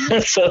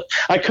 So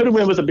I could have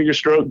went with a bigger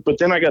stroke, but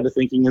then I got to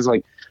thinking, is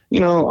like, you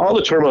know, all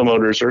the turbo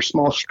motors are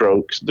small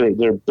strokes.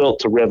 They're built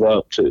to rev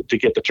up to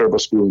get the turbo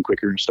spooling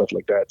quicker and stuff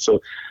like that.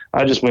 So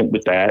I just went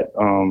with that.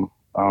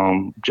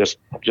 Just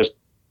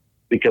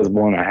because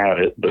one, I have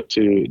it, but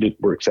two, it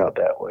works out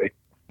that way.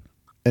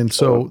 And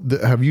so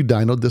have you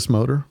dynoed this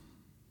motor?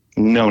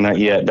 No, not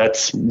yet.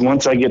 That's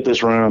once I get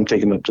this run, I'm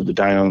taking it up to the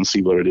dyno and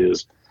see what it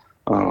is.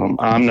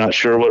 I'm not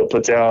sure what it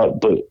puts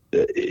out, but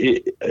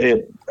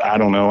I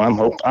don't know.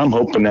 I'm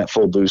hoping that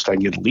full boost, I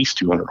can get at least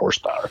 200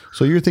 horsepower.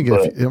 So you're thinking,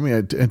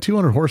 and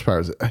 200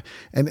 horsepower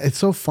and it's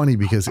so funny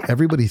because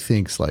everybody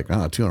thinks like,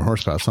 200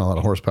 horsepower, it's not a lot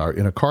of horsepower.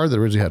 In a car that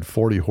originally had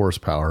 40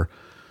 horsepower,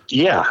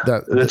 yeah,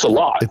 that's a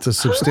lot. It's a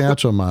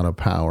substantial amount of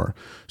power.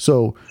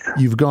 So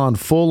you've gone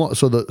full.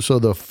 So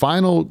the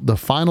final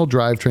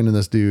drivetrain in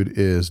this dude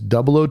is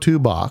 002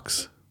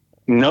 box.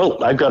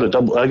 Nope, I got a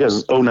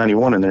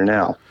 091 in there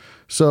now.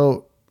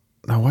 So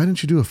now why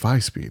didn't you do a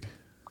 5-speed?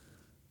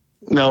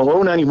 No,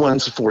 091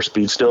 is a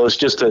 4-speed still. It's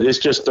just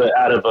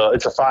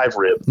it's a 5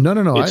 rib.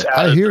 No. It's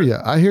I hear you.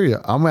 I hear you.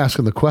 I'm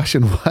asking the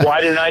question.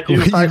 Why didn't I do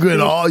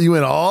you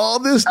went all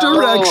this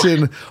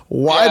direction.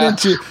 Why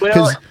didn't you?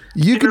 Because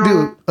you could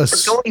do a.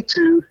 Going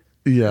to.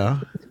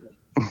 Yeah.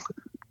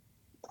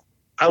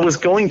 I was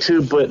going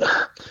to, but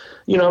I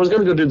was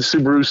going to go do the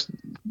Subaru.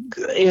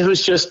 It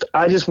was just,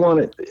 I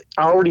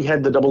already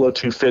had the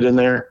 002 fit in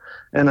there,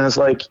 and I was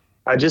like,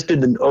 I just did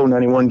the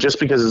 091 just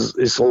because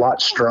it's a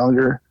lot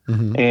stronger,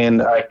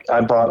 and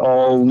I bought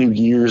all new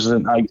gears,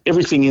 and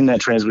everything in that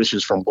transmission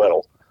is from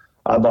Weddle.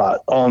 I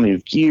bought all new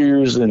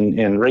gears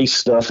and race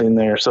stuff in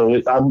there,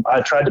 so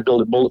I tried to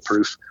build it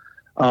bulletproof,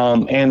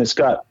 and it's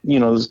got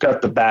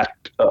the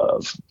back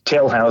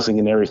tail housing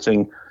and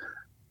everything,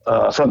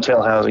 front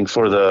tail housing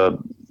for the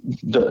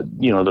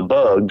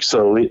Bug,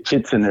 so it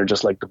fits in there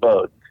just like the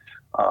Bug,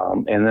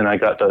 and then I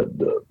got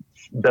the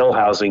bell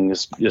housing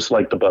is just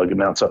like the Bug. It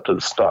mounts up to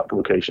the stock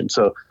location.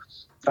 So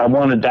I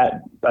wanted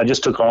that. I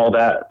just took all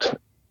that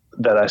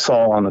I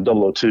saw on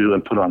the 002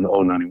 and put on the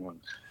 091.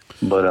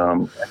 But I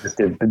just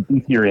did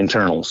your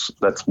internals.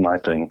 That's my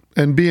thing.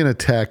 And being a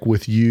tech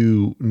with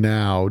you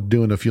now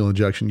doing a fuel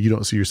injection, you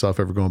don't see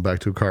yourself ever going back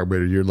to a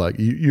carburetor. You're like,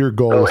 your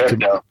goal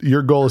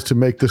is to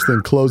make this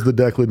thing close the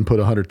deck lid and put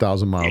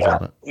 100,000 miles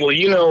on it. Well,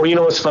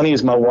 what's funny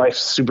is my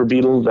wife's Super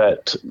Beetle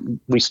that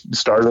we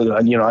started.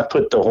 I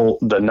put the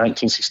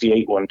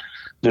 1968 one,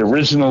 the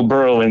original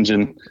Burrow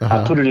engine.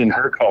 I put it in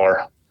her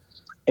car,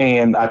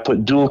 and I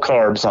put dual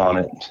carbs on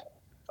it.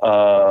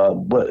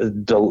 The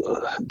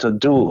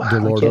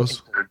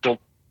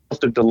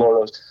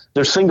Dolores.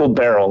 They're single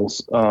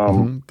barrels.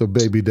 The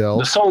baby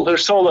Dells. They're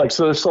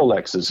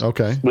Solexes.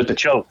 Okay. With the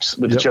chokes.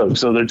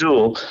 So they're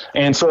dual.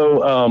 And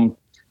so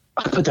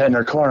I put that in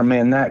her car.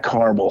 Man, that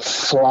car will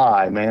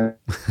fly, man.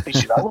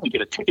 I want to get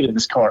a ticket in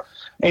this car.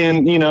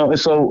 And,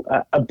 so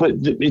but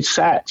it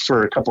sat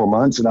for a couple of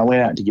months, and I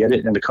went out to get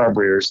it, and the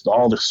carburetors,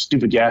 all the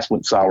stupid gas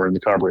went sour in the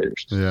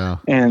carburetors. Yeah.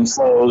 And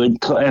so,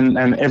 and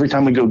every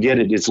time we go get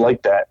it, it's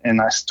like that. And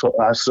I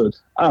said,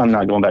 I'm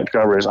not going back to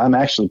carburetors. I'm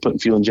actually putting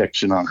fuel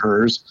injection on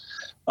hers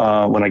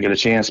when I get a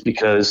chance,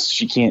 because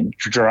she can't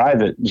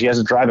drive it. She has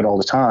to drive it all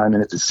the time.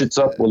 And if it sits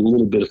up with a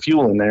little bit of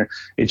fuel in there,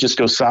 it just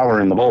goes sour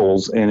in the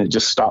bowls, and it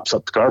just stops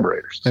up the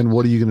carburetors. And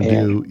what are you going to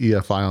do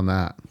EFI on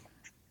that?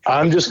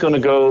 I'm just going to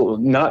go,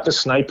 not the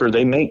Sniper.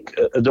 They make,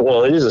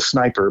 it is a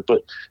Sniper,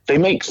 but they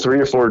make 3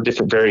 or 4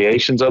 different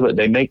variations of it.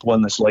 They make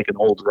one that's like an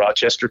old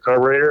Rochester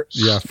carburetor.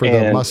 Yeah, for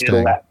the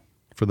Mustang.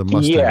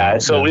 Yeah,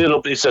 so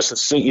it's just a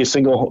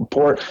single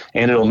port,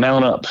 and it'll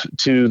mount up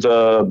to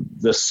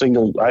the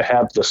single. I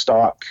have the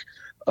stock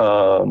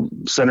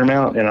center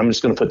mount, and I'm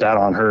just going to put that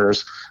on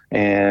hers,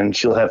 and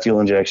she'll have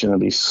fuel injection. It'll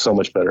be so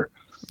much better.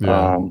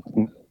 Yeah.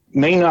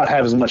 May not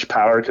have as much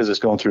power because it's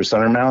going through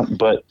center mount,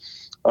 but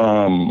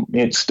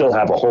it still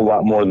have a whole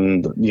lot more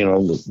than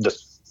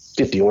the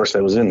 50 horse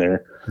that was in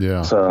there.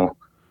 Yeah. So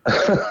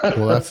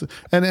well, that's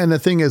and the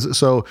thing is,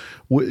 so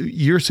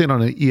you're saying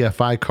on an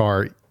EFI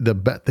car,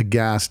 the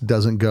gas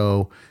doesn't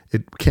go,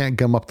 it can't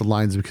gum up the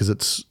lines because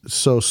it's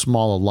so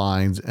small of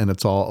lines and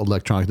it's all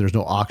electronic. There's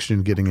no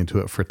oxygen getting into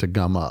it for it to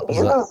gum up.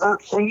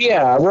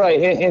 Yeah, right.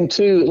 And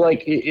two,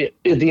 like the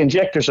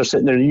injectors are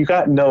sitting there.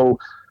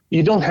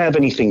 You don't have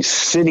anything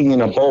sitting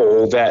in a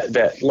bowl that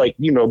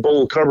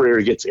bowl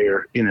carburetor gets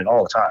air in it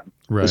all the time.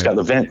 Right. It's got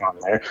the vent on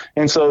there.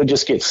 And so it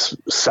just gets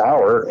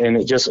sour, and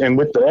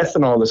with the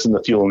ethanol that's in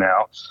the fuel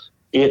now,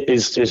 it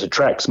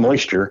attracts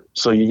moisture.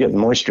 So you get the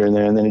moisture in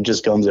there, and then it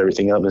just gums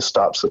everything up and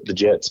stops the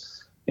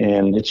jets.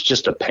 And it's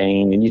just a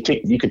pain. And you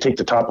could take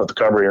the top of the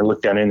carburetor and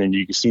look down in there, and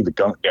you can see the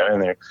gunk down in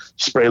there.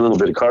 Spray a little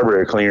bit of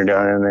carburetor cleaner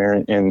down in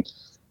there, and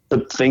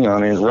put the thing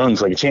on it, and it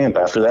runs like a champ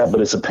after that,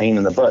 but it's a pain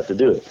in the butt to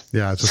do it.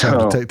 Yeah, it's just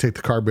having to take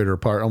the carburetor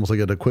apart, almost like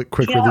a quick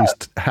release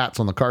hats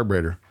on the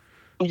carburetor.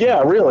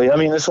 Yeah, really. I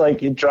mean, it's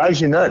like it drives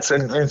you nuts,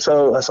 and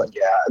so I was like,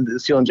 the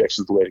fuel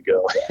injection is the way to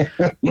go.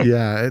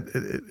 Yeah,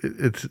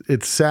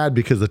 it's sad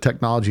because the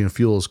technology in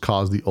fuel has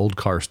caused the old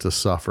cars to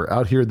suffer.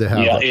 Out here, they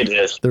have it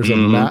is. There's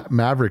a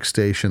Maverick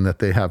station that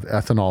they have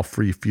ethanol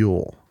free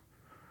fuel.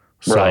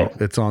 So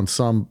it's on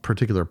some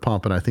particular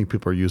pump, and I think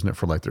people are using it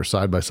for like their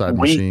side-by-side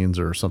machines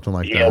or something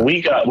like that. Yeah,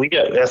 we got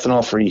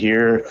ethanol free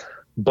here,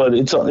 but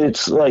it's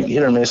like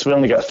hit or miss. We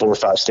only got 4 or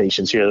 5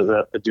 stations here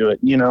that do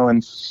it,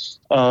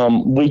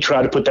 and we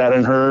try to put that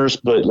in hers.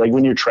 But like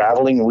when you're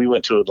traveling, we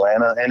went to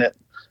Atlanta in it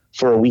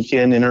for a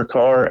weekend in her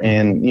car,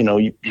 and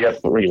you have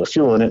to put regular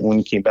fuel in it. And when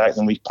we came back,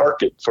 then we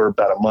parked it for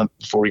about a month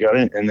before we got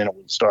in, and then it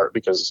would start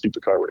because of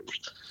stupid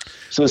carburetors.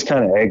 So it's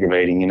kind of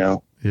aggravating,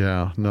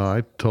 Yeah, no,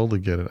 I totally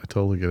get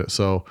it.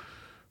 So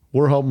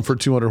we're hoping for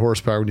 200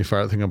 horsepower when you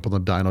fire that thing up on the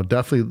dyno.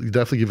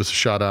 Definitely give us a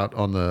shout out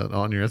on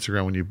your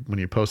Instagram when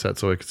you post that,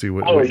 so I can see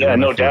what. Oh yeah,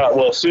 no doubt.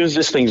 Well, as soon as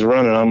this thing's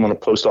running, I'm going to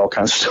post all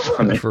kinds of stuff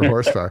on there for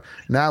horsepower.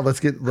 Now let's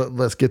get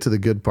to the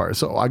good part.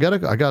 So I got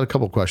a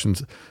couple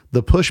questions.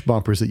 The push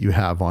bumpers that you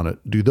have on it,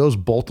 do those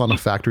bolt on the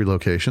factory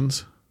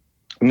locations?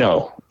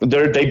 No,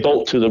 they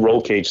bolt to the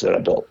roll cage that I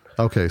built.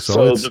 Okay,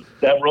 so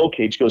that roll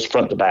cage goes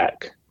front to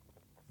back.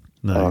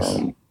 Nice.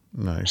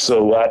 Nice.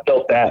 So I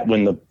built that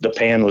when the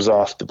pan was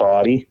off the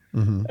body,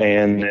 and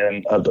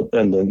then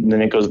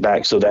then it goes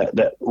back. So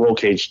that roll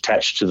cage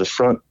attached to the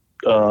front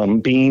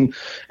beam,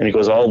 and it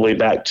goes all the way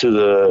back to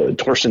the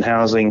torsion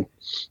housing,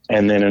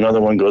 and then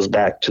another one goes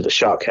back to the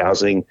shock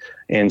housing.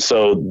 And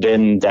so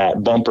then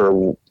that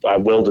bumper, I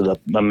welded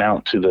a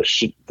mount to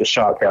the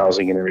shock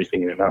housing and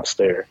everything, and it mounts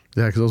there.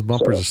 Yeah, because those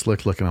bumpers are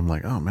slick looking. I'm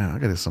like, oh man, I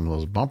got to get some of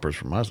those bumpers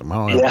from my. I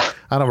don't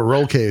have a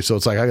roll cage, so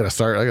it's like I got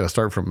to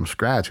start from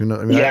scratch. You know,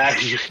 I mean,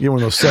 you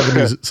one of those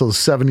 70s, so the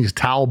 70s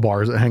towel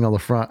bars that hang on the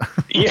front.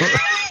 Yeah,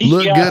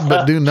 look good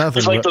but do nothing.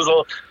 It's like those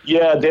old,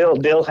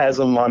 Dale has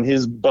them on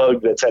his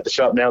Bug that's at the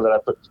shop now that I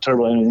put the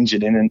turbo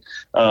engine in,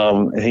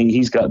 and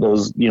he's got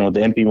those,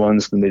 the empty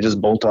ones, and they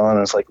just bolt on.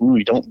 And it's like,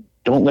 ooh, don't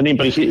let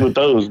anybody hit you with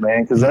those,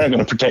 man, because they're not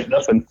going to protect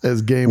nothing.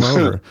 It's game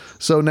over.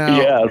 So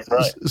now, that's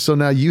right. So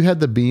now you had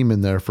the beam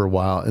in there for a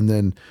while, and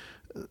then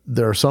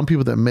there are some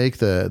people that make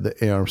the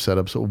A-arm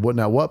setup. So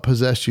what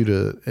possessed you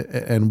to,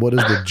 and what is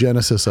the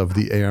genesis of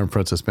the A-arm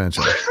front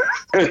suspension?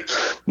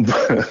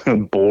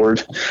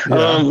 Bored.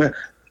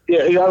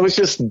 I was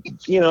just,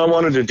 I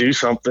wanted to do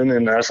something,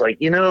 and I was like,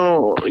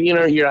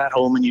 you're at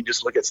home and you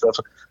just look at stuff,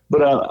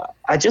 but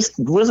I just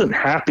wasn't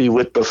happy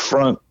with the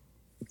front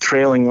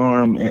trailing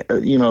arm,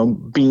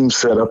 beam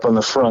set up on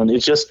the front. It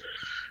just,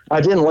 I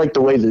didn't like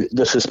the way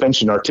the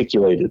suspension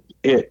articulated.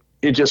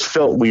 It just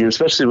felt weird,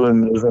 especially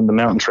when it was in the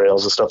mountain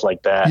trails and stuff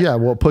like that. Yeah,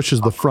 well, it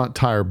pushes the front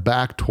tire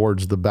back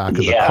towards the back of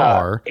the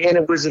car. And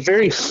it was a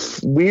very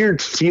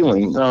weird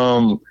feeling.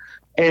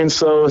 And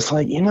so it's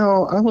like, I'm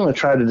going to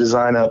try to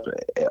design up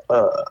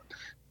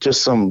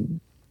just some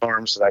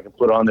arms that I can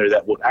put on there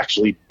that would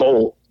actually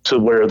bolt to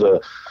where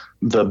the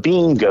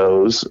beam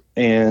goes.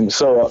 And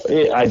so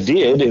I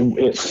did,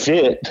 it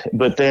fit.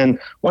 But then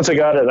once I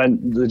got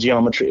it, the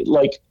geometry,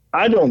 like,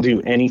 I don't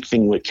do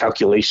anything with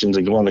calculations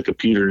and go on the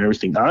computer and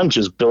everything. I'm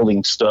just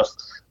building stuff,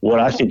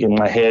 what I think in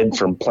my head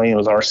from playing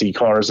with RC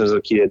cars as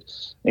a kid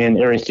and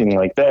everything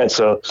like that.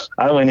 So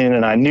I went in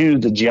and I knew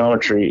the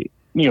geometry,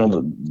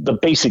 the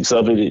basics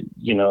of it,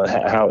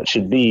 how it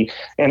should be.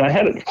 And I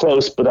had it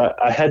close, but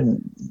I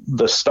had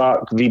the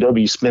stock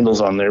VW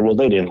spindles on there. Well,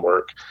 they didn't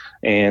work.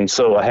 And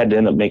so I had to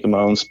end up making my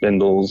own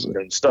spindles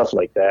and stuff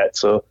like that.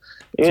 So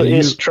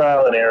it's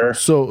trial and error.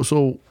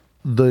 So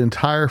the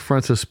entire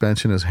front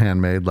suspension is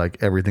handmade,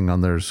 like everything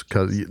on there's,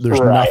 because there's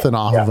nothing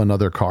off of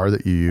another car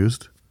that you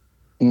used?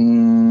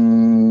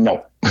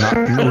 No.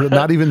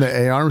 Not even the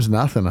A-arms,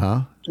 nothing,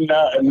 huh?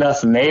 No,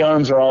 nothing.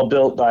 A-arms are all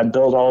built. I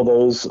built all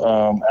those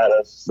out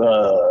of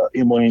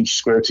M1-inch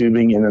square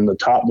tubing, and then the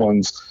top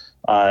ones,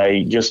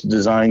 I just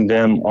designed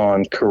them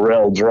on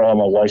Corel Draw.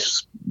 My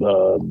wife's,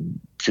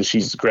 because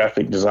she's a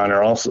graphic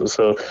designer also.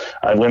 So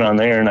I went on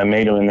there and I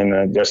made them, and then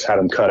I just had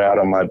them cut out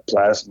on my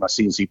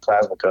CNC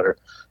plasma cutter,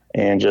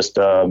 and just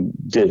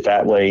did it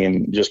that way,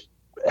 and just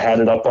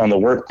had it up on the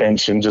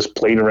workbench and just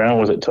played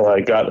around with it till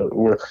I got it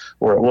where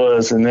it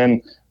was. And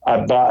then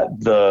I bought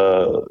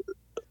the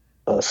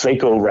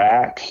Seiko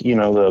rack,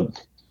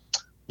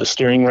 the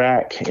steering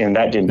rack, and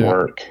that didn't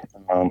work.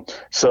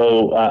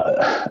 So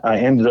I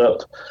ended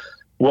up,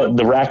 what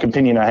the rack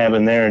opinion I have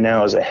in there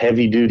now is a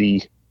heavy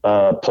duty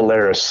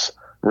Polaris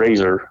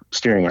Razor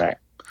steering rack,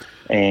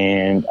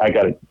 and I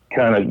got a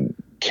kind of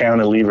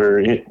cantilever.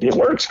 It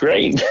works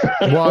great.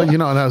 Well,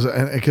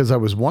 and because I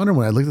was wondering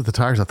when I looked at the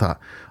tires, I thought,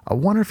 I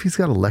wonder if he's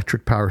got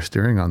electric power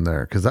steering on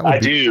there, because that would I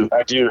do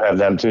have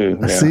them too.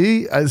 Yeah.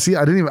 See,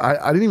 I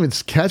didn't even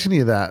catch any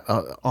of that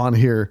on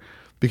here,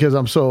 because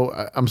I'm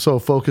so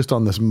focused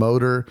on this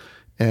motor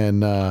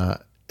and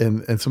some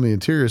of the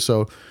interior.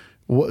 So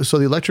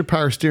the electric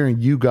power steering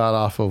you got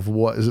off of,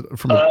 what is it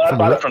from? I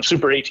bought it from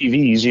Super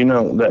ATVs.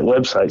 That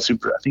website,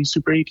 Super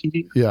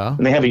ATV. Yeah,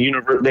 and they have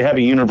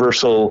a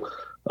universal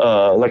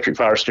electric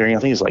power steering. I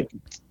think it's like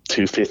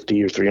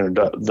 $250 or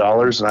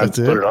 $300, and I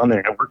put it on there,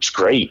 and it works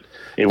great.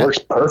 It works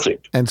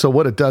perfect. And so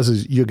what it does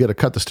is you get to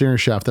cut the steering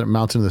shaft, then it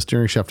mounts into the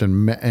steering shaft,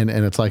 and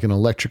it's like an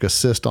electric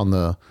assist on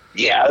the.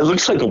 Yeah, it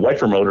looks like a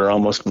wiper motor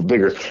almost, but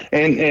bigger.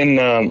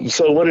 And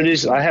so what it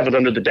is, I have it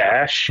under the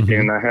dash,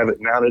 and I have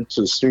it mounted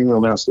to the steering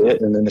wheel, mounts to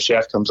it, and then the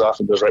shaft comes off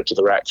and goes right to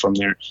the rack from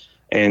there.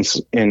 And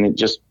it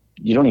just,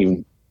 you don't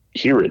even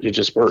hear it. It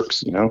just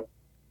works,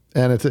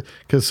 And it's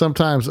because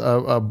sometimes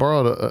I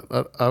borrowed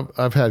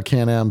I've had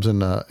Can-Ams in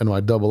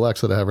my Double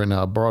X that I have right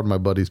now. I borrowed my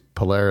buddy's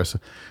Polaris,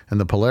 and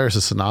the Polaris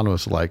is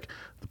synonymous, like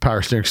the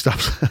power steering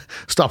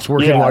stops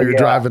working while you're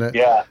driving it.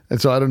 Yeah. And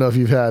so I don't know if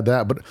you've had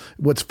that, but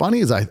what's funny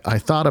is I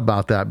thought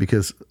about that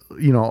because,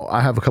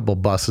 I have a couple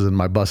of buses, and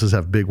my buses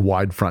have big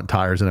wide front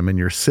tires in them, and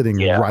you're sitting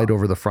right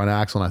over the front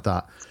axle. And I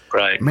thought,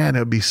 man, it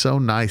would be so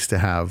nice to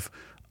have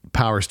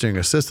power steering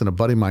assist. And a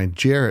buddy of mine,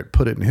 Jarrett,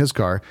 put it in his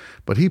car,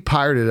 but he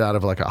pirated it out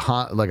of like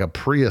a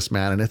Prius,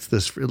 man. And it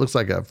looks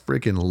like a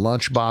freaking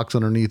lunchbox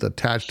underneath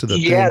attached to the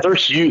thing. They're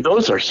huge.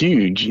 Those are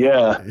huge.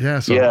 Yeah. Yeah.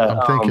 So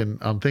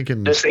I'm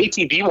thinking this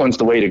ATV one's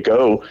the way to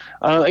go.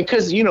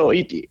 Because, a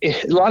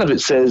lot of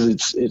it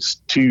says it's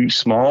too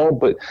small,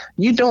 but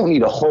you don't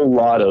need a whole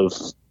lot of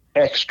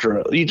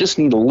extra. You just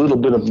need a little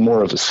bit of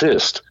more of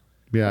assist.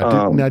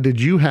 Yeah. Now, did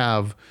you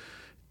have,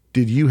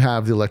 did you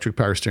have the electric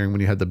power steering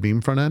when you had the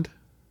beam front end?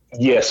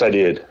 Yes, I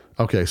did.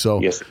 Okay.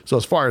 So, Yes. so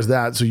as far as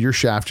that, so your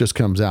shaft just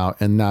comes out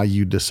and now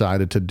you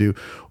decided to do.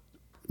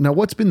 Now,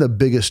 what's been the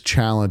biggest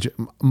challenge?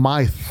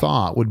 My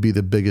thought would be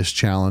the biggest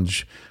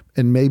challenge,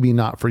 and maybe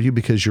not for you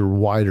because you're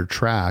wider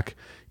track,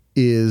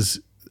 is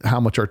how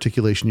much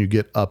articulation you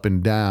get up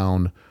and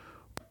down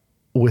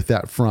with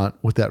that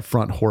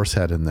front horse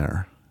head in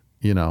there,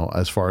 you know,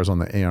 as far as on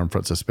the A-arm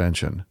front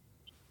suspension.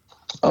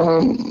 I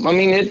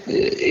mean,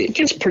 it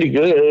gets pretty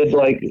good.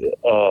 Like,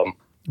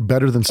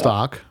 better than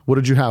stock. What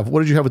did you have? What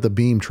did you have with the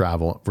beam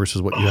travel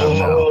versus what you have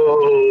now?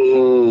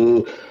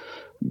 Oh,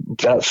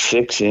 about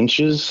 6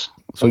 inches.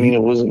 So I mean,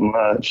 it wasn't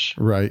much.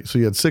 Right. So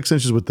you had 6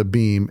 inches with the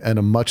beam and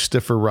a much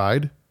stiffer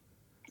ride.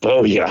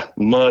 Oh yeah,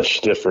 much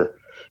stiffer.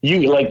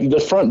 You like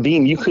the front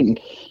beam, you couldn't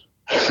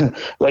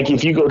like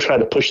if you go try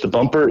to push the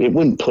bumper, it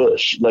wouldn't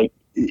push. Like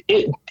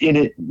it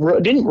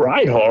didn't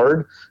ride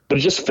hard, but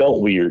it just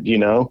felt weird, you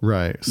know.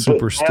 Right.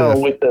 Super but now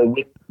stiff. with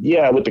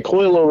the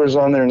coilovers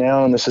on there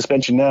now and the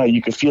suspension now,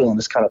 you can feel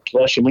this kind of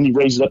plush, and when you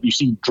raise it up, you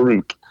see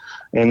droop,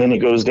 and then it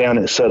goes down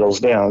and it settles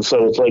down.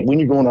 So it's like when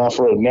you're going off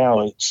road now,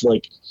 it's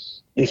like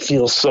it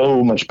feels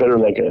so much better,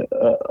 like a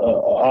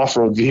off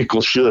road vehicle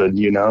should,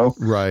 you know.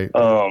 Right.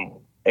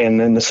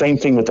 And then the same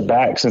thing with the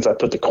back. Since I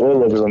put the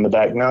coilovers on the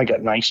back, now I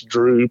got nice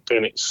droop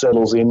and it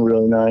settles in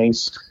real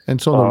nice.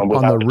 And so on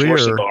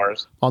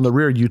the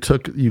rear, you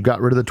got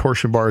rid of the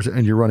torsion bars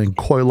and you're running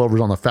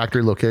coilovers on the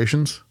factory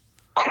locations.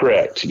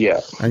 Correct. Yeah.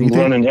 And I'm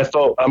running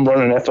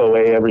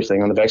FOA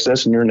everything on the back. So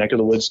that's in your neck of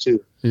the woods too.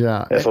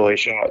 Yeah. FOA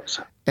shocks.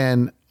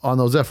 And on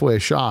those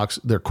FOA shocks,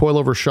 they're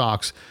coilover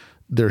shocks.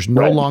 There's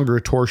no longer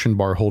a torsion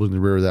bar holding the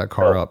rear of that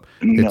car up.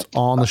 It's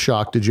on the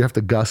shock. Did you have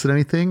to gusset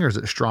anything, or is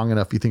it strong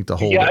enough you think to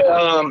hold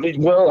it?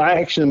 Well, I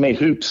actually made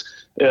hoops.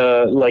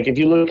 Like if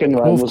you look in,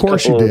 well, of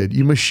course you did.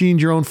 You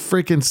machined your own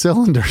freaking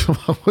cylinders.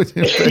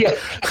 Yeah.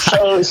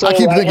 So I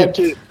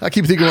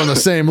keep thinking we're on the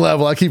same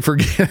level. I keep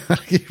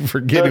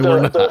forgetting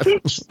we're not.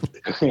 Hoops.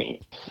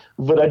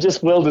 But I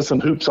just welded some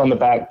hoops on the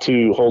back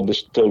to hold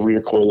the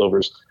rear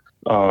coilovers,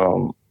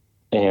 and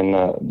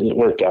it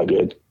worked out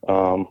good.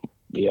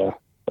 Yeah.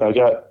 I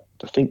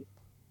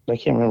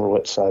can't remember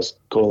what size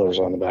coilovers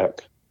on the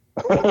back.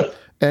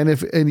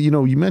 And you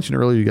know, you mentioned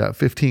earlier you got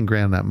 15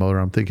 grand in that motor.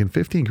 I'm thinking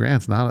 15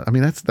 grand's not, I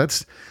mean,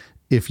 that's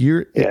if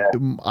you're,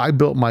 I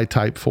built my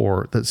Type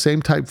 4, that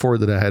same Type 4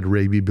 that I had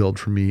Raby build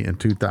for me in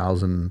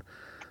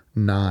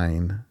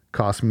 2009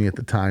 cost me at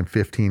the time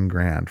 15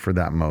 grand for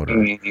that motor.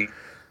 Mm-hmm.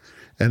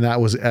 And that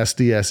was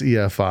SDS,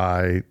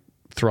 EFI,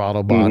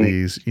 throttle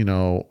bodies, you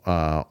know,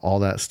 all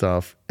that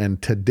stuff. And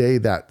today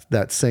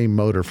that same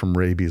motor from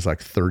Raby is like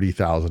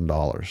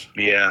 $30,000.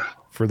 Yeah.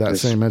 For that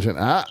same engine.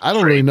 I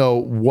don't really know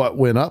what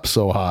went up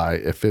so high,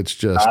 if it's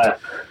just.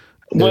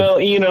 Well,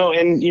 you know,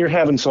 and you're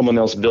having someone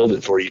else build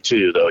it for you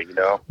too, though, you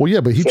know? Well, yeah,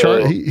 but he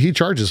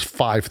charges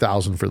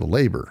 $5,000 for the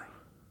labor.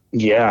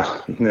 Yeah.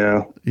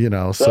 No. You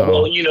know, so.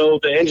 Well, you know,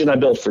 the engine I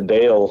built for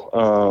Dale,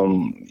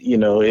 you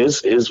know,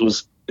 his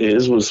was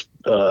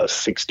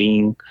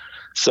 16.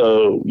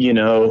 So, you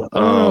know.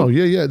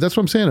 Yeah. That's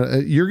what I'm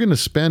saying. You're going to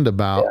spend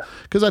about,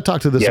 because I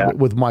talked to this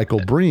with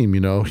Michael Bream,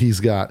 you know, he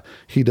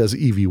does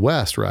EV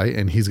West, right?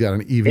 And he's got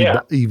an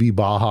EV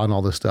Baja and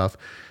all this stuff.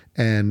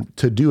 And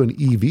to do an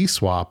EV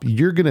swap,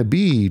 you're going to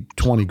be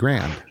 20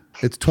 grand.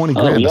 It's 20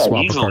 grand to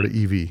swap a car to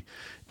EV.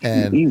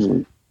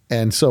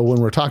 And so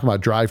when we're talking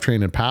about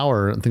drivetrain and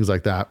power and things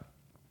like that,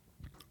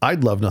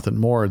 I'd love nothing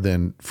more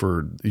than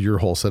for your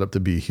whole setup to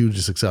be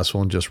hugely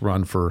successful and just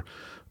run for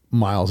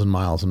miles and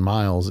miles and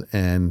miles.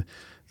 And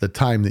the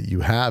time that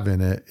you have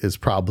in it is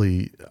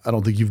probably, I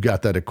don't think you've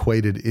got that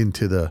equated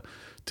into the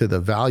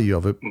value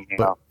of it,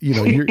 but you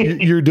know,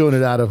 you're doing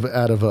it out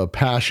of a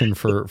passion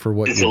for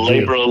what it's a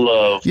labor of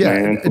love. Yeah.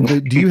 Man.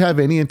 Do you have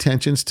any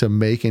intentions to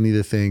make any of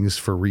the things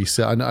for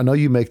resale? I know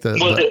you make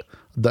the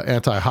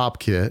anti-hop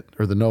kit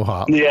or the no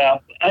hop. Yeah.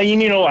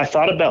 You know, I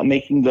thought about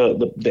making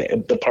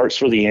the parts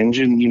for the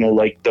engine, you know,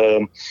 like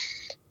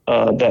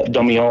that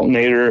dummy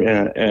alternator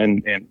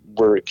and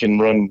where it can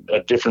run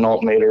a different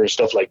alternator and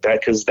stuff like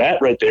that. Cause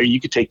that right there,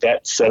 you could take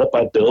that setup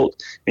I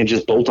built and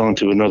just bolt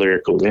onto another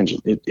air-cooled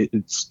engine.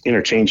 It's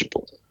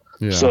interchangeable.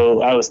 Yeah.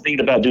 So I was thinking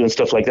about doing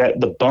stuff like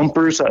that. The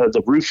bumpers,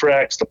 the roof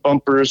racks, the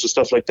bumpers, the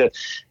stuff like that.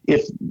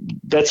 If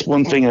that's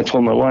one thing I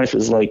told my wife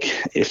is like,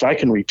 if I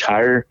can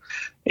retire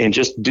and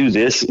just do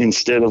this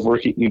instead of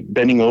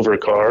bending over a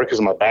car because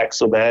my back's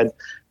so bad,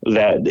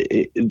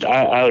 that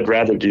I would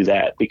rather do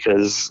that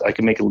because I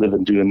can make a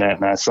living doing that,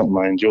 and that's something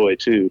I enjoy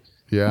too.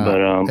 Yeah,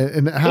 but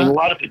and a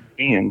lot of it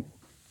can.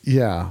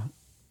 Yeah,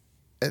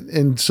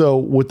 and so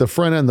with the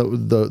front end,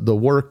 the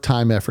work,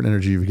 time, effort,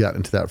 energy you've got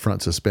into that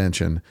front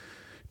suspension,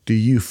 do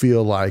you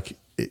feel like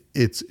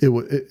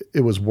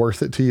it was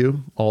worth it to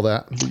you? All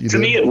that to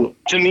me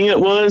it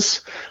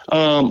was.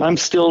 I'm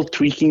still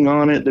tweaking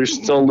on it. There's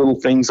still little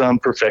things I'm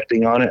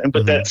perfecting on it,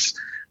 but that's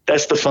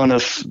the fun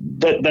of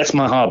that. That's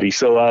my hobby.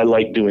 So I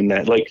like doing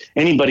that. Like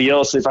anybody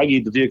else, if I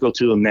give the vehicle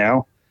to them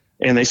now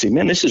and they say,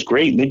 man, this is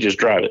great, and they just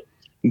drive it.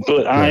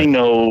 But I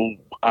know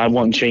I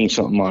want to change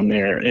something on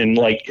there. And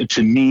like,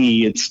 to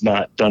me, it's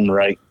not done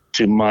right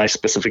to my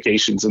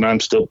specifications, and I'm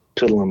still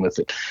piddling with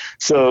it.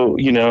 So,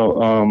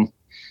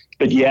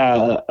 but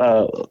yeah,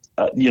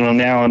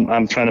 now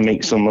I'm trying to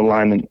make some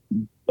alignment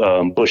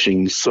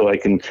bushings so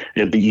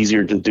it'd be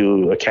easier to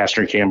do a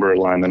caster and camber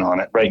alignment on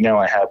it. Right now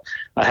I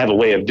have a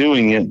way of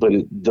doing it, but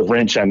the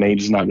wrench I made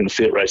is not going to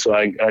fit right. So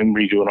I'm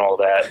redoing all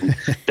that. And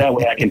that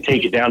way I can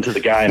take it down to the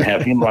guy and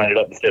have him line it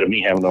up instead of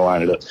me having to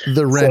line it up.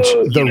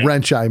 The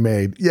wrench I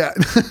made. Yeah.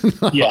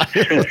 Yeah.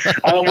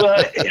 Well,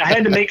 I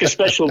had to make a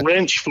special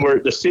wrench for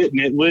it to fit,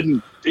 and it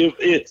wouldn't,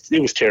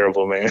 it was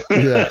terrible, man.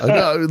 Yeah.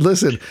 No,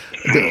 listen,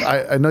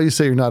 I know you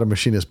say you're not a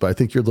machinist, but I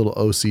think you're a little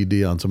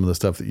OCD on some of the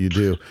stuff that you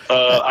do.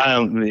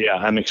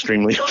 I'm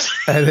extremely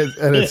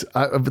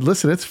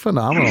listen, it's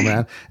phenomenal,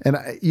 man. And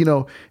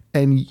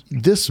and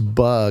this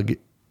bug,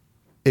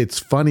 it's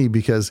funny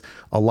because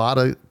a lot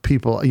of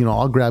people,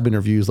 I'll grab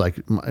interviews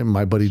like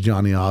my buddy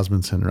Johnny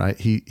Osmondson, right?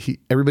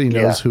 Everybody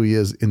knows who he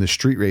is in the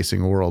street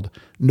racing world.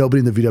 Nobody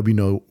in the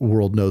VW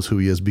world knows who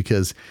he is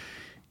because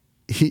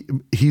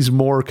he's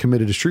more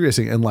committed to street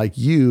racing, and like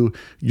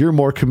you're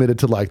more committed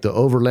to like the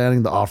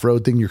overlanding, the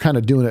off-road thing. You're kind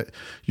of doing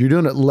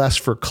it less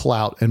for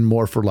clout and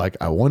more for like,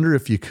 I wonder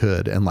if you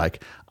could. And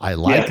like, I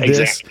like this,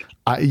 exactly.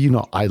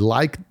 I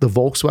like the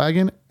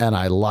Volkswagen and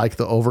I like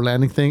the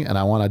overlanding thing, and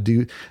I want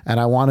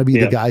to be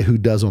the guy who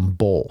does them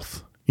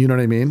both. You know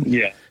what I mean?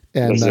 Yeah.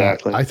 And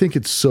exactly. I think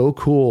it's so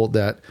cool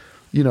that,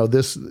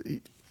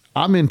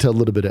 I'm into a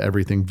little bit of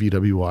everything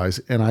VW wise.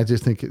 And I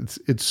just think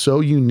it's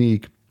so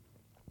unique.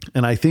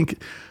 And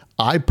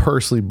I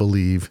personally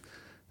believe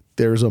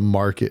there's a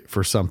market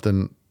for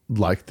something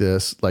like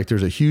this. Like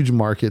there's a huge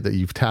market that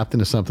you've tapped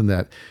into something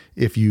that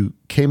if you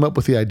came up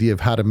with the idea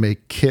of how to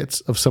make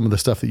kits of some of the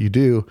stuff that you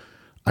do,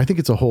 I think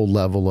it's a whole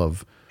level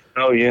of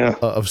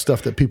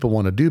stuff that people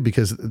want to do,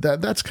 because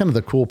that's kind of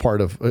the cool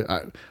part of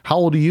how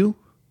old are you?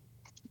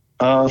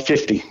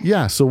 50.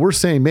 Yeah. So we're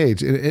same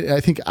age. And I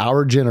think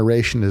our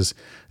generation is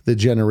the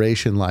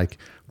generation, like,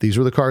 these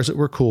were the cars that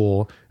were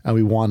cool, and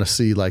we want to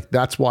see, like,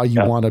 that's why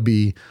you want to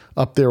be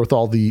up there with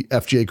all the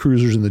FJ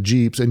Cruisers and the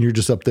Jeeps, and you're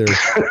just up there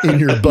in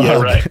your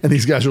bug. Right. And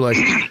these guys are like,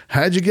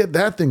 how'd you get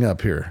that thing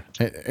up here?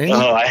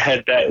 I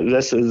had that.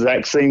 That's the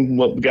exact same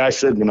what the guy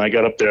said when I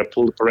got up there. I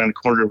pulled up around the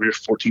corner over here,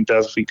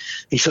 14,000 feet.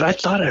 He said, I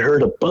thought I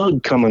heard a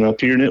bug coming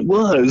up here, and it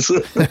was.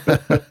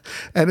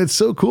 And it's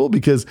so cool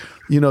because,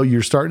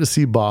 you're starting to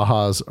see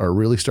Bajas are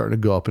really starting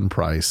to go up in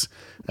price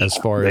as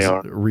far as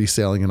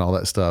reselling and all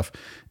that stuff.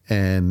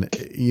 And,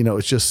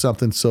 it's just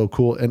something so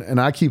cool. And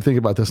I keep thinking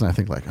about this, and I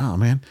think like, oh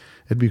man,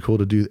 it'd be cool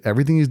to do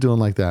everything he's doing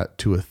like that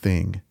to a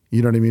thing.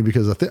 You know what I mean?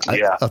 Because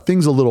a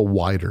thing's a little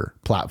wider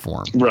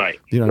platform, right?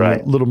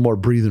 A little more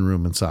breathing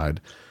room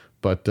inside.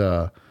 But,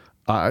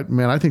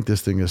 I think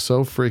this thing is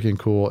so freaking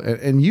cool.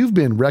 And you've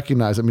been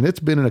recognized. I mean, it's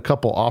been in a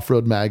couple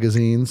off-road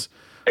magazines.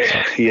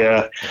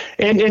 Yeah.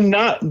 And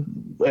not,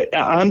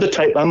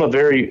 I'm a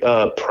very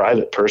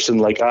private person.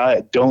 Like,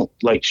 I don't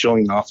like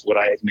showing off what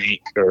I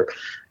make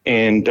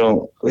and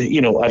don't,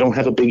 I don't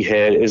have a big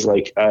head. Is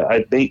like,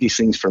 I make these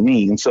things for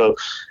me. And so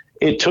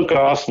it took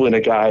off when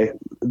a guy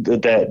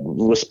that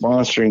was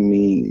sponsoring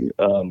me,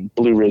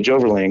 Blue Ridge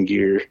Overland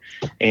Gear,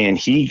 and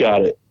he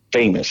got it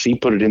famous. He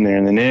put it in there,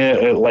 and then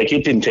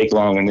it didn't take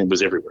long, and it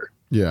was everywhere.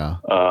 Yeah.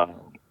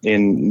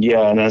 And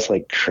I was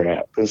like,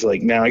 crap. It was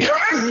like, now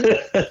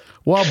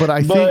well, but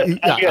I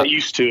got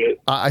used to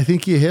it. I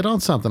think you hit on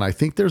something. I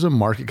think there's a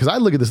market, because I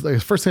look at this. Like, the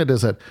first thing I did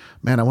is that,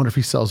 man, I wonder if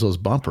he sells those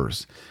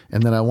bumpers,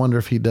 and then I wonder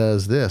if he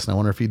does this, and I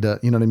wonder if he does.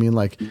 You know what I mean?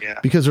 Like,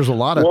 because there's a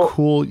lot of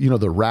cool.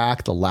 The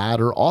rack, the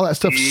ladder, all that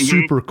stuff's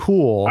super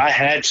cool. I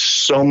had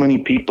so many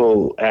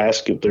people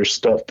ask if there's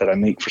stuff that I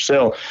make for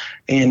sale,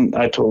 and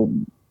I told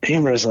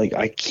him, I was like,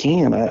 I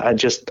can't. I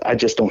just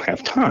don't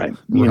have time.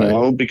 You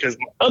know, because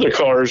other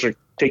cars are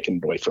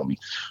taken away from me.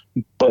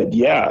 But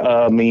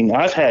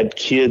I've had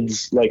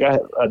kids, like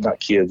not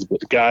kids,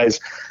 but guys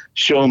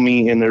show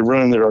me, and they're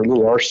running their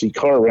little RC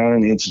car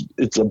around, and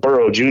it's a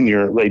Burrow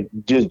Junior.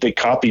 They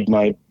copied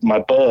my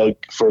bug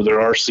for their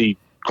RC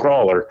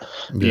crawler,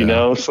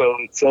 so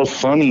it's so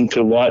funny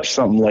to watch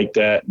something like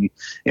that,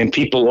 and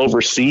people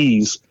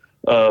overseas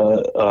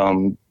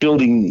building.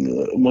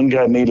 One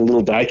guy made a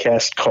little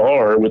die-cast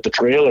car with the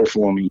trailer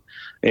for me,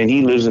 and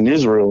he lives in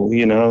Israel,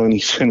 and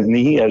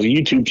he has a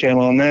YouTube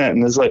channel on that.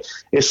 And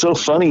it's so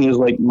funny. Is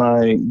like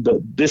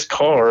this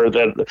car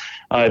that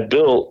I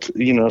built,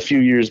 a few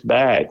years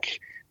back,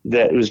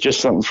 that was just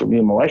something for me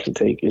and my wife to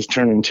take, is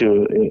turned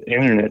into an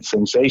internet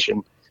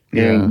sensation,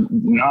 and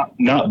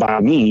not by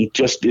me,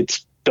 just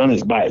it's done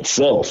it by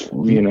itself,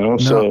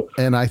 so.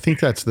 And I think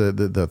that's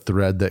the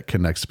thread that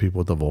connects people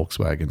with the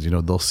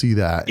Volkswagens. They'll see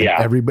that.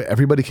 Yeah. And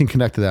everybody can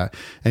connect to that.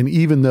 And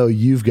even though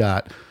you've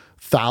got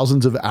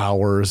thousands of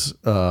hours,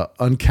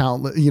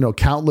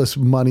 countless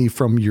money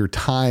from your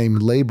time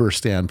labor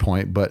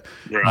standpoint, but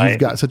you've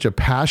got such a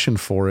passion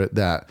for it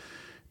that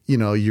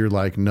you're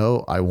like,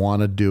 no, I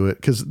want to do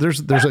it. Cause there's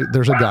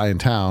a guy in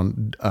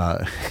town.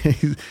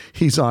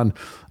 He's on,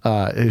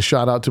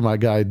 shout out to my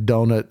guy,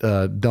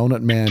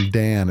 Donut Man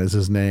Dan is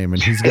his name.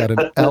 And he's got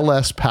an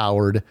LS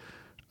powered,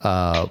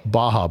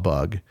 Baja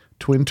Bug,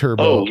 twin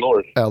turbo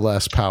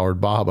LS powered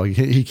Baja Bug.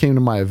 He came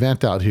to my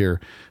event out here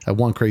at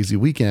one crazy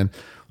weekend,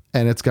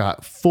 and it's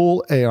got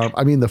full A-arm.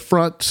 I mean, the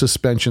front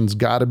suspension's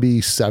got to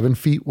be 7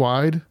 feet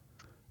wide.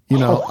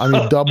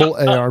 Double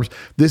A-arms.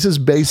 This is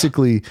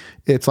basically,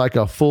 it's like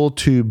a full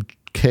tube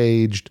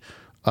caged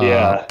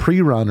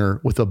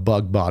pre-runner with a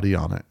bug body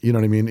on it. You know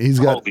what I mean? He's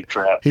got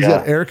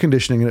air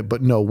conditioning in it,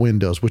 but no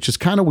windows, which is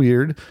kind of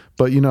weird.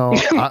 But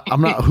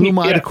I'm not. Who am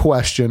I to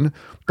question?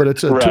 But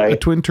it's a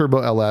twin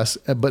turbo LS.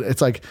 But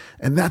it's like,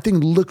 and that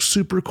thing looks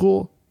super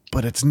cool,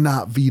 but it's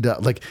not V'd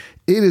up. Like,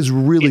 it is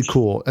really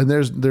cool, and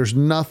there's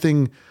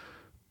nothing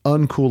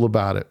uncool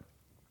about it.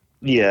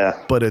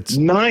 Yeah, but it's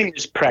mine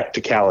is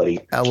practicality.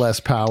 LS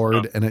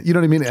powered, and you know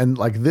what I mean. And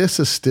like, this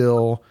is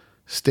still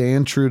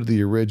staying true to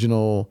the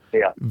original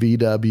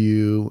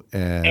VW,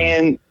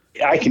 and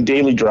I can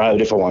daily drive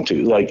it if I want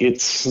to. Like,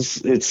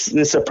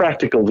 it's a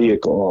practical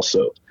vehicle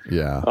also.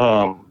 Yeah.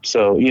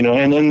 So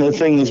and then the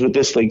thing is with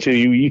this thing too,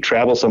 you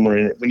travel somewhere,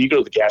 and when you go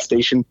to the gas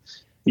station,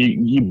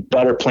 you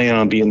better plan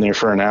on being there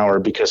for an hour,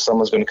 because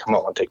someone's going to come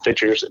up and take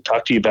pictures and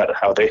talk to you about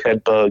how they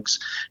had bugs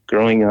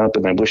growing up,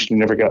 and I wish you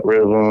never got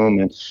rid of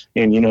them.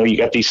 And you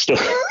got these stuff.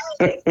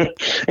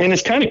 And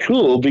it's kind of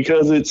cool,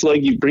 because it's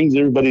like, it brings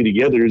everybody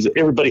together.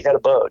 Everybody had a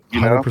bug,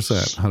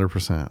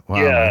 100%.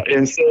 Wow. Yeah.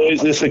 And so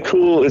it's a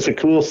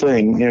cool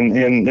thing.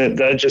 And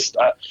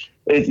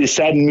it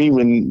saddened me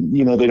when,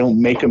 they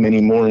don't make them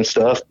anymore and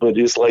stuff, but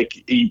it's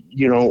like,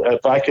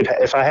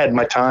 if I had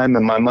my time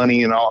and my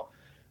money and all,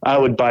 I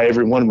would buy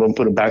every one of them,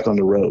 put them back on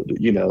the road,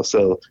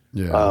 So,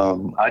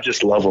 I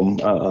just love them.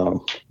 I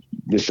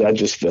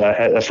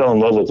fell in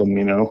love with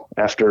them,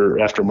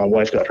 after my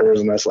wife got hers,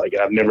 and that's like,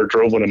 I've never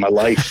drove one in my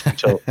life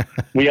until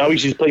we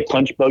always used to play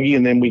punch buggy,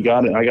 and then I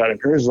got in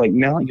hers. Like,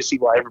 now you see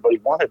why everybody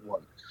wanted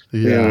one.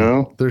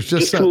 Yeah. There's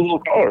just cool little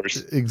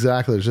cars.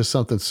 Exactly. There's just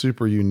something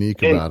super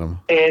unique about them.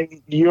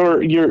 And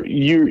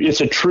it's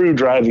a true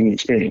driving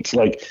experience.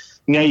 Like,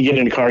 now you get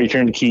in a car, you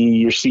turn the key,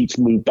 your seats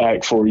move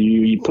back for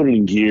you, you put it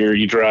in gear,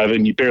 you drive it,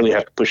 and you barely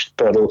have to push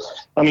the pedal.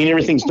 I mean,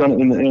 everything's done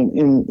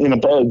in a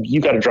bug. You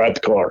got to drive the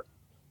car.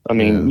 I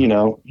mean,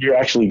 you're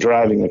actually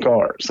driving the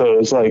car. So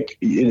it's like,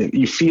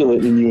 you feel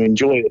it and you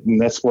enjoy it. And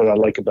that's what I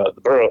like about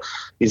the Burro,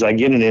 is I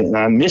get in it and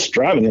I miss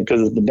driving it,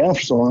 because it's been down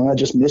for so long. I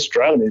just miss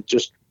driving it.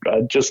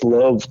 I just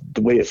love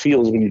the way it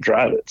feels when you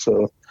drive it.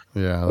 So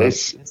yeah,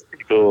 it's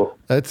pretty cool.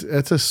 It's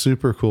a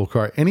super cool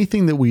car.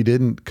 Anything that we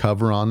didn't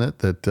cover on it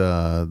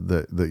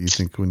that you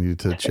think we need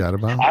to chat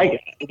about?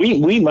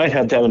 We might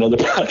have to have another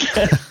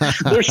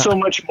podcast. There's so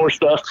much more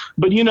stuff,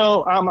 but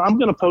I'm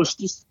going to post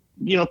this.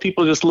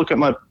 People just look at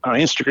my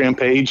Instagram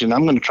page, and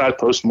I'm going to try to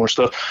post more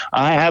stuff.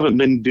 I haven't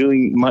been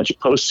doing much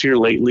posts here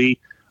lately.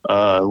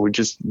 We're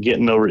just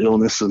getting over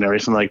illness and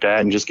everything like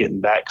that, and just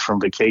getting back from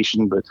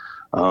vacation. But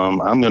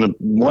I'm going to,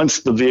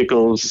 once the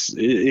vehicle's,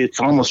 it's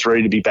almost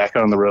ready to be back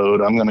on the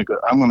road, I'm going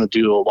to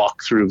do a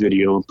walkthrough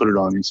video and put it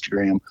on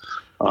Instagram.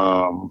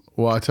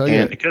 Well, I tell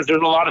you, because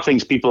there's a lot of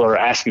things people are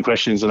asking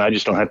questions, and I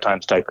just don't have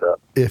time to type it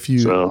up. If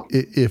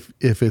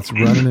it's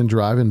running and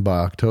driving by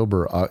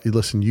October,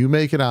 listen, you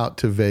make it out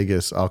to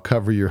Vegas, I'll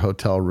cover your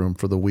hotel room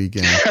for the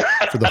weekend,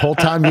 for the whole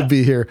time you'll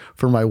be here,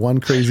 for my one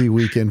crazy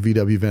weekend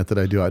VW event that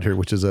I do out here,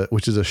 which is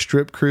a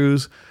strip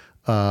cruise,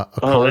 a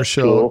car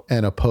show, cool,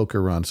 and a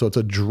poker run. So it's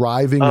a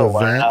driving event,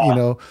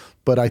 wow,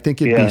 but I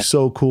think it'd be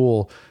so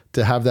cool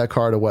to have that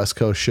car at a West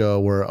Coast show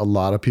where a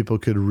lot of people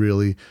could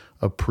really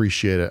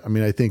appreciate it. I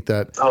mean, I think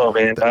that. Oh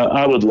man,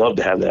 I would love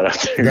to have that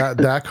out there.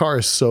 That car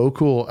is so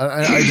cool.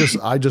 I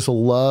just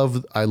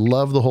love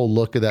the whole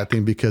look of that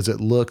thing, because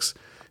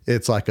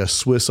it's like a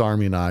Swiss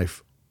Army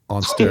knife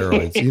on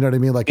steroids. You know what I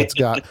mean? Like, it's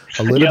got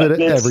a little bit of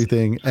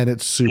everything, and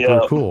it's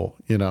super cool.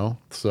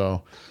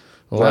 So.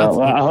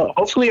 Well,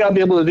 hopefully I'll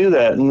be able to do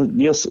that.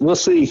 And yes, we'll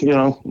see.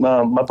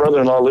 My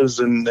brother-in-law lives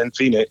in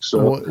Phoenix.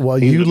 So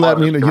you let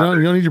me know.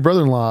 You don't need your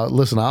brother-in-law.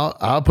 Listen,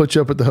 I'll put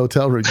you up at the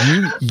hotel room.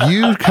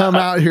 You come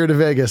out here to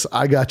Vegas,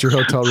 I got your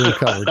hotel room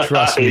covered.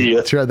 Trust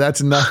me.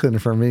 That's nothing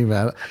for me,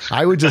 man.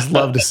 I would just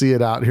love to see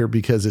it out here,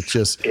 because it's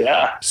just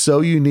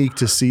so unique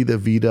to see the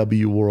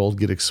VW world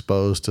get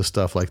exposed to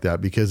stuff like that,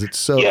 because it's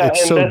so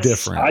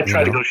different. I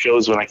try to go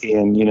shows when I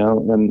can,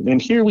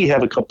 and here we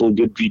have a couple of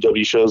good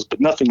VW shows, but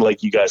nothing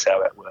like you guys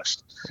have at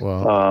West.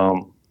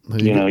 Well,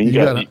 you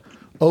got an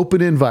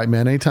open invite,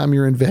 man. Anytime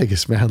you're in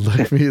Vegas, man,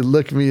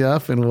 look me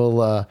up, and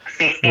we'll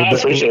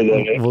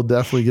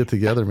definitely get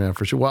together, man,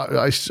 for sure. Well,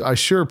 I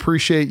sure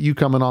appreciate you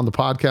coming on the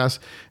podcast.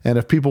 And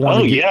if people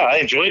want I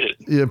enjoyed it.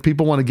 If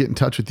people want to get in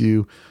touch with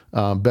you,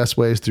 best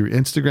way is through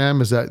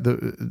Instagram. Is that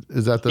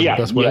the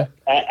best way?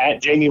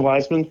 At Jamie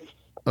Wiseman.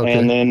 Okay.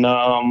 And then,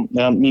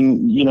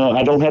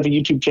 I don't have a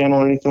YouTube channel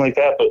or anything like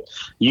that, but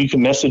you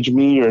can message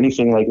me or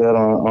anything like that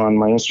on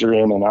my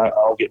Instagram, and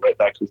I'll get right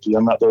back with you.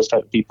 I'm not those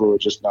type of people who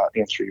just not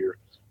answer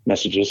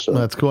messages. So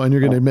That's cool. And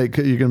you're gonna make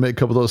a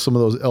couple of some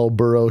of those El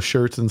Burro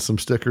shirts and some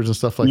stickers and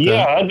stuff like that.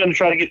 Yeah, I'm gonna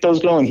try to get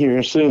those going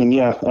here soon.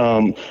 Yeah,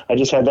 I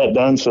just had that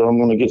done, so I'm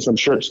gonna get some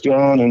shirts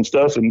going and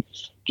stuff, and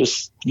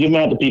just give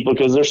them out to people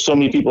because there's so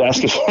many people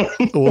asking for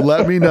them. Well,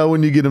 let me know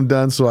when you get them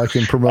done so I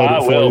can promote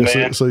it for you.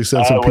 Man. So you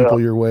send some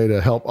people your way to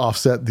help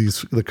offset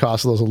the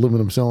cost of those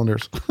aluminum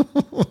cylinders.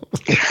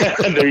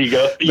 There you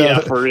go. Yeah,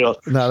 for real.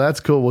 No, that's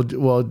cool.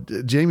 Well,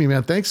 Jamie,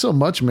 man, thanks so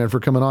much, man, for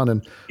coming on.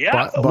 And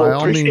by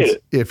all means,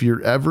 if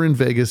you're ever in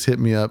Vegas, hit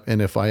me up.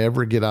 And if I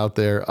ever get out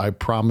there, I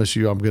promise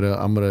you, I'm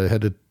gonna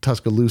head to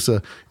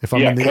Tuscaloosa if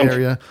I'm in the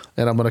area,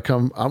 and I'm gonna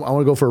come. I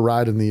want to go for a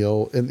ride in the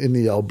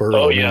El Burro.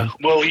 Oh yeah. Man.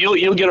 Well,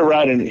 you'll get a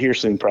ride in it here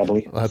soon,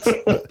 probably.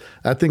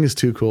 That thing is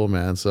too cool,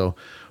 man. So,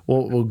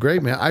 well,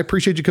 great, man. I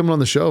appreciate you coming on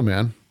the show,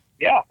 man.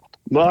 Yeah.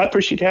 Well, I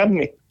appreciate having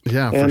me.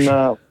 Yeah, and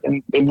sure.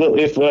 And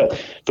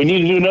if we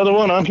need to do another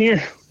one, I'm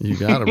here. You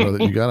got it,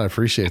 brother. You got it. I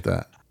appreciate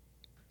that.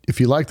 If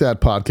you like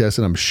that podcast,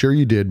 and I'm sure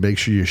you did, make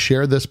sure you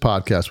share this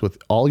podcast with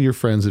all your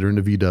friends that are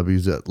into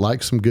VWs that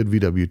like some good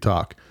VW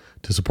talk.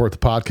 To support the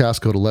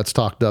podcast, go to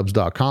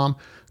letstalkdubs.com,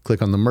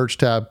 click on the merch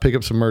tab, pick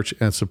up some merch,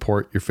 and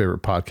support your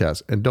favorite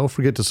podcast. And don't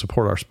forget to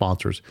support our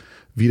sponsors,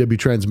 VW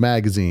Trends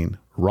Magazine,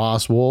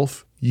 Ross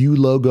Wolf, You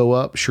Logo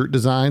Up Shirt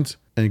Designs,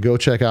 and go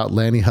check out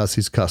Lanny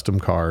Hussey's Custom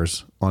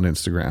Cars on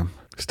Instagram.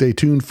 Stay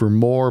tuned for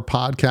more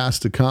podcasts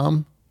to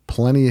come.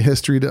 Plenty of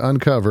history to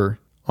uncover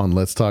on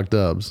Let's Talk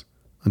Dubs.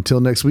 Until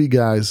next week,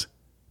 guys.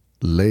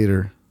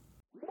 Later.